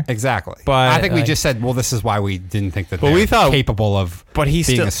last year. exactly. But, I think we like- just said, well, this is why we didn't think that But they're we thought- capable of but he's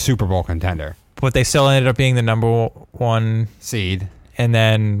being still- a Super Bowl contender. But they still ended up being the number 1, Seed. and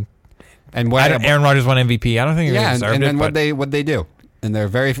then And what Aaron Rodgers won MVP. I don't think he really deserved and then it. what they do in their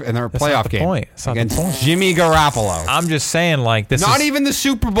not playoff the game point. That's not the against point. Jimmy Garoppolo. I'm just saying, like this Not is even the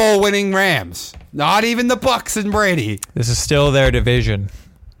Super Bowl winning Rams. Not even the Bucks and Brady. this is still their division.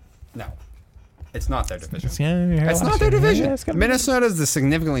 No, it's not their division. Yeah, It's not their division. Yeah, it's gonna be- Minnesota is the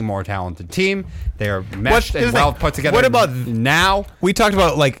significantly more talented team. They are meshed here's and the well thing. put together. What about- now? We talked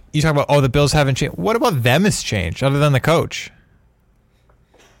about you talk about the Bills haven't changed. What about them has changed other than the coach?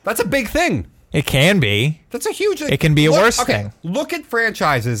 That's a big thing. It can be. That's a huge. It can be a worse okay, thing. Look at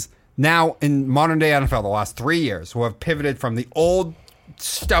franchises now in modern day NFL the last 3 years who have pivoted from the old,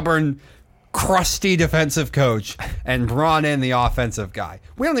 stubborn, crusty defensive coach and brought in the offensive guy.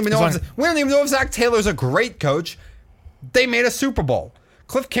 We don't even know. We don't even know if Zach Taylor's a great coach. They made a Super Bowl.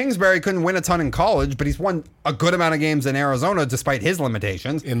 Cliff Kingsbury couldn't win a ton in college, but he's won a good amount of games in Arizona despite his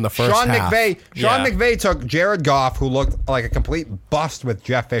limitations. In the first Sean half. McVay took Jared Goff, who looked like a complete bust with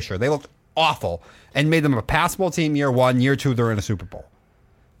Jeff Fisher. They looked awful, and made them a passable team year 1. Year 2, they're in a Super Bowl.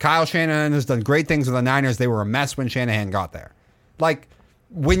 Kyle Shanahan has done great things with the Niners. They were a mess when Shanahan got there. Like,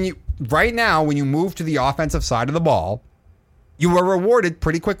 right now, when you move to the offensive side of the ball, you are rewarded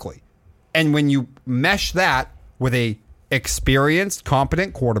pretty quickly. And when you mesh that with a experienced,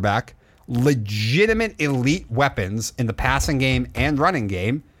 competent quarterback, legitimate elite weapons in the passing game and running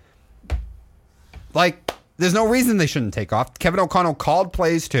game, like, there's no reason they shouldn't take off. Kevin O'Connell called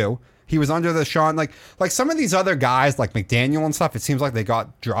plays too. He was under the Sean, like some of these other guys, like McDaniel and stuff. It seems like they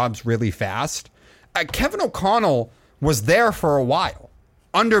got jobs really fast. Kevin O'Connell was there for a while,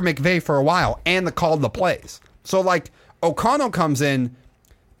 under McVay for a while, and called the plays. So like O'Connell comes in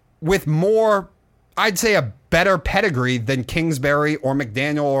with more, I'd say, a better pedigree than Kingsbury or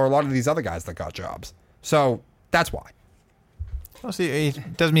McDaniel or a lot of these other guys that got jobs. So that's why. Well, see,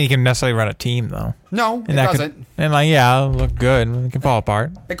 it doesn't mean you can necessarily run a team though. No, it And that doesn't. could, and it'll look good. It can fall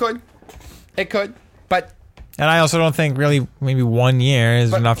apart. It could. But And I also don't think really maybe 1 year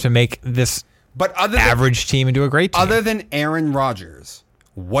is enough to make this other than, average team into a great team. other than Aaron Rodgers,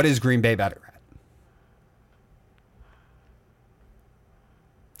 what is Green Bay better at?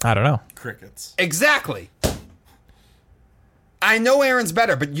 I don't know. Crickets. Exactly. I know Aaron's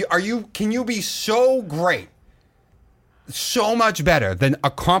better, but can you be so great, so much better than a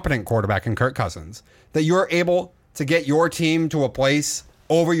competent quarterback in Kirk Cousins that you're able to get your team to a place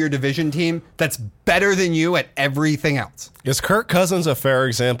over your division team that's better than you at everything else? Is Kirk Cousins a fair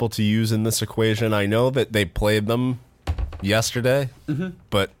example to use in this equation? I know that they played them yesterday,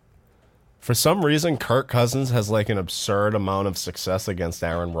 but for some reason, Kirk Cousins has like an absurd amount of success against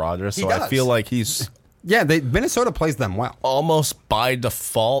Aaron Rodgers. He So does. I feel like he's Yeah, Minnesota plays them well. almost by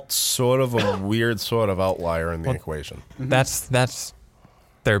default sort of a weird sort of outlier in the equation. That's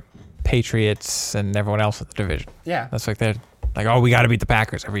they're Patriots and everyone else in the division. Yeah. That's like they're like, oh, we got to beat the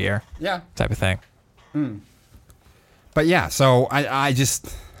Packers every year Yeah. type of thing. But yeah, so I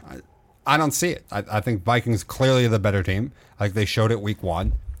don't see it. I think Vikings clearly the better team. Like they showed it week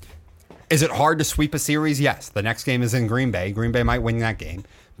 1. Is it hard to sweep a series? Yes. The next game is in Green Bay. Green Bay might win that game.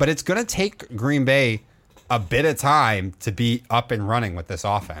 But it's going to take Green Bay a bit of time to be up and running with this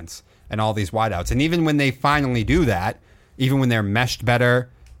offense and all these wideouts. And even when they finally do that, even when they're meshed better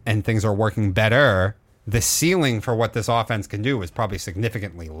and things are working better, the ceiling for what this offense can do is probably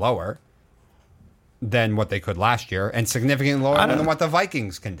significantly lower than what they could last year and significantly lower than what the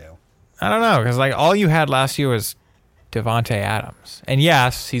Vikings can do. I don't know, because like all you had last year was Devontae Adams. And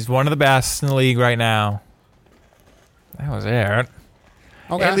yes, he's one of the best in the league right now. That was it.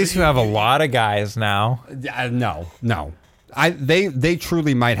 Okay. At least you have a lot of guys now. No. They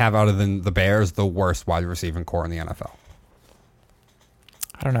truly might have, other than the Bears, the worst wide receiving core in the NFL.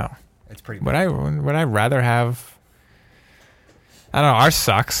 I don't know. It's pretty Would I rather have... I don't know. Ours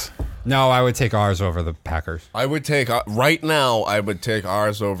sucks. No, I would take ours over the Packers. I would take right now. I would take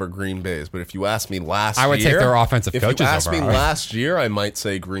ours over Green Bay's. But if you ask me last year, I would take their offensive if coaches you ask over me ours. last year, I might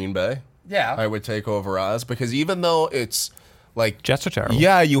say Green Bay. Yeah. I would take over ours because even though it's like Jets are terrible.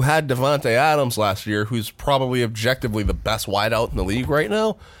 Yeah, you had Devontae Adams last year, who's probably objectively the best wideout in the league right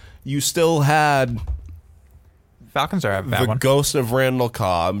now. You still had Falcons are a bad the one. ghost of Randall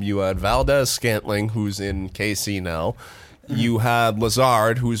Cobb. You had Valdez Scantling, who's in KC now. You had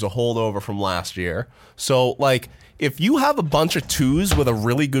Lazard, who's a holdover from last year. So, like, if you have a bunch of twos with a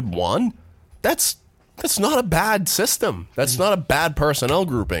really good one, that's not a bad system. That's not a bad personnel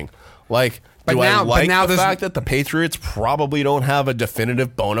grouping. Like, But do now- I but like now the this- fact that the Patriots probably don't have a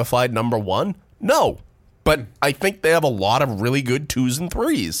definitive bona fide number one? No. But I think they have a lot of really good twos and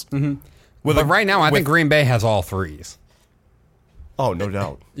threes. Mm-hmm. But right now, I think Green Bay has all threes. Oh, no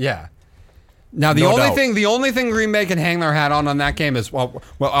doubt. Yeah. Now the No only doubt. thing Green Bay can hang their hat on that game is well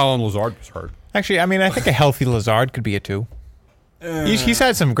Alan Lazard was hurt. Actually, I mean, I think a healthy Lazard could be a 2. He's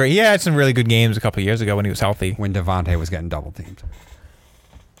had some great. He had some really good games a couple of years ago when he was healthy. When Devontae was getting double teamed.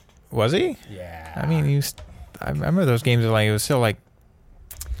 Was he? Yeah. I mean, he was. I remember those games. Like it was still like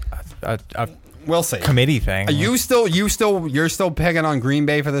a We'll see. committee thing. Are you're still pegging on Green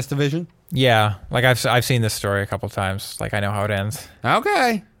Bay for this division? Yeah, like I've seen this story a couple times. Like I know how it ends.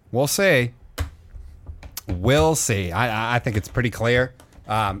 Okay. We'll see. We'll see. I think it's pretty clear.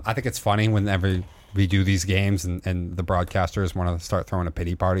 I think it's funny whenever we do these games and the broadcasters want to start throwing a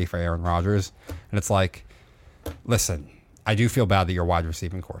pity party for Aaron Rodgers. And it's like, listen, I do feel bad that your wide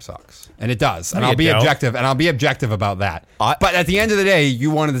receiving core sucks. And it does. And No, I'll you be don't. objective. And I'll be objective about that. But at the end of the day,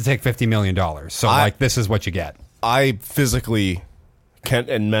 you wanted to take $50 million. So, this is what you get. I physically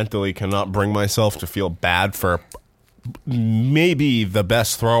and mentally cannot bring myself to feel bad for maybe the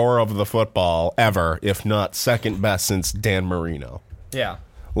best thrower of the football ever, if not second best since Dan Marino. Yeah.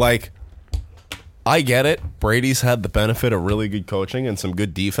 Like, I get it. Brady's had the benefit of really good coaching and some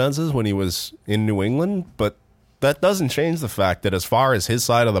good defenses when he was in New England, but that doesn't change the fact that as far as his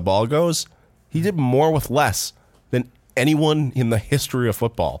side of the ball goes, he did more with less than anyone in the history of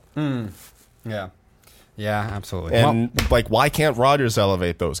football. Yeah. Yeah, absolutely. And, why can't Rodgers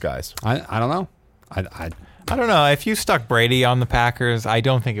elevate those guys? I don't know. I I don't know. If you stuck Brady on the Packers, I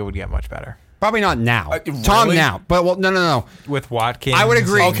don't think it would get much better. probably not now. Tom really? now. But no. With Watkins, I would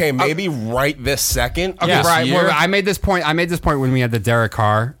agree. Okay, maybe right this second. Okay, Yeah. Brian, year. well, I made this point when we had the Derek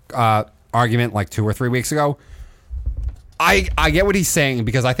Carr argument like 2 or 3 weeks ago. I get what he's saying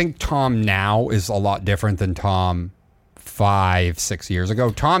because I think Tom now is a lot different than Tom 5-6 years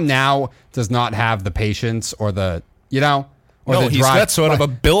ago. Tom now does not have the patience or the or No, the he's drive. got sort of a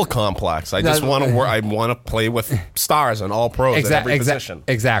Bill complex. I just want to work. I want to play with stars and all pros at every position.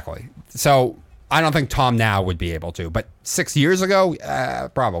 Exactly. So I don't think Tom now would be able to, but 6 years ago,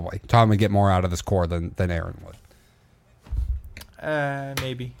 probably Tom would get more out of this core than Aaron would.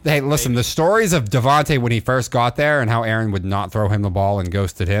 maybe. Hey, listen, the stories of Devontae when he first got there and how Aaron would not throw him the ball and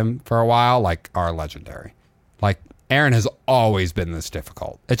ghosted him for a while, are legendary. Aaron has always been this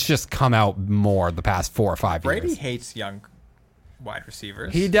difficult. It's just come out more the past 4 or 5 Brady years. hates young wide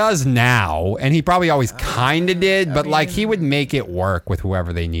receivers. He does now, and he probably always kind of did, but he would make it work with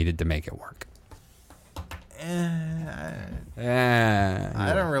whoever they needed to make it work. I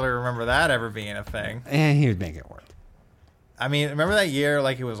don't really remember that ever being a thing. He would make it work. I mean, remember that year?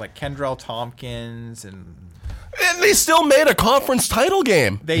 Like it was like Kendrell Tompkins and And they still made a conference title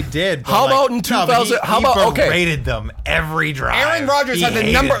game. They did. How about in 2000? How about berated them every drive. Aaron Rodgers had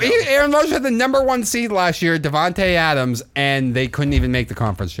the number one seed last year, Devontae Adams, and they couldn't even make the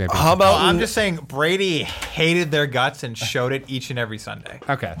conference championship. How about? I'm just saying Brady hated their guts and showed it each and every Sunday.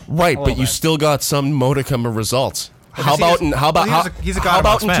 Okay, Right, but you bit. still got some modicum of results. How Because about he's- in how about well, how, he's a god how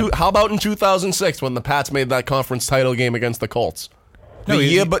about amongst in men. how about in 2006 when the Pats made that conference title game against the Colts? No,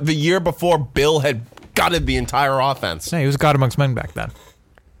 he- The year before Bill had gutted the entire offense. No, he was a god amongst men back then.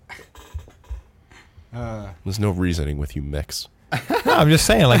 There's no reasoning with you, Mix. No, I'm just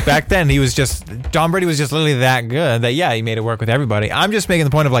saying, like back then, Tom Brady was just literally that good that he made it work with everybody. I'm just making the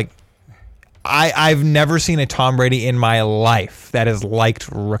point of like, I've never seen a Tom Brady in my life that has liked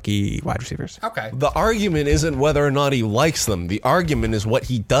rookie wide receivers. okay. The argument isn't whether or not he likes them. The argument is what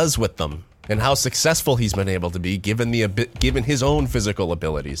he does with them and how successful he's been able to be given given his own physical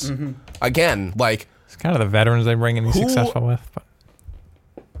abilities. Again, like It's kind of the veterans they bring in he's Who- successful with.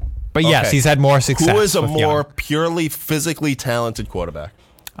 But yes, Okay. he's had more success. who is a with more young. purely physically talented quarterback?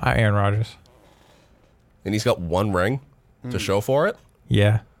 Aaron Rodgers. And he's got one ring to show for it.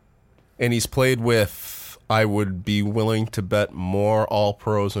 Yeah. And he's played with, I would be willing to bet, more All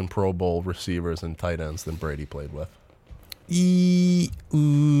Pros and Pro Bowl receivers and tight ends than Brady played with.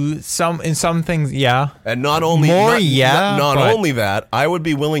 Some things, yeah. And not only More, not, yeah, not but- only that, I would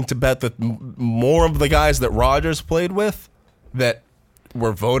be willing to bet that more of the guys that Rodgers played with that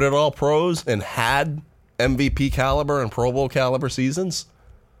were voted All Pros and had MVP caliber and Pro Bowl caliber seasons,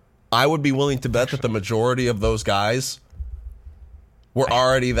 I would be willing to bet that the majority of those guys were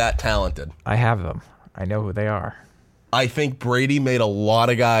already that talented. I have them. I know who they are. I think Brady made a lot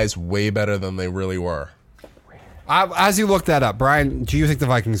of guys way better than they really were. As you look that up, Brian, do you think the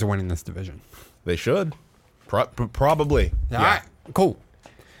Vikings are winning this division? They should. Probably. All right, cool.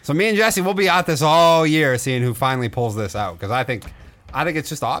 So me and Jesse, we'll be at this all year, seeing who finally pulls this out. Because I think it's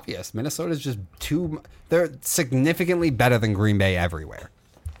just obvious. Minnesota's just they're significantly better than Green Bay everywhere.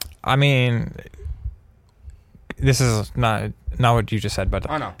 I mean, this is not what you just said, but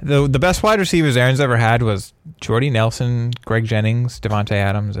I know. the best wide receivers Aaron's ever had was Jordy Nelson, Greg Jennings, Devontae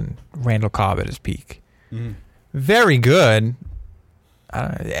Adams, and Randall Cobb at his peak. Very good.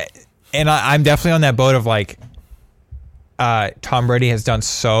 And I'm definitely on that boat of like, Tom Brady has done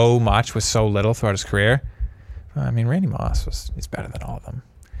so much with so little throughout his career. I mean, Randy Moss is better than all of them.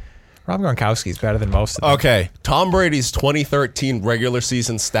 Rob Gronkowski is better than most of them. Okay, Tom Brady's 2013 regular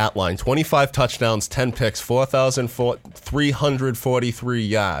season stat line: 25 touchdowns, 10 picks, 4,343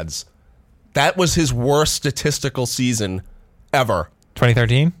 yards. That was his worst statistical season ever.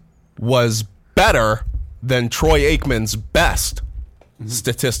 2013? Was better than Troy Aikman's best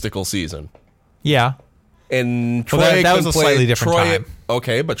statistical season. Yeah. And Troy Well, that was Aikman a slightly different time.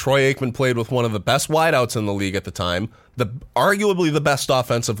 Okay, but Troy Aikman played with one of the best wideouts in the league at the time, arguably the best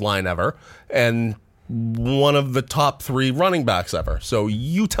offensive line ever, and one of the top 3 running backs ever. So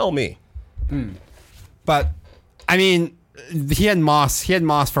you tell me. But I mean, he had Moss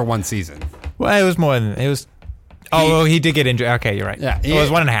for one season. Well, it was more than it was. Oh, he did get injured. Okay, you're right. Yeah, it was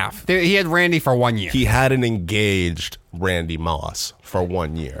 1.5. He had Randy for 1 year. He had an engaged Randy Moss for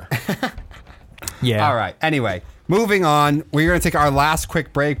 1 year. Yeah. All right. Anyway, moving on. We're going to take our last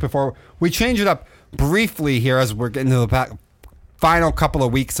quick break before we change it up briefly here as we're getting to the final couple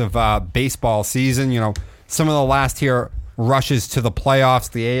of weeks of baseball season. You know, some of the last here rushes to the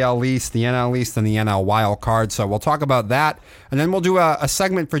playoffs, the AL East, the NL East, and the NL Wild Card. So we'll talk about that. And then we'll do a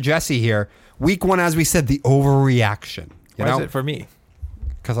segment for Jesse here. Week 1, as we said, the overreaction. You Why is know, it for me?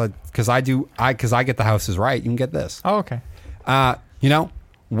 because I get the houses right. You can get this. Oh, okay. You know,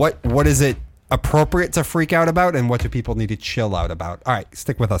 what is it appropriate to freak out about, and what do people need to chill out about? All right,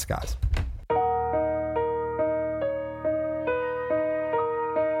 stick with us, guys.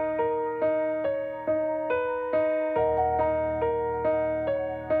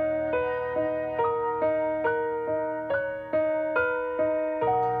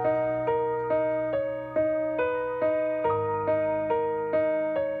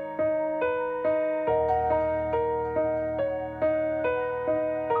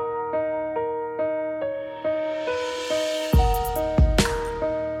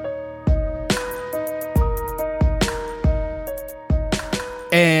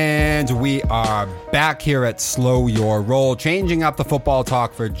 And we are back here at Slow Your Roll, changing up the football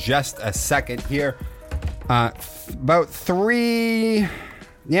talk for just a second here. About 3,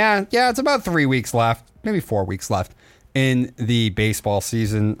 it's about 3 weeks left, maybe 4 weeks left in the baseball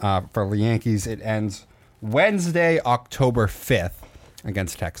season for the Yankees. It ends Wednesday, October 5th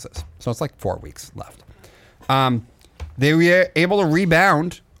against Texas. So it's like 4 weeks left. They were able to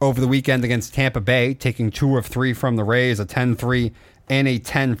rebound over the weekend against Tampa Bay, taking 2 of 3 from the Rays, a 10-3 and a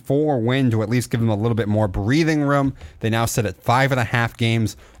 10-4 win to at least give them a little bit more breathing room. They now sit at 5.5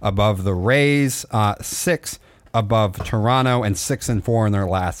 games above the Rays, 6 above Toronto, and 6-4 in their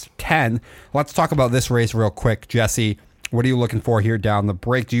last 10. Let's talk about this race real quick. Jesse, what are you looking for here down the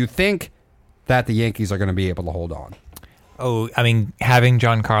break? Do you think that the Yankees are going to be able to hold on? Oh, I mean, having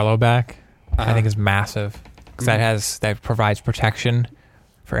Giancarlo back, I think is massive because that provides protection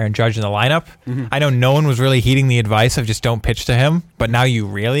for Aaron Judge in the lineup. I know no one was really heeding the advice of just don't pitch to him, but now you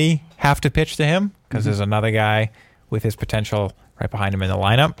really have to pitch to him because there's another guy with his potential right behind him in the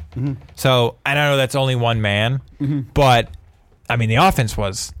lineup. So I don't know that's only one man, but I mean the offense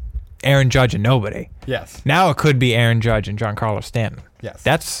was Aaron Judge and nobody. Yes. Now it could be Aaron Judge and Giancarlo Stanton. Yes.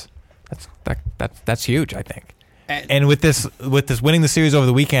 That's huge, I think. And with this winning the series over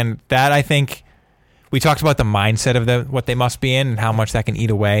the weekend, that I think we talked about the mindset of what they must be in and how much that can eat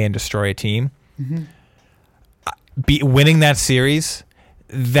away and destroy a team. Winning that series,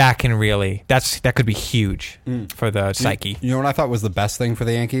 that could be huge for the psyche. You know what I thought was the best thing for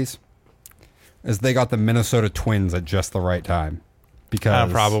the Yankees? Is they got the Minnesota Twins at just the right time.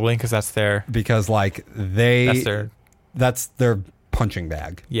 Because probably because that's their that's their punching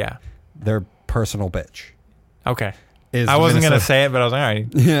bag. Yeah. Their personal bitch. Okay. I wasn't going to say it, but I was like, all right.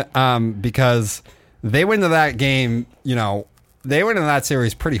 Yeah, because they went into that game, they went into that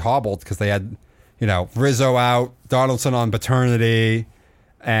series pretty hobbled because they had, Rizzo out, Donaldson on paternity,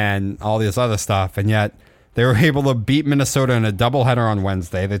 and all this other stuff. And yet they were able to beat Minnesota in a doubleheader on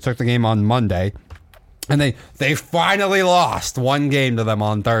Wednesday. They took the game on Monday. And they finally lost one game to them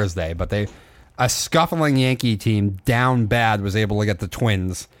on Thursday. But a scuffling Yankee team down bad was able to get the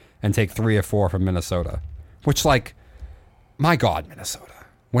Twins and take 3 of 4 from Minnesota. Which, my God, Minnesota.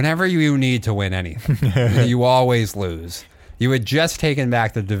 Whenever you need to win anything, you always lose. You had just taken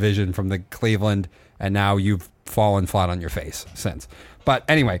back the division from the Cleveland, and now you've fallen flat on your face since. But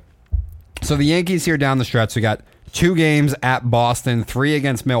anyway, so the Yankees here down the stretch, we got 2 games at Boston, 3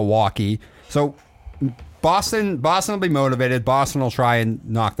 against Milwaukee. So Boston will be motivated. Boston will try and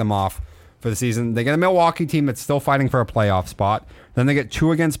knock them off for the season. They get a Milwaukee team that's still fighting for a playoff spot. Then they get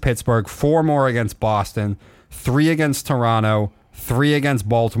 2 against Pittsburgh, 4 more against Boston, 3 against Toronto, 3 against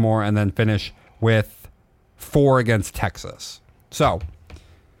Baltimore, and then finish with 4 against Texas. So,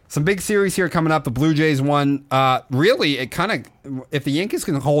 some big series here coming up. The Blue Jays won. Really, it kind of, if the Yankees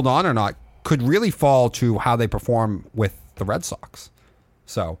can hold on or not, could really fall to how they perform with the Red Sox.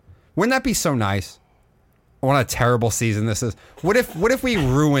 So, wouldn't that be so nice? What a terrible season this is. What if we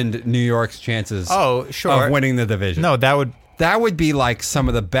ruined New York's chances of winning the division? No, that would be like some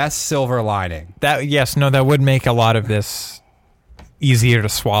of the best silver lining. That would make a lot of this easier to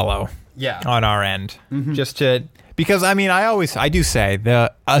swallow. Yeah. On our end. Because I do say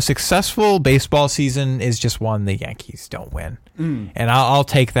a successful baseball season is just one the Yankees don't win. And I'll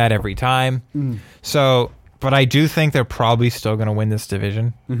take that every time. So, but I do think they're probably still going to win this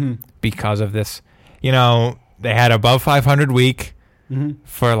division because of this. They had above 500 week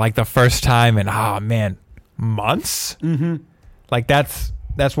for the first time in months. Like that's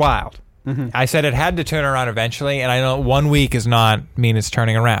wild. I said it had to turn around eventually, and I know 1 week is not mean it's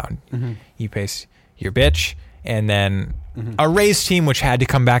turning around. You face your bitch, and then a Rays team which had to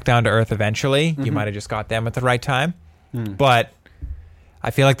come back down to earth eventually. You might have just got them at the right time, but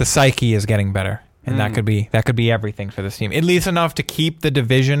I feel like the psyche is getting better, and that could be everything for this team. At least enough to keep the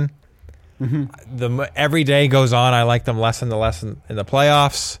division. Every day goes on, I like them less and less in the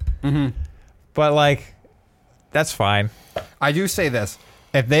playoffs. But that's fine. I do say this: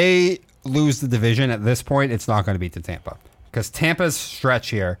 if they lose the division at this point, it's not going to beat the Tampa, because Tampa's stretch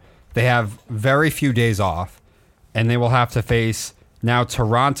here, they have very few days off, and they will have to face now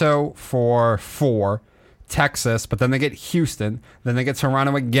Toronto for 4, Texas, but then they get Houston, then they get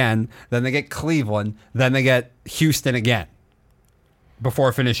Toronto again, then they get Cleveland, then they get Houston again,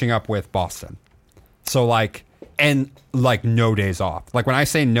 before finishing up with Boston. So no days off. When I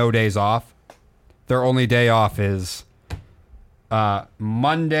say no days off, their only day off is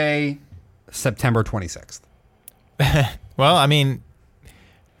Monday, September 26th. Well,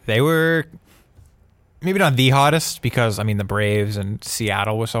 they were maybe not the hottest because, the Braves and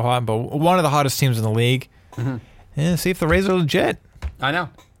Seattle were so hot, but one of the hottest teams in the league. See if the Rays are legit. I know.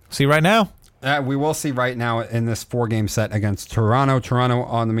 See right now. We will see right now in this 4-game set against Toronto. Toronto,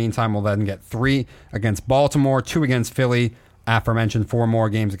 on the meantime, will then get 3 against Baltimore, 2 against Philly, aforementioned 4 more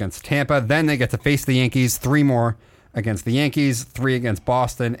games against Tampa. Then they get to face the Yankees, 3 more against the Yankees, 3 against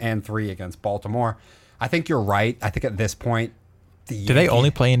Boston, and 3 against Baltimore. I think you're right. I think at this point, do they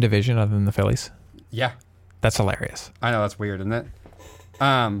only play in division other than the Phillies? Yeah. That's hilarious. I know, that's weird, isn't it?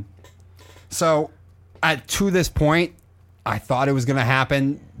 So to this point, I thought it was going to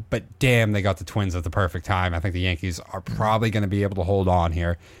happen, but damn, they got the Twins at the perfect time. I think the Yankees are probably going to be able to hold on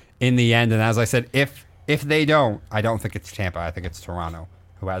here in the end. And as I said, if they don't, I don't think it's Tampa. I think it's Toronto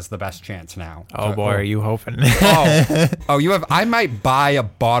who has the best chance now. Oh boy, are you hoping? You have. I might buy a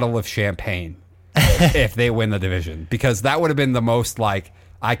bottle of champagne if they win the division, because that would have been the most like,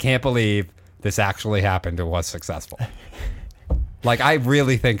 I can't believe this actually happened and was successful. Like, I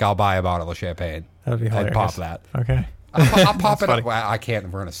really think I'll buy a bottle of champagne. That'd be hilarious. And pop that. Okay. I'll pop it up. Well, I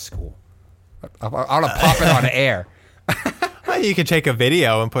can't. We're in a school. I'll pop it on air. Well, you could take a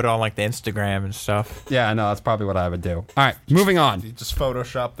video and put it on like the Instagram and stuff. Yeah, I know. That's probably what I would do. All right, moving on. You just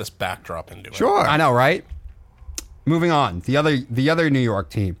Photoshop this backdrop into it. Sure. I know, right? Moving on. The other New York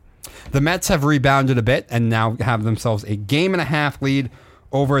team. The Mets have rebounded a bit and now have themselves a 1.5 lead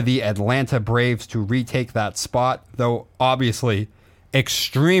over the Atlanta Braves to retake that spot, though obviously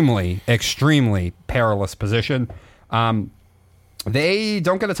extremely, extremely perilous position. They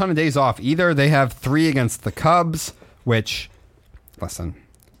don't get a ton of days off either. They have 3 against the Cubs, which, listen,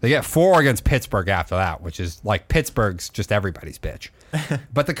 they get 4 against Pittsburgh after that, which is like Pittsburgh's just everybody's bitch.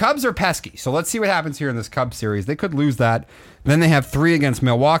 But the Cubs are pesky, so let's see what happens here in this Cubs series. They could lose that. Then they have 3 against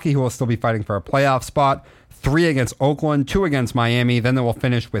Milwaukee, who will still be fighting for a playoff spot, 3 against Oakland, 2 against Miami. Then they will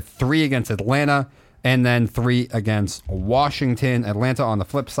finish with 3 against Atlanta, and then 3 against Washington. Atlanta on the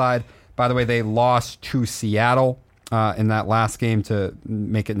flip side. By the way, they lost to Seattle in that last game to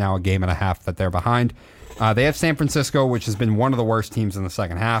make it now a 1.5 that they're behind. They have San Francisco, which has been one of the worst teams in the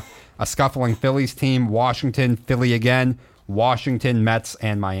second half. A scuffling Phillies team, Washington, Philly again, Washington, Mets,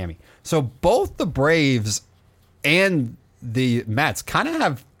 and Miami. So both the Braves and the Mets kind of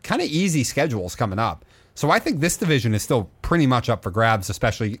have easy schedules coming up. So I think this division is still pretty much up for grabs,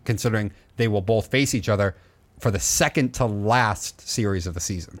 especially considering they will both face each other for the second to last series of the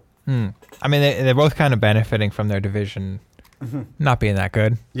season. I mean, they're both kind of benefiting from their division not being that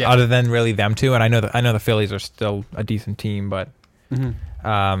good, other than really them two. And I know the Phillies are still a decent team, but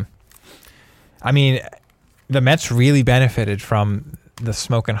I mean, the Mets really benefited from the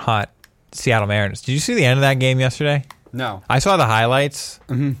smoking hot Seattle Mariners. Did you see the end of that game yesterday? No. I saw the highlights.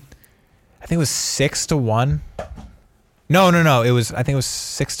 I think it was 6-1. No. It was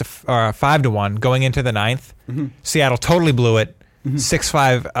 5-1 going into the ninth. Seattle totally blew it.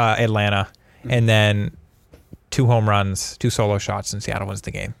 6-5 Atlanta, and then 2 home runs, 2 solo shots, and Seattle wins the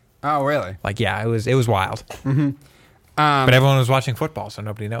game. Oh, really? Like, yeah, it was wild. But everyone was watching football, so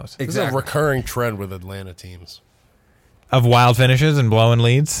nobody knows. This is a recurring trend with Atlanta teams. Of wild finishes and blowing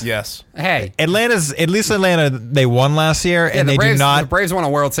leads. Yes. Hey, At least Atlanta, they won last year, and they do not. The Braves won a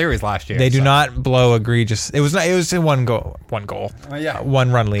World Series last year. They do not blow egregious. It was a one goal,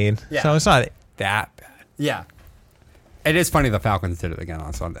 one run lead. Yeah. So it's not that bad. Yeah. It is funny the Falcons did it again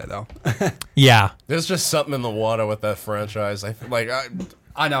on Sunday, though. Yeah. There's just something in the water with that franchise. I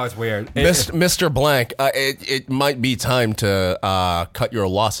know, it's weird. Mr. Blank, it might be time to cut your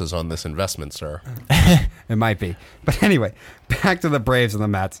losses on this investment, sir. It might be. But anyway, back to the Braves and the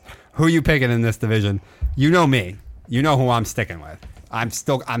Mets. Who you picking in this division? You know me. You know who I'm sticking with. I'm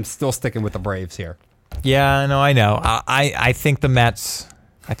still sticking with the Braves here. Yeah, no, I know. I think the Mets.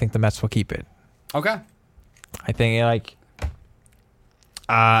 I think the Mets will keep it. Okay. I think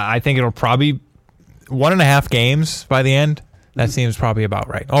I think it'll probably 1.5 games by the end. That seems probably about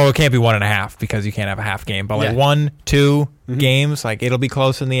right. Oh, it can't be 1.5 because you can't have a half game. But like 1-2 games, like it'll be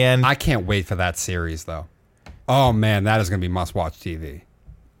close in the end. I can't wait for that series, though. Oh man, that is going to be must-watch TV.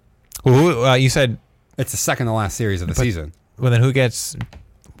 You said It's the second to last series of the season. Well, then who gets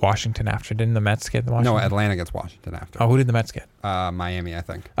Washington after? Didn't the Mets get Washington? No, Atlanta gets Washington after. Oh, who did the Mets get? Miami, I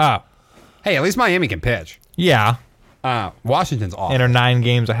think. Oh, Hey, at least Miami can pitch. yeah. Washington's awful. And are 9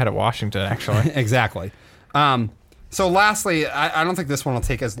 games ahead of Washington, actually. Exactly. So lastly, I don't think this one will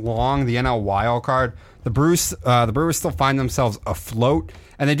take as long. The NL wild card. The Brewers still find themselves afloat,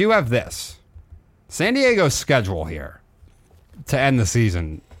 and they do have this. San Diego's schedule here to end the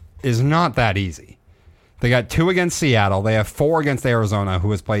season is not that easy. They got 2 against Seattle. They have 4 against Arizona,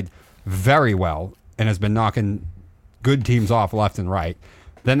 who has played very well and has been knocking good teams off left and right.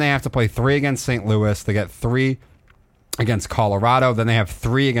 Then they have to play 3 against St. Louis. They get 3 against Colorado. Then they have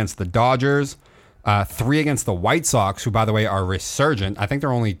 3 against the Dodgers, 3 against the White Sox, who, by the way, are resurgent. I think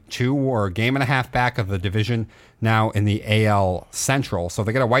they're only 2 or a 1.5 back of the division now in the AL Central. So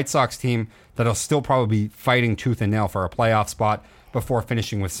they get a White Sox team that'll still probably be fighting tooth and nail for a playoff spot before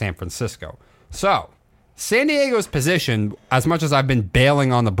finishing with San Francisco. So San Diego's position, as much as I've been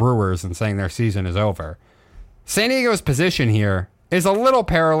bailing on the Brewers and saying their season is over, San Diego's position here is a little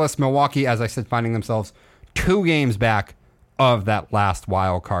perilous. Milwaukee, as I said, finding themselves 2 games back of that last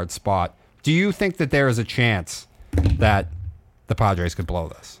wild card spot. Do you think that there is a chance that the Padres could blow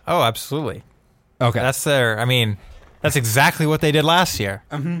this? Oh, absolutely. Okay. That's exactly what they did last year.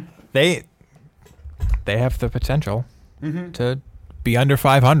 Mm-hmm. They have the potential to be under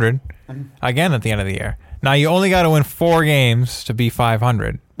 500 again at the end of the year. Now, you only got to win 4 games to be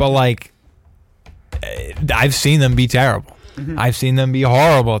 500, but like, I've seen them be terrible. I've seen them be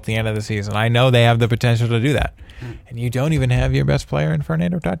horrible at the end of the season. I know they have the potential to do that. And you don't even have your best player in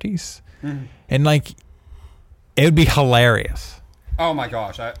Fernando Tatis. And like, it would be hilarious. Oh my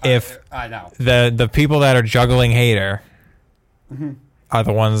gosh! I know the people that are juggling Hader are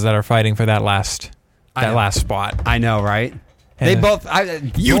the ones that are fighting for that last spot. I know, right? And They both.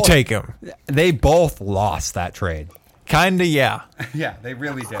 take him. They both lost that trade. Kinda, yeah. Yeah, they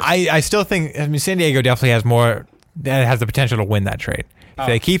really did. I still think. I mean, San Diego definitely has more. That has the potential to win that trade. If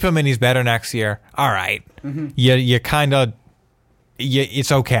they keep him and he's better next year, all right. You kind of.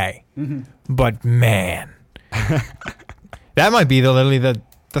 It's okay. But man, that might be literally the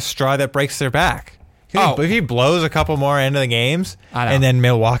straw that breaks their back. If he blows a couple more end of the games and then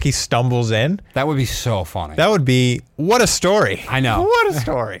Milwaukee stumbles in, that would be so funny. that would be what a story. I know. What a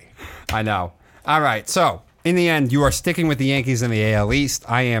story. I know. All right. So, in the end, you are sticking with the Yankees in the AL East.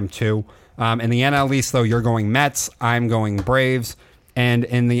 I am too. In the NL East, though, you're going Mets. I'm going Braves. And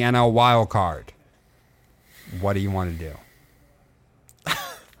in the NL Wild Card, what do you want to do?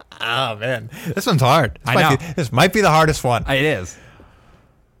 Oh, man. This one's hard. I know. This might be the hardest one. It is.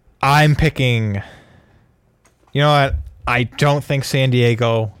 I'm picking... You know what? I don't think San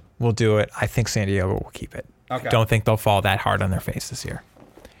Diego will do it. I think San Diego will keep it. Okay. I don't think they'll fall that hard on their face this year.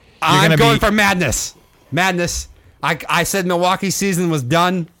 I'm going for madness. Madness. I said Milwaukee's season was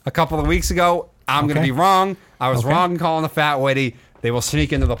done a couple of weeks ago. I'm going to be wrong. I was wrong in calling the Fat Witty. They will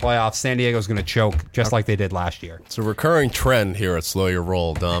sneak into the playoffs. San Diego's going to choke just like they did last year. It's a recurring trend here at Slow Your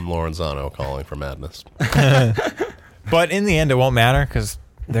Roll. Dom Lorenzano calling for madness. But in the end, it won't matter because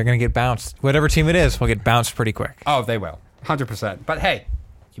they're going to get bounced. Whatever team it is will get bounced pretty quick. Oh, they will. 100%. But hey,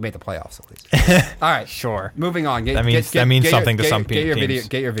 you made the playoffs at least. All right. Sure. Moving on. That means something to some teams. teams.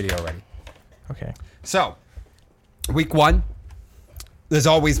 Get your video ready. Okay. So, week 1, there's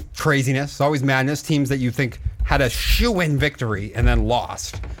always craziness, there's always madness. Teams that you think had a shoo-in victory and then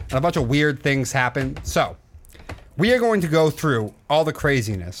lost. And a bunch of weird things happen. So, we are going to go through all the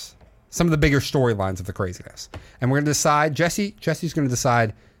craziness, some of the bigger storylines of the craziness. And we're going to decide, Jesse's going to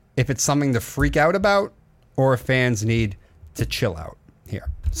decide if it's something to freak out about or if fans need to chill out here.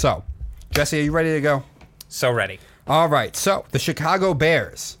 So, Jesse, are you ready to go? So ready. All right. So, the Chicago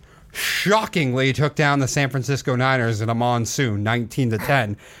Bears shockingly took down the San Francisco Niners in a monsoon,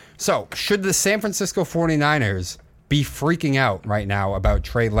 19-10. So, should the San Francisco 49ers be freaking out right now about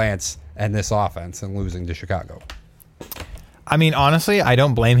Trey Lance and this offense and losing to Chicago? I mean, honestly, I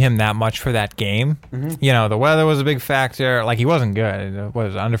don't blame him that much for that game. You know, the weather was a big factor. Like, he wasn't good. What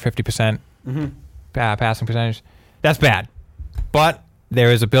was it, under 50% passing percentage? That's bad. But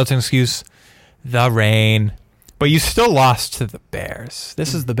there is a built-in excuse, the rain. But you still lost to the Bears.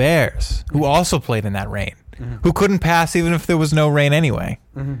 This is the Bears, who also played in that rain, who couldn't pass even if there was no rain anyway.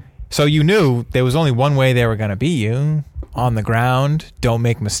 So you knew there was only one way they were going to beat you, on the ground, don't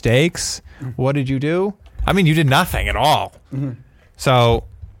make mistakes. What did you do? I mean, you did nothing at all. So,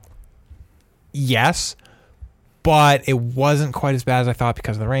 yes, but it wasn't quite as bad as I thought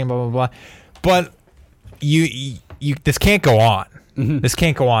because of the rain, blah, blah, blah. But you this can't go on. This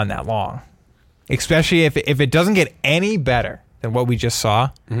can't go on that long. Especially if it doesn't get any better than what we just saw.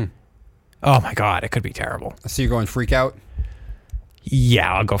 Oh, my God, it could be terrible. So you're going freak out?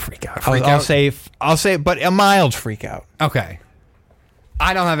 Yeah, I'll go freak out. Freak I'll out? say, but a mild freak out. Okay.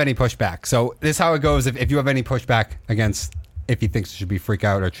 I don't have any pushback. So this is how it goes if you have any pushback against if he thinks it should be freak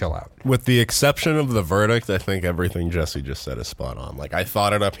out or chill out. With the exception of the verdict, I think everything Jesse just said is spot on. Like, I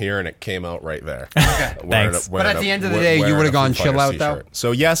thought it up here and it came out right there. Okay. Thanks. But at the end of the day, you would have gone chill out, though?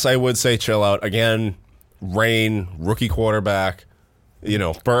 So, yes, I would say chill out. Again, rain, rookie quarterback,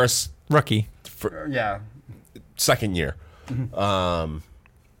 first, Rookie. second year. Trying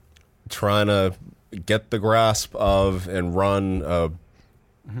to get the grasp of and run a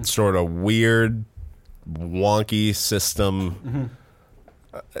sort of weird, wonky system.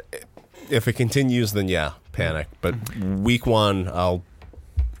 If it continues, then yeah, panic. But week 1, I'll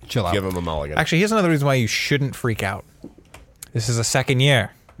Chill out. give him a mulligan. Actually, here's another reason why you shouldn't freak out. This is a second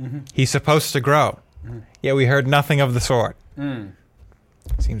year. He's supposed to grow. Yet we heard nothing of the sort.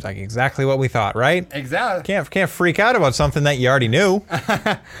 Seems like exactly what we thought, right? Exactly. Can't freak out about something that you already knew.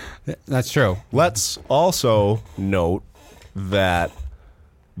 That's true. Let's also note that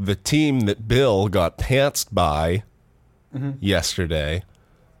the team that Bill got pantsed by yesterday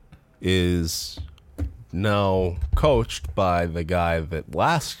is now coached by the guy that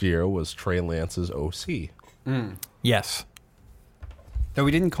last year was Trey Lance's OC. Yes. Though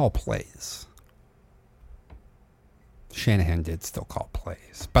we didn't call plays. Shanahan did still call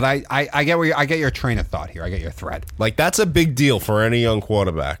plays, but I get I get your train of thought here. I get your thread. Like, that's a big deal for any young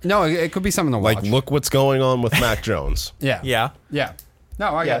quarterback. No, it could be something to watch. Like, look what's going on with Mac Jones. Yeah. Yeah. Yeah.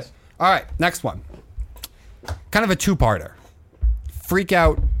 No, I guess. All right, next one. Kind of a two-parter. Freak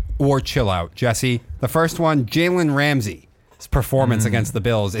out or chill out, Jesse. The first one, Jalen Ramsey's performance against the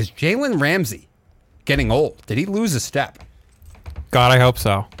Bills. Is Jalen Ramsey getting old? Did he lose a step? God, I hope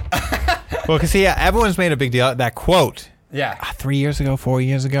so. Well, because everyone's made a big deal. That quote. Yeah. 3 years ago, 4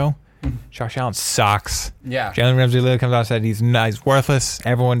 years ago. Josh Allen sucks. Yeah. Jalen Ramsey literally comes out and said he's worthless.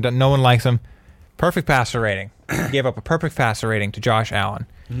 No one likes him. Perfect passer rating. He gave up a perfect passer rating to Josh Allen.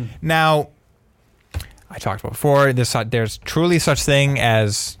 Now, I talked about before, there's truly such thing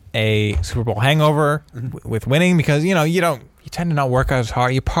as a Super Bowl hangover with winning, because you tend to not work out as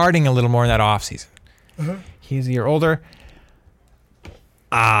hard. You're partying a little more in that offseason. He's a year older.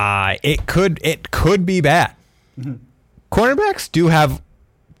 It could be bad. Cornerbacks do have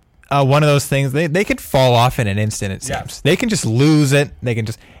one of those things. They could fall off in an instant, it seems. Yes. They can just lose it.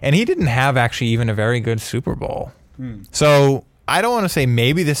 And he didn't have actually even a very good Super Bowl. So I don't want to say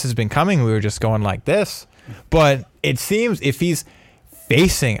maybe this has been coming. We were just going like this. But it seems if he's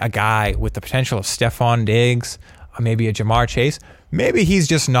facing a guy with the potential of Stephon Diggs, or maybe a Jamar Chase, maybe he's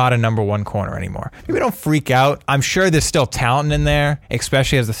just not a number one corner anymore. Maybe don't freak out. I'm sure there's still talent in there,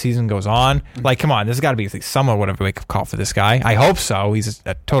 especially as the season goes on. Like, come on, there's got to be at least somewhat of a wake-up call for this guy. I hope so. He's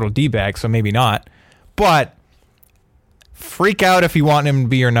a total D-bag, so maybe not. But freak out if you want him to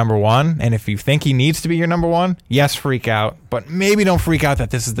be your number one, and if you think he needs to be your number one, yes, freak out. But maybe don't freak out that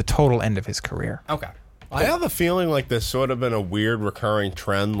this is the total end of his career. Okay. I have a feeling like there's sort of been a weird recurring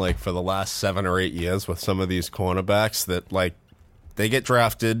trend, like for the last 7 or 8 years with some of these cornerbacks that, like, they get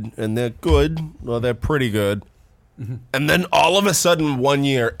drafted and they're good, or they're pretty good. And then all of a sudden, 1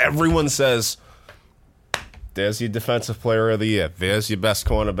 year, everyone says, there's your defensive player of the year. There's your best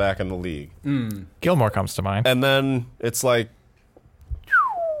cornerback in the league. Gilmore comes to mind. And then it's like,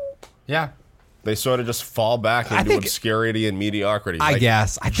 Yeah. they sort of just fall back into think- obscurity and mediocrity. I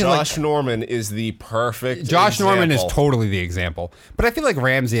guess. I feel Josh Norman is the perfect Josh Norman is example. totally the example. But I feel like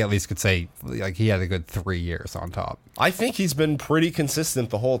Ramsey at least could say like he had a good 3 years on top. I think he's been pretty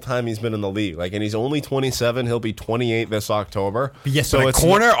consistent the whole time he's been in the league. Like, and he's only 27. He'll be 28 this October. Yes, so but a it's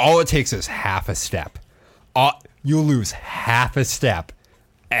corner, all it takes is half a step. You lose half a step,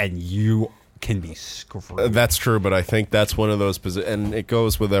 and you can be screwed. That's true, but I think that's one of those positions, and it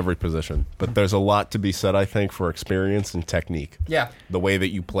goes with every position. But there's a lot to be said, I think, for experience and technique. Yeah. The way that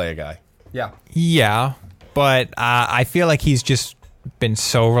you play a guy. Yeah. Yeah, but I feel like he's just been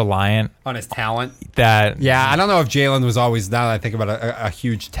so reliant On his talent. that Yeah, I don't know if Jalen was always, now that I think about it, a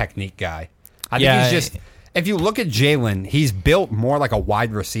huge technique guy. I think Yeah, he's just, if you look at Jalen, he's built more like a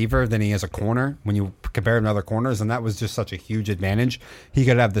wide receiver than he is a corner when you compare him to other corners, and that was just such a huge advantage. He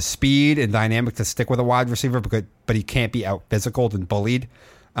could have the speed and dynamic to stick with a wide receiver, but he can't be out-physicaled and bullied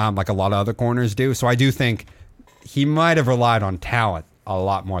like a lot of other corners do. So I do think he might have relied on talent a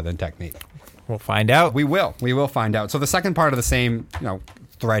lot more than technique. we'll find out. We will find out. So the second part of the same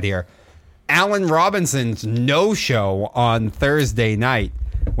thread here, Allen Robinson's no-show on Thursday night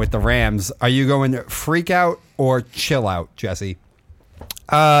with the Rams. Are you going to freak out or chill out, Jesse?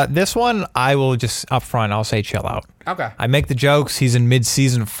 This one, I will just up front, I'll say chill out. Okay. I make the jokes. He's in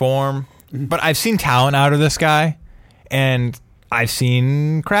mid-season form, but I've seen talent out of this guy, and I've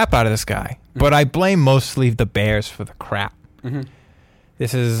seen crap out of this guy. But I blame mostly the Bears for the crap.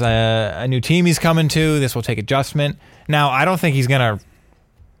 This is a new team he's coming to. This will take adjustment. Now, I don't think he's going to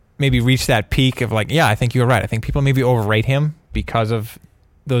maybe reach that peak of like, yeah, I think you're right. I think people maybe overrate him because of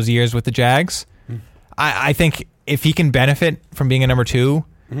those years with the Jags. I think if he can benefit from being a number two,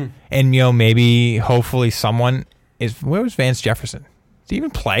 and maybe hopefully someone where was Vance Jefferson? Did he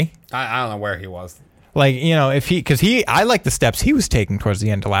even play? I don't know where he was. Like, because I like the steps he was taking towards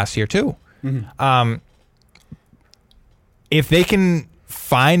the end of last year too. If they can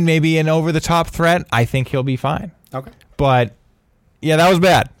find maybe an over the top threat, I think he'll be fine. Okay. But yeah, that was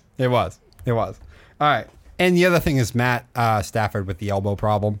bad. It was. All right. And the other thing is Matt Stafford with the elbow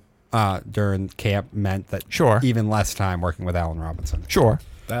problem during camp meant that Sure. even less time working with Allen Robinson. Sure.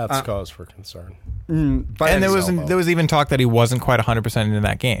 That's cause for concern. But And there was even talk that he wasn't quite 100% into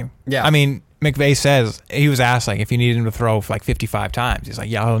that game. Yeah. I mean, McVay says, he was asked like if you needed him to throw for like 55 times. He's like,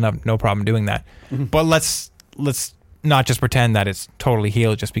 yeah, I'll have no problem doing that. But let's not just pretend that it's totally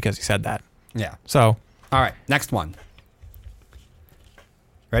healed just because he said that. Yeah. So All right. Next one.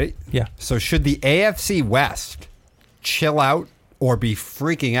 Ready? Yeah. So should the AFC West chill out or be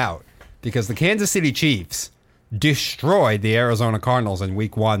freaking out? Because the Kansas City Chiefs destroyed the Arizona Cardinals in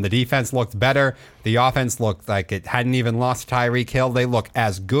week 1. The defense looked better. The offense looked like it hadn't even lost Tyreek Hill. They look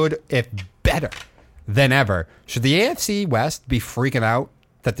as good, if better, than ever. Should the AFC West be freaking out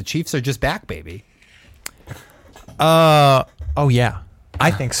that the Chiefs are just back, baby? Oh yeah,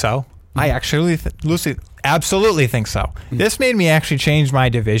 I think so. I actually, Lucy, absolutely think so. This made me actually change my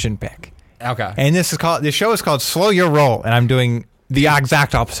division pick. Okay. And this show is called Slow Your Roll, and I'm doing the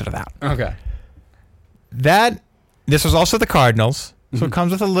exact opposite of that. Okay. This was also the Cardinals, so it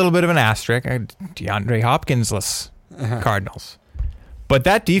comes with a little bit of an asterisk. DeAndre Hopkins-less Cardinals. But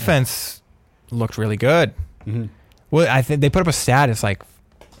that defense looked really good. Well, I think they put up a stat. It's like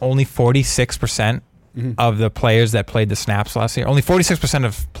only 46% of the players that played the snaps last year. Only 46%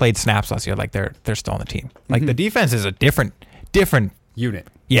 of played snaps last year. Like they're still on the team. Like the defense is a different unit.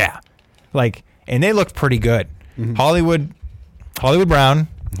 Yeah. Like, and they looked pretty good. Hollywood Brown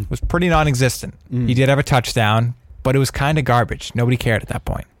was pretty non-existent. He did have a touchdown, but it was kind of garbage. Nobody cared at that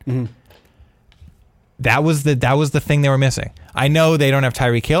point. That was the thing they were missing. I know they don't have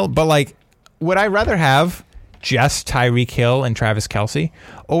Tyreek Hill, but like, would I rather have just Tyreek Hill and Travis Kelce,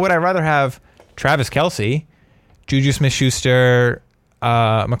 or would I rather have Travis Kelce, Juju Smith-Schuster,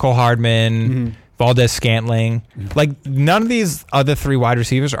 McCole Hardman, Valdez Scantling? Like, none of these other 3 wide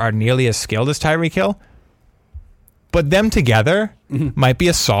receivers are nearly as skilled as Tyreek Hill, but them together might be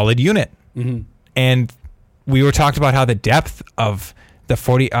a solid unit. And we were talking about how the depth of the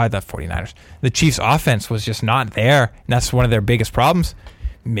 49ers, the Chiefs' offense was just not there, and that's one of their biggest problems.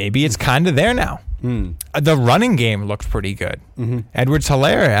 Maybe it's kind of there now. The running game looked pretty good.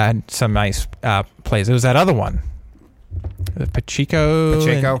 Edwards-Helaire had some nice plays. It was that other one,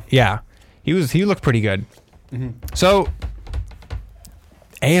 Pacheco. Yeah, he looked pretty good. So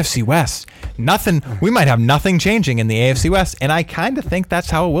AFC West, nothing. We might have nothing changing in the AFC West, and I kind of think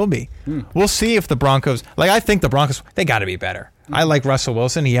that's how it will be. We'll see if the Broncos. Like, I think the Broncos, they got to be better. I like Russell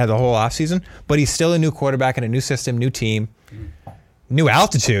Wilson. He had the whole offseason, but he's still a new quarterback in a new system, new team, new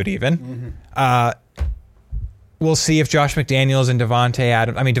altitude even. We'll see if Josh McDaniels and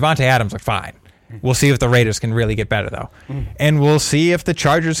Devontae Adams are fine. We'll see if the Raiders can really get better, though. And we'll see if the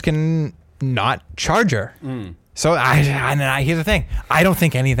Chargers can not charger. So here's the thing. I don't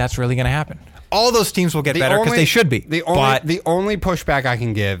think any of that's really going to happen. All those teams will get better because they should be. The only pushback I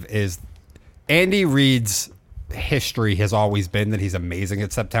can give is Andy Reid's history has always been that he's amazing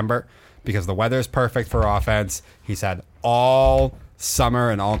at September because the weather is perfect for offense. He's had all summer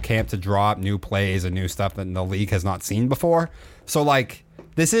and all camp to draw up new plays and new stuff that the league has not seen before. So, like,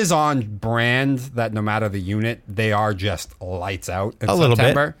 this is on brand that no matter the unit, they are just lights out in September. Little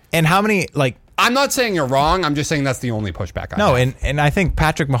bit. And how many, like... I'm not saying you're wrong. I'm just saying that's the only pushback I have. And I think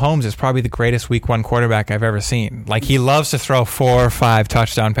Patrick Mahomes is probably the greatest week 1 quarterback I've ever seen. Like, he loves to throw 4 or 5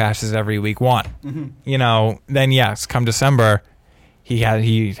 touchdown passes every week 1. You know, then yes, come December, he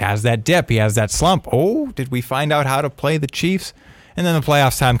has that dip. He has that slump. Oh, did we find out how to play the Chiefs? And then the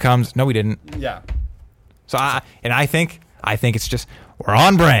playoffs time comes. No, we didn't. Yeah. So I think it's just we're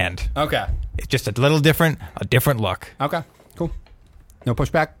on brand. Okay. It's just a little different, a different look. Okay. Cool. No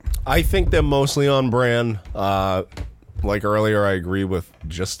pushback? I think they're mostly on brand. Like earlier, I agree with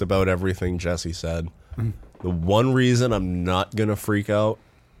just about everything Jesse said. The one reason I'm not going to freak out,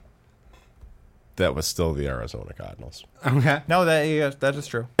 that was still the Arizona Cardinals. Okay. No, that is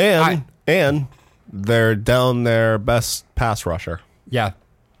true. And they're down their best pass rusher. Yeah.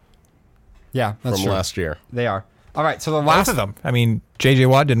 Yeah, that's from true. last year. They are. All right, so the last of them. I mean, J.J.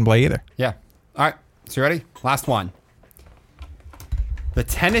 Watt didn't play either. Yeah. All right, so you ready? Last one. The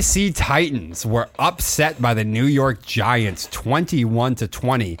Tennessee Titans were upset by the New York Giants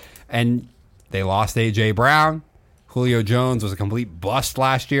 21-20, and they lost A.J. Brown. Julio Jones was a complete bust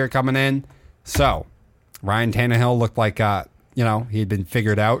last year coming in. So Ryan Tannehill looked like, he had been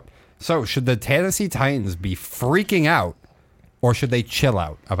figured out. So should the Tennessee Titans be freaking out, or should they chill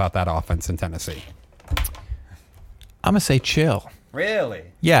out about that offense in Tennessee? I'm going to say chill. Really?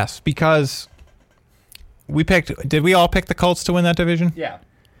 Yes, because did we all pick the Colts to win that division? Yeah.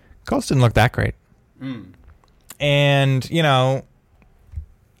 Colts didn't look that great. And, we don't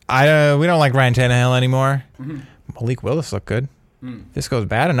like Ryan Tannehill anymore. Malik Willis looked good. If this goes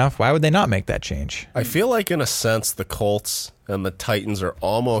bad enough, why would they not make that change? I feel like, in a sense, the Colts and the Titans are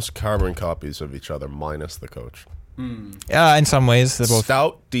almost carbon copies of each other, minus the coach. Yeah, in some ways. They're both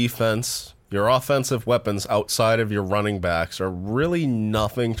stout defense. Your offensive weapons outside of your running backs are really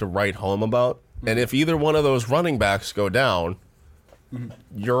nothing to write home about. And if either one of those running backs go down,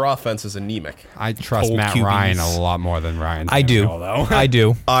 your offense is anemic. I trust Cold Matt QBs. Ryan a lot more than Ryan. I do. Tannehill, though. I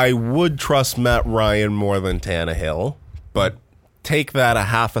do. I would trust Matt Ryan more than Tannehill, but take that a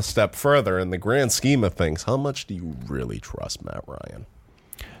half a step further in the grand scheme of things. How much do you really trust Matt Ryan?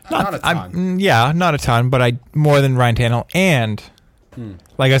 Not a ton. Yeah, not a ton, but I more than Ryan Tannehill. And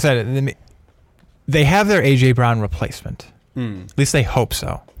like I said, they have their AJ Brown replacement. At least they hope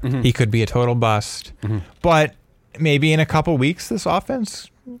so. He could be a total bust, but maybe in a couple weeks, this offense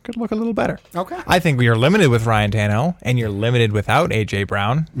could look a little better. Okay. I think we are limited with Ryan Tannehill, and you're limited without AJ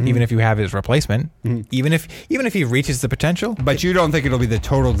Brown, even if you have his replacement, even if he reaches the potential. But you don't think it'll be the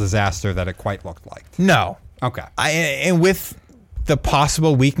total disaster that it quite looked like? No. Okay. And with the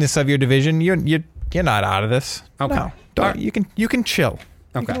possible weakness of your division, you're not out of this. Okay. No. Don't- All right. You can chill.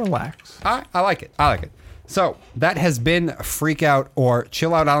 You Okay. can relax. I like it. I like it. So that has been Freak Out or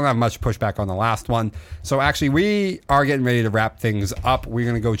Chill Out. I don't have much pushback on the last one. So actually, we are getting ready to wrap things up. We're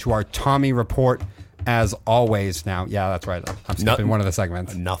going to go to our Tommy report as always now. Yeah, that's right. I'm skipping one of the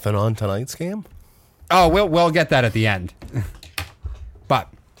segments. Nothing on tonight's game? Oh, we'll get that at the end. But,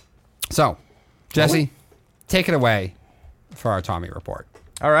 so, Jesse, take it away for our Tommy report.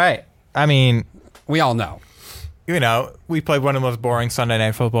 All right. I mean, We all know. we played one of the most boring Sunday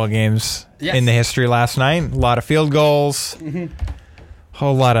Night Football games Yes. in the history last night. A lot of field goals.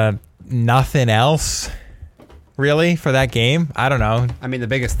 Whole lot of nothing else, really, for that game. I don't know. I mean, the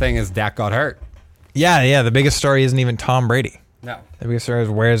biggest thing is Dak got hurt. Yeah. The biggest story isn't even Tom Brady. No. The biggest story is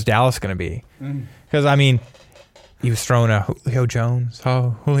where's Dallas going to be? Because, I mean, he was throwing a Julio Jones.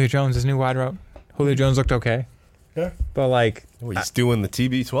 Oh, Julio Jones, his new wide route. Julio Jones looked okay. Yeah. But, like, Well, he's doing the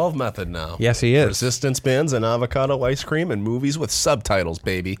TB12 method now. yes, he is. Resistance bands and avocado ice cream and movies with subtitles,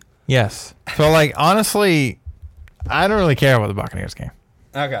 baby. Yes. So, like, honestly, I don't really care about the Buccaneers game.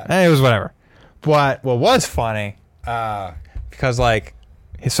 Okay. It was whatever. But what was funny, because, like,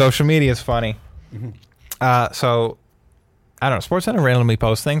 his social media is funny. So, I don't know. SportsCenter randomly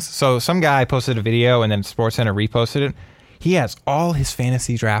posts things. So, some guy posted a video and then SportsCenter reposted it. He has all his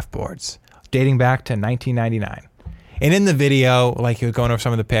fantasy draft boards dating back to 1999. And in the video, like, he was going over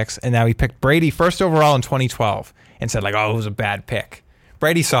some of the picks, and now he picked Brady first overall in 2012 and said, like, oh, it was a bad pick.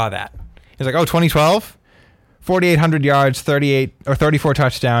 Brady saw that. He's like, oh, 2012? 4,800 yards, 34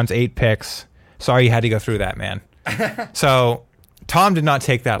 touchdowns, 8 picks. Sorry you had to go through that, man. So Tom did not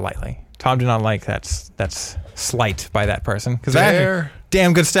take that lightly. Tom did not like that's slight by that person. Because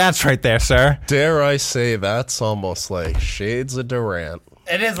damn good stats right there, sir. Dare I say that's almost like shades of Durant.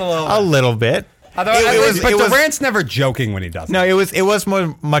 It is a little. A little bit. But it was- Durant's never joking when he does it. No, it was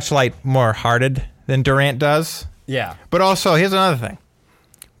more hearted than Durant does. Yeah. But also, here's another thing.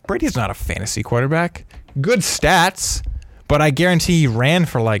 Brady's not a fantasy quarterback. Good stats, but I guarantee he ran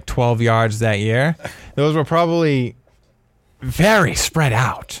for like 12 yards that year. Those were probably very spread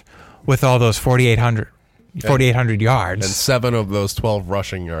out with all those 4,800 yards. And 7 of those 12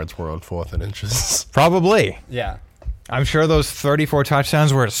 rushing yards were on 4th and inches. Probably. Yeah. I'm sure those 34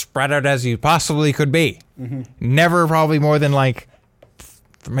 touchdowns were as spread out as you possibly could be. Never probably more than like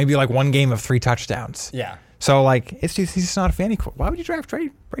maybe like one game of 3 touchdowns. Yeah. So like he's just not a fantasy. Why would you draft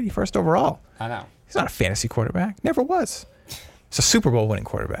Brady first overall? I know. He's not a fantasy quarterback. Never was. He's a Super Bowl winning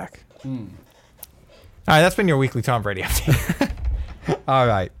quarterback. All right, that's been your weekly Tom Brady update. All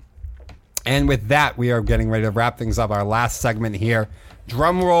right. And with that, we are getting ready to wrap things up. Our last segment here.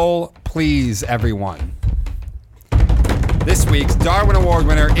 Drum roll, please, everyone. This week's Darwin Award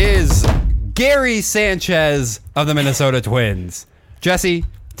winner is Gary Sanchez of the Minnesota Twins. Jesse,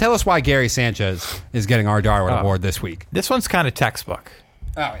 tell us why Gary Sanchez is getting our Darwin Award this week. This one's kind of textbook.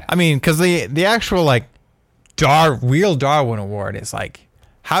 Oh, yeah. I mean, because the actual like real Darwin Award is like,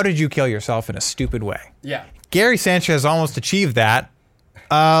 how did you kill yourself in a stupid way? Yeah. Gary Sanchez almost achieved that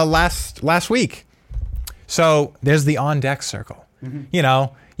last week. So there's the on deck circle. You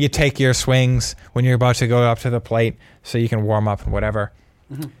know, you take your swings when you're about to go up to the plate so you can warm up and whatever.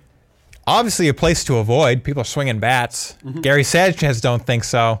 Obviously, a place to avoid. People are swinging bats. Gary Sanchez don't think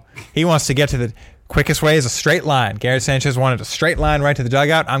so. He wants to get to the quickest way is a straight line. Gary Sanchez wanted a straight line right to the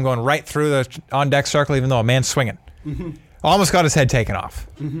dugout. I'm going right through the on deck circle, even though a man's swinging. Almost got his head taken off.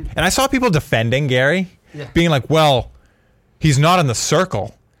 And I saw people defending Gary, being like, well, he's not in the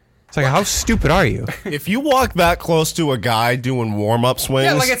circle. It's like, how stupid are you? If you walk that close to a guy doing warm-up swings,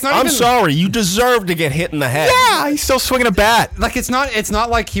 Yeah, like, it's not I'm even- sorry, you deserve to get hit in the head. Yeah, he's still swinging a bat. Like, it's not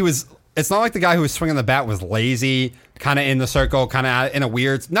like the guy who was swinging the bat was lazy, kind of in the circle, kind of in a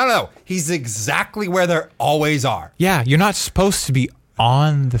weird. No. He's exactly where they always are. Yeah, you're not supposed to be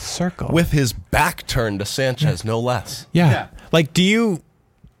on the circle. With his back turned to Sanchez, no less. Yeah. Yeah. Like, do you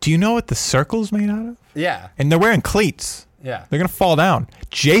know what the circle's made out of? Yeah. And they're wearing cleats. Yeah. They're going to fall down.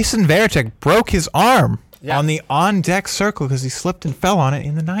 Jason Varitek broke his arm Yeah. on the on-deck circle because he slipped and fell on it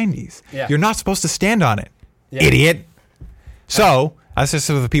in the 90s. Yeah. You're not supposed to stand on it, Yeah. idiot. So, I was just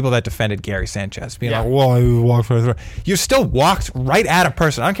with the people that defended Gary Sanchez, being Yeah. like, well, he walked right through. You still walked right at a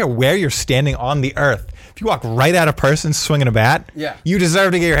person. I don't care where you're standing on the earth. If you walk right at a person swinging a bat, Yeah. you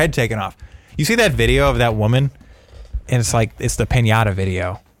deserve to get your head taken off. You see that video of that woman? And it's like, it's the pinata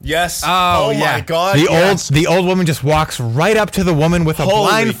video. Yes. Oh, my yeah. God. The yes. the old woman just walks right up to the woman with a Holy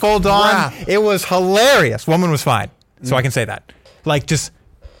blindfold crap. on. It was hilarious. Woman was fine, so I can say that. Like just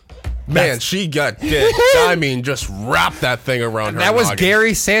Man, she got dick. I mean, just wrap that thing around her. That was noggin.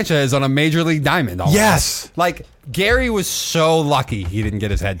 Gary Sanchez on a Major League Diamond. Almost. Yes. Like, Gary was so lucky he didn't get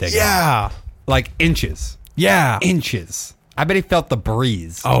his head taken off. yeah, Like, inches. yeah. Inches. I bet he felt the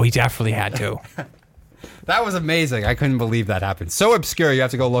breeze. Oh, he definitely had to. That was amazing. I couldn't believe that happened. So obscure, you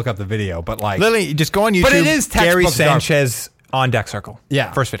have to go look up the video. But, like, Literally, just go on YouTube. But it is Gary textbook Sanchez on deck circle.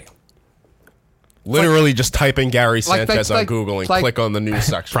 Yeah. first video. Literally just typing Gary Like- Sanchez like- on Google and like- click on the news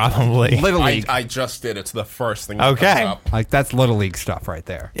section. Probably. Little League. I just did. It's the first thing that Okay. comes up. Like, that's Little League stuff right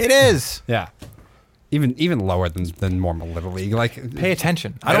there. It is. Yeah. Even lower than normal Little League. Like, Pay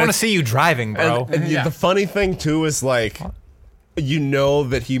attention. I don't want to see you driving, bro. And Yeah. the funny thing too is like, you know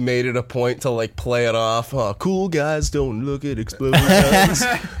that he made it a point to like play it off. Oh, cool guys don't look at explosions.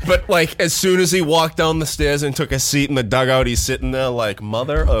 But like as soon as he walked down the stairs and took a seat in the dugout, he's sitting there like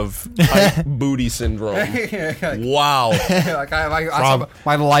mother of tight booty syndrome. Wow. like I saw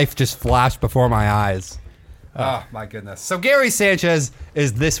my life just flashed before my eyes. Oh, my goodness. So Gary Sanchez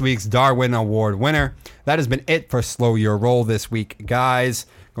is this week's Darwin Award winner. That has been it for Slow Your Roll this week, guys.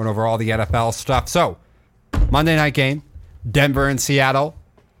 Going over all the NFL stuff. So, Monday night game, Denver and Seattle.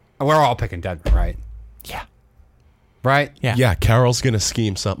 We're all picking Denver, right? yeah. Right? Yeah. Yeah, Carroll's gonna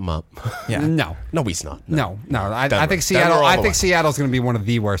scheme something up. Yeah. No. No, he's not. No. I Denver. think Denver Seattle. all I the think way. Seattle's going to be one of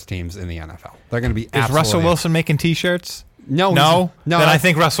the worst teams in the NFL. They're going to be. Is Russell Wilson making T-shirts? No. No. No. Then I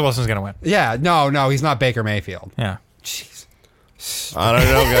think Russell Wilson's gonna win. Yeah. No. He's not Baker Mayfield. Yeah. Jeez. I don't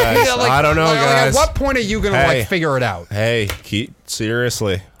know, guys. Yeah, I don't know, like, guys. At what point are you going to Hey. like figure it out? Hey,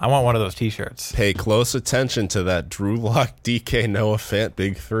 seriously. I want one of those T-shirts. Pay close attention to that Drew Lock, DK, Noah Fant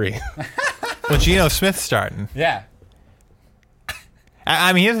Big Three. With Geno Smith starting. Yeah.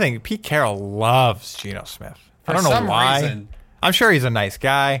 I mean, here's the thing. Pete Carroll loves Geno Smith. I For don't know some why. reason. I'm sure he's a nice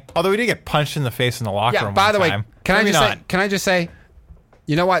guy. Although he did get punched in the face in the locker Yeah. room. By one the way, time. can Maybe I just say,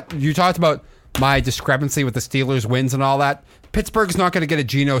 you know what? You talked about my discrepancy with the Steelers wins and all that. Pittsburgh's not going to get a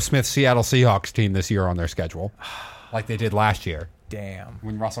Geno Smith Seattle Seahawks team this year on their schedule, like they did last year Damn.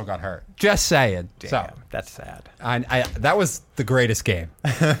 when Russell got hurt. Just saying. Damn. So That's sad. I that was the greatest game.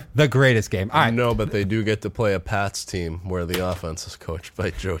 The greatest game. All right. No, but they do get to play a Pats team where the offense is coached by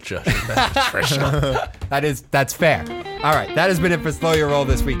Joe Judge and Matt Patricia. That's fair. All right, that has been it for Slow Your Roll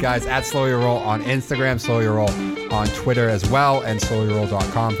this week, guys. At Slow Your Roll on Instagram, Slow Your Roll on Twitter as well, and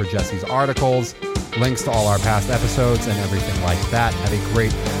slowyourroll.com for Jesse's articles, links to all our past episodes, and everything like that. Have a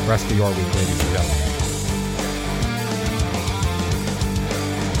great rest of your week, ladies and gentlemen.